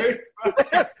 Erotica babes.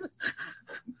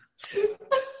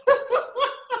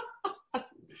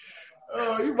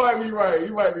 Oh, you might be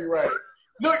right.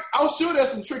 Look, I'm sure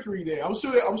there's some trickery there. I'm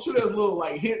sure there's little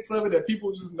like hints of it that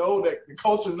people just know, that the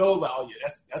culture knows. Like, oh yeah,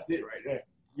 that's it right there.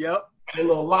 Yep. And a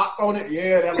little lock on it.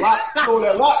 Yeah, that lock. Oh,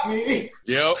 that lock me.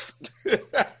 Yep.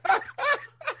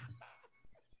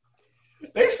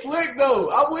 They slick though.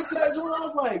 I went to that joint. I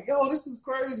was like, yo, this is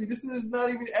crazy. This is not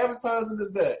even advertising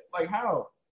as that. Like how?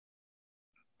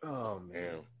 Oh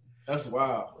man, that's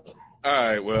wild. All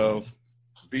right, well,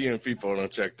 B and FIFO done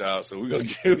checked out, so we're gonna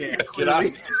get out.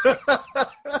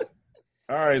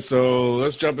 All right, so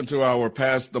let's jump into our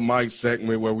Pass the Mic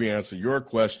segment where we answer your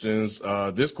questions.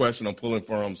 This question I'm pulling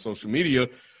from social media,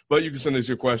 but you can send us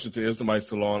your question to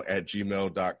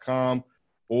isthemicsalon@gmail.com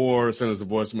or send us a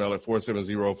voicemail at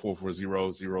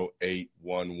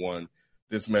 470-440-0811.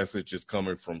 This message is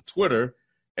coming from Twitter,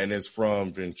 and it's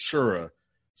from Ventura.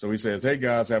 So he says, hey,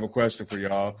 guys, I have a question for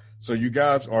y'all. So you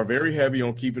guys are very heavy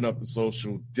on keeping up the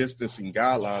social distancing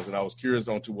guidelines, and I was curious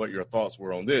on to what your thoughts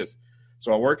were on this.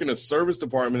 So I work in a service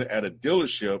department at a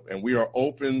dealership, and we are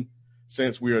open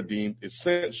since we are deemed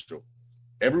essential.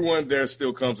 Everyone there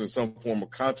still comes in some form of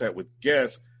contact with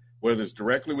guests, whether it's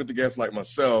directly with the guests like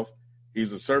myself,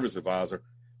 he's a service advisor,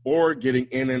 or getting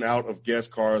in and out of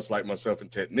guest cars like myself and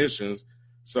technicians.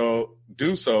 So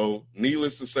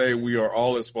needless to say, we are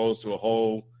all exposed to a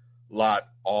whole lot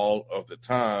all of the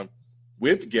time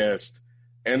with guests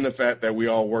and the fact that we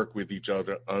all work with each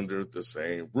other under the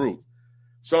same roof.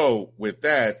 So with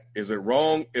that, is it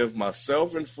wrong if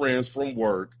myself and friends from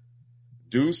work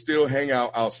do still hang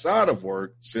out outside of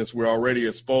work since we're already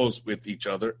exposed with each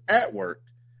other at work?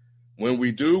 When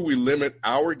we do, we limit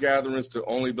our gatherings to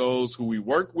only those who we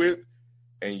work with,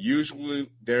 and usually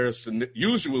there's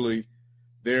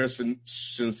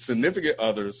significant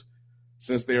others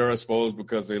since they are exposed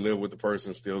because they live with the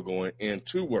person still going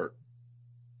into work.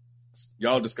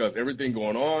 Y'all discuss everything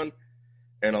going on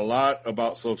and a lot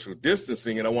about social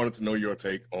distancing, and I wanted to know your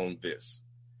take on this.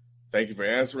 Thank you for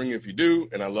answering if you do,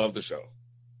 and I love the show.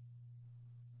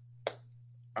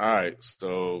 All right,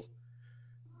 so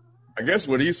I guess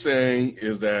what he's saying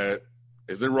is that,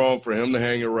 is it wrong for him to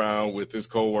hang around with his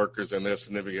coworkers and their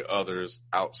significant others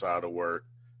outside of work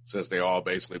since they all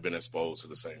basically been exposed to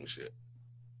the same shit?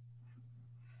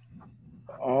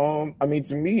 I mean,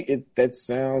 to me, that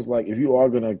sounds like if you are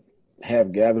going to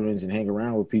have gatherings and hang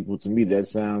around with people, to me, that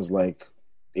sounds like,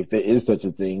 if there is such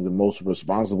a thing, the most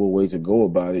responsible way to go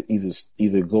about it,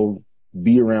 either go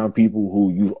be around people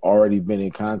who you've already been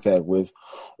in contact with,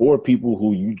 or people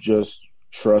who you just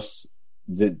trust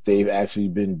that they've actually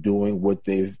been doing what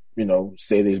they've,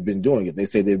 say they've been doing. If they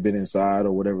say they've been inside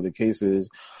or whatever the case is.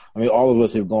 I mean, all of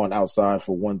us have gone outside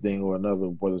for one thing or another,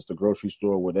 whether it's the grocery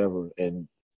store or whatever. And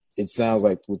it sounds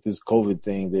like with this COVID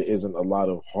thing, there isn't a lot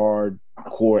of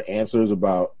hardcore answers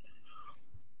about,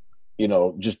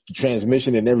 just the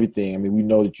transmission and everything. I mean, we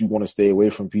know that you want to stay away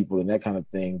from people and that kind of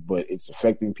thing, but it's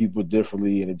affecting people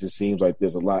differently. And it just seems like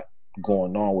there's a lot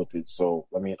going on with it. So,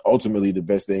 I mean, ultimately the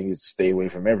best thing is to stay away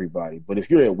from everybody. But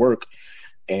if you're at work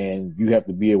and you have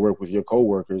to be at work with your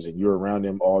coworkers and you're around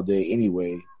them all day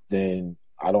anyway, then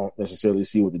I don't necessarily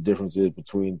see what the difference is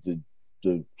between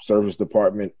the service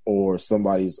department or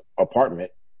somebody's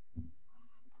apartment.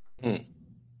 I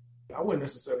wouldn't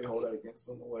necessarily hold that against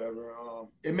them or whatever.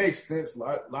 It makes sense.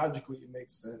 Logically, it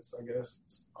makes sense, I guess.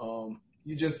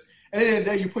 You just, at the end of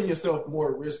the day, you're putting yourself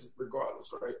more at risk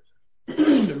regardless, right?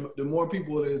 The more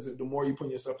people it is, the more you put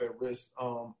yourself at risk.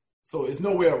 So it's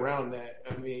no way around that.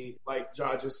 I mean, like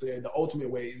Josh just said, the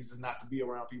ultimate way is just not to be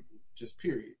around people, just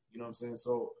period. You know what I'm saying?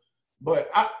 So, but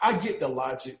I get the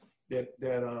logic that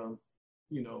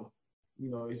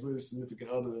he's with a significant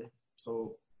other.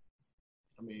 So,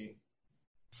 I mean,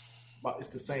 it's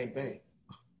the same thing.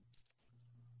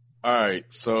 All right,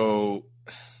 so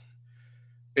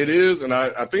it is, and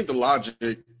I think the logic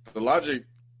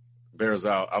bears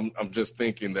out. I'm just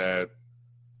thinking that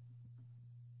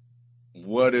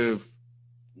what if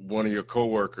one of your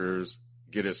coworkers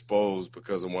get exposed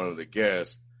because of one of the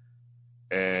guests,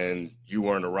 and you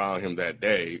weren't around him that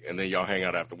day, and then y'all hang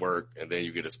out after work, and then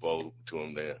you get exposed to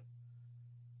him then.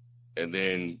 And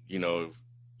then,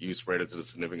 you spread it to the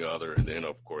significant other, and then,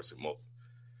 of course, it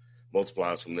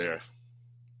multiplies from there.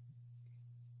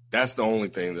 That's the only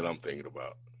thing that I'm thinking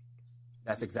about.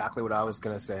 That's exactly what I was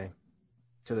going to say,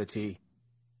 to the T.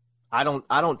 I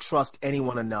don't trust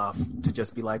anyone enough to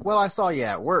just be like, well, I saw you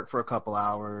at work for a couple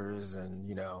hours, and,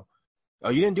 oh,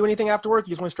 you didn't do anything after work?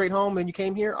 You just went straight home, then you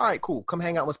came here? All right, cool. Come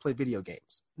hang out. Let's play video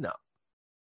games. No.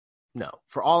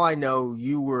 For all I know,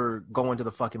 you were going to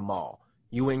the fucking mall.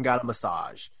 You ain't got a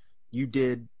massage. You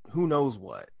did who knows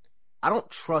what. I don't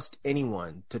trust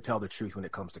anyone to tell the truth when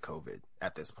it comes to COVID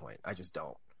at this point. I just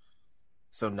don't.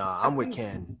 So, I'm with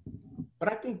Ken.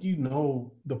 But I think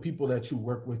the people that you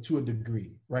work with to a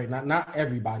degree, right? Not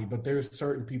everybody, but there's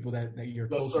certain people that you're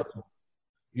close to.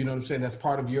 You know what I'm saying? That's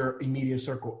part of your immediate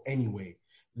circle anyway.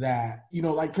 That,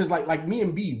 because like me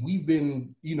and B, we've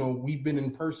been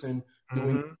in person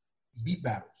doing beat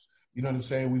battles. You know what I'm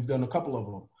saying? We've done a couple of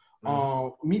them.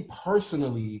 Me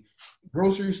personally,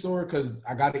 grocery store because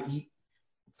I got to eat,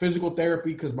 physical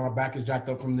therapy because my back is jacked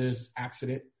up from this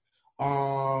accident,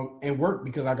 and work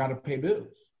because I got to pay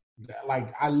bills.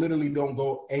 Like, I literally don't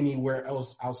go anywhere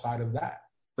else outside of that.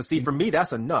 But see, for me,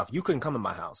 that's enough. You couldn't come in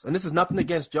my house. And this is nothing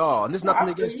against y'all. And this is nothing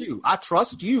against you. I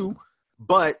trust you,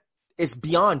 but it's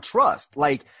beyond trust.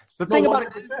 Like, the thing about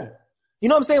it is, you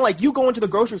know what I'm saying? Like, you go into the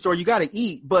grocery store, you got to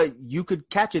eat, but you could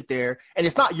catch it there. And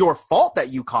it's not your fault that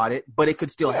you caught it, but it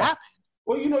could still happen.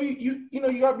 Well, you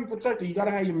got to be protected. You got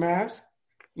to have your mask.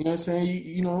 You know what I'm saying?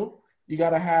 You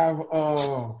got to have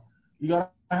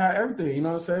everything. You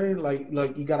know what I'm saying? Like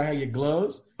you got to have your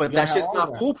gloves. But that shit's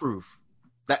not foolproof.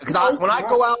 Because when I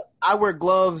go out, I wear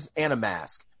gloves and a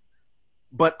mask,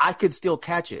 but I could still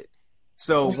catch it.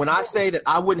 So when I say that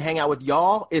I wouldn't hang out with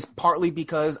y'all, it's partly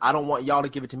because I don't want y'all to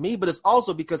give it to me, but it's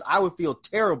also because I would feel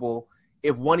terrible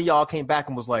if one of y'all came back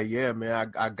and was like, yeah,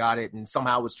 man, I got it, and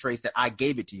somehow it was traced that I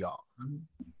gave it to y'all.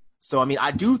 So, I mean,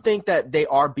 I do think that they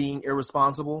are being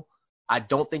irresponsible. I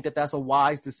don't think that that's a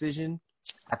wise decision.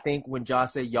 I think when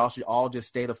Josh said y'all should all just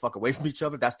stay the fuck away from each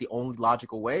other, that's the only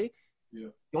logical way. Yeah.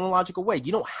 The only logical way.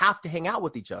 You don't have to hang out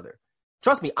with each other.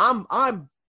 Trust me,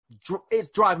 it's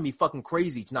driving me fucking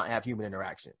crazy to not have human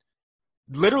interaction.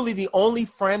 Literally, the only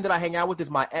friend that I hang out with is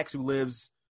my ex who lives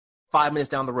 5 minutes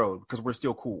down the road because we're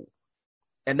still cool.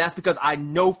 And that's because I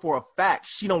know for a fact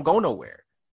she don't go nowhere.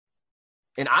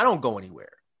 And I don't go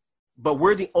anywhere. But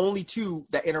we're the only two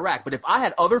that interact. But if I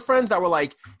had other friends that were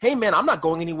like, hey, man, I'm not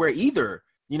going anywhere either.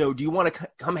 Do you want to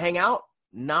come hang out?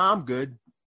 Nah, I'm good.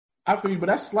 I feel you, but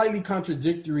that's slightly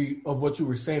contradictory of what you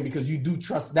were saying because you do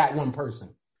trust that one person.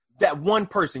 That one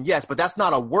person, yes, but that's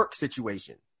not a work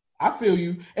situation. I feel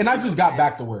you. And I just got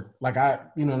back to work. Like,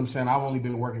 you know what I'm saying? I've only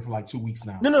been working for like 2 weeks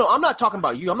now. No, I'm not talking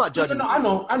about you. I'm not judging you. I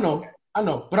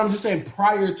know. But I'm just saying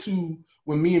prior to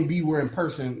when me and B were in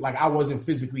person, like I wasn't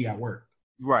physically at work.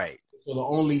 Right. So the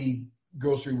only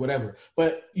grocery, whatever.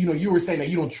 But, you were saying that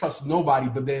you don't trust nobody,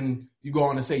 but then you go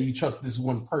on to say you trust this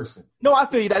one person. No, I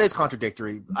feel you. That is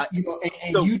contradictory.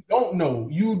 You don't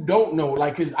know.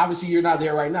 Like, because obviously you're not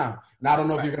there right now. And I don't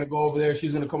know if you're going to go over there.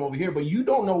 She's going to come over here, but you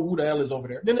don't know who the hell is over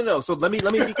there. No. So let me be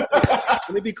clear.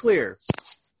 Let me be clear.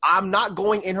 I'm not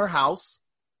going in her house.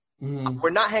 We're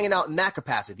not hanging out in that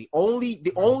capacity.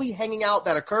 The only hanging out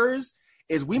that occurs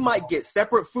is we might get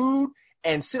separate food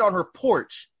and sit on her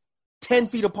porch 10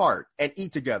 feet apart and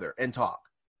eat together and talk.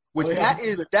 Which that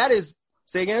is,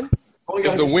 say again?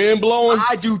 Is the wind blowing?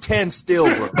 I do 10 still,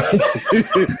 bro.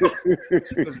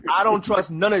 Because I don't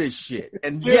trust none of this shit.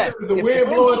 And yes, the wind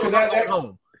blowing because that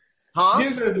home. Huh?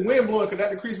 Here's the wind blowing because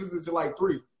that decreases it to like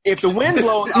 3. If the wind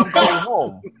blows, I'm going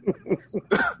home.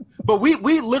 But we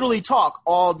literally talk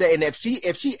all day. And if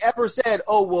she ever said,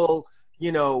 oh, well,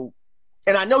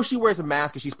 and I know she wears a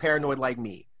mask because she's paranoid like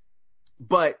me.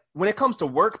 But when it comes to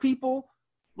work people,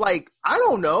 like, I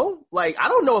don't know. Like, I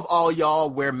don't know if all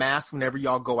y'all wear masks whenever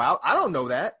y'all go out. I don't know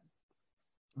that.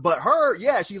 But her,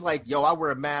 yeah, she's like, yo, I wear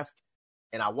a mask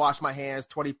and I wash my hands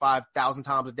 25,000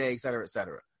 times a day, et cetera, et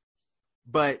cetera.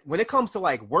 But when it comes to,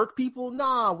 like, work people,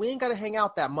 nah, we ain't got to hang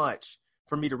out that much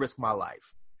for me to risk my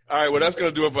life. All right, well, that's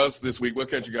going to do it for us this week. We'll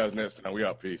catch you guys next time. We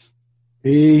out. Peace.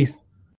 Peace.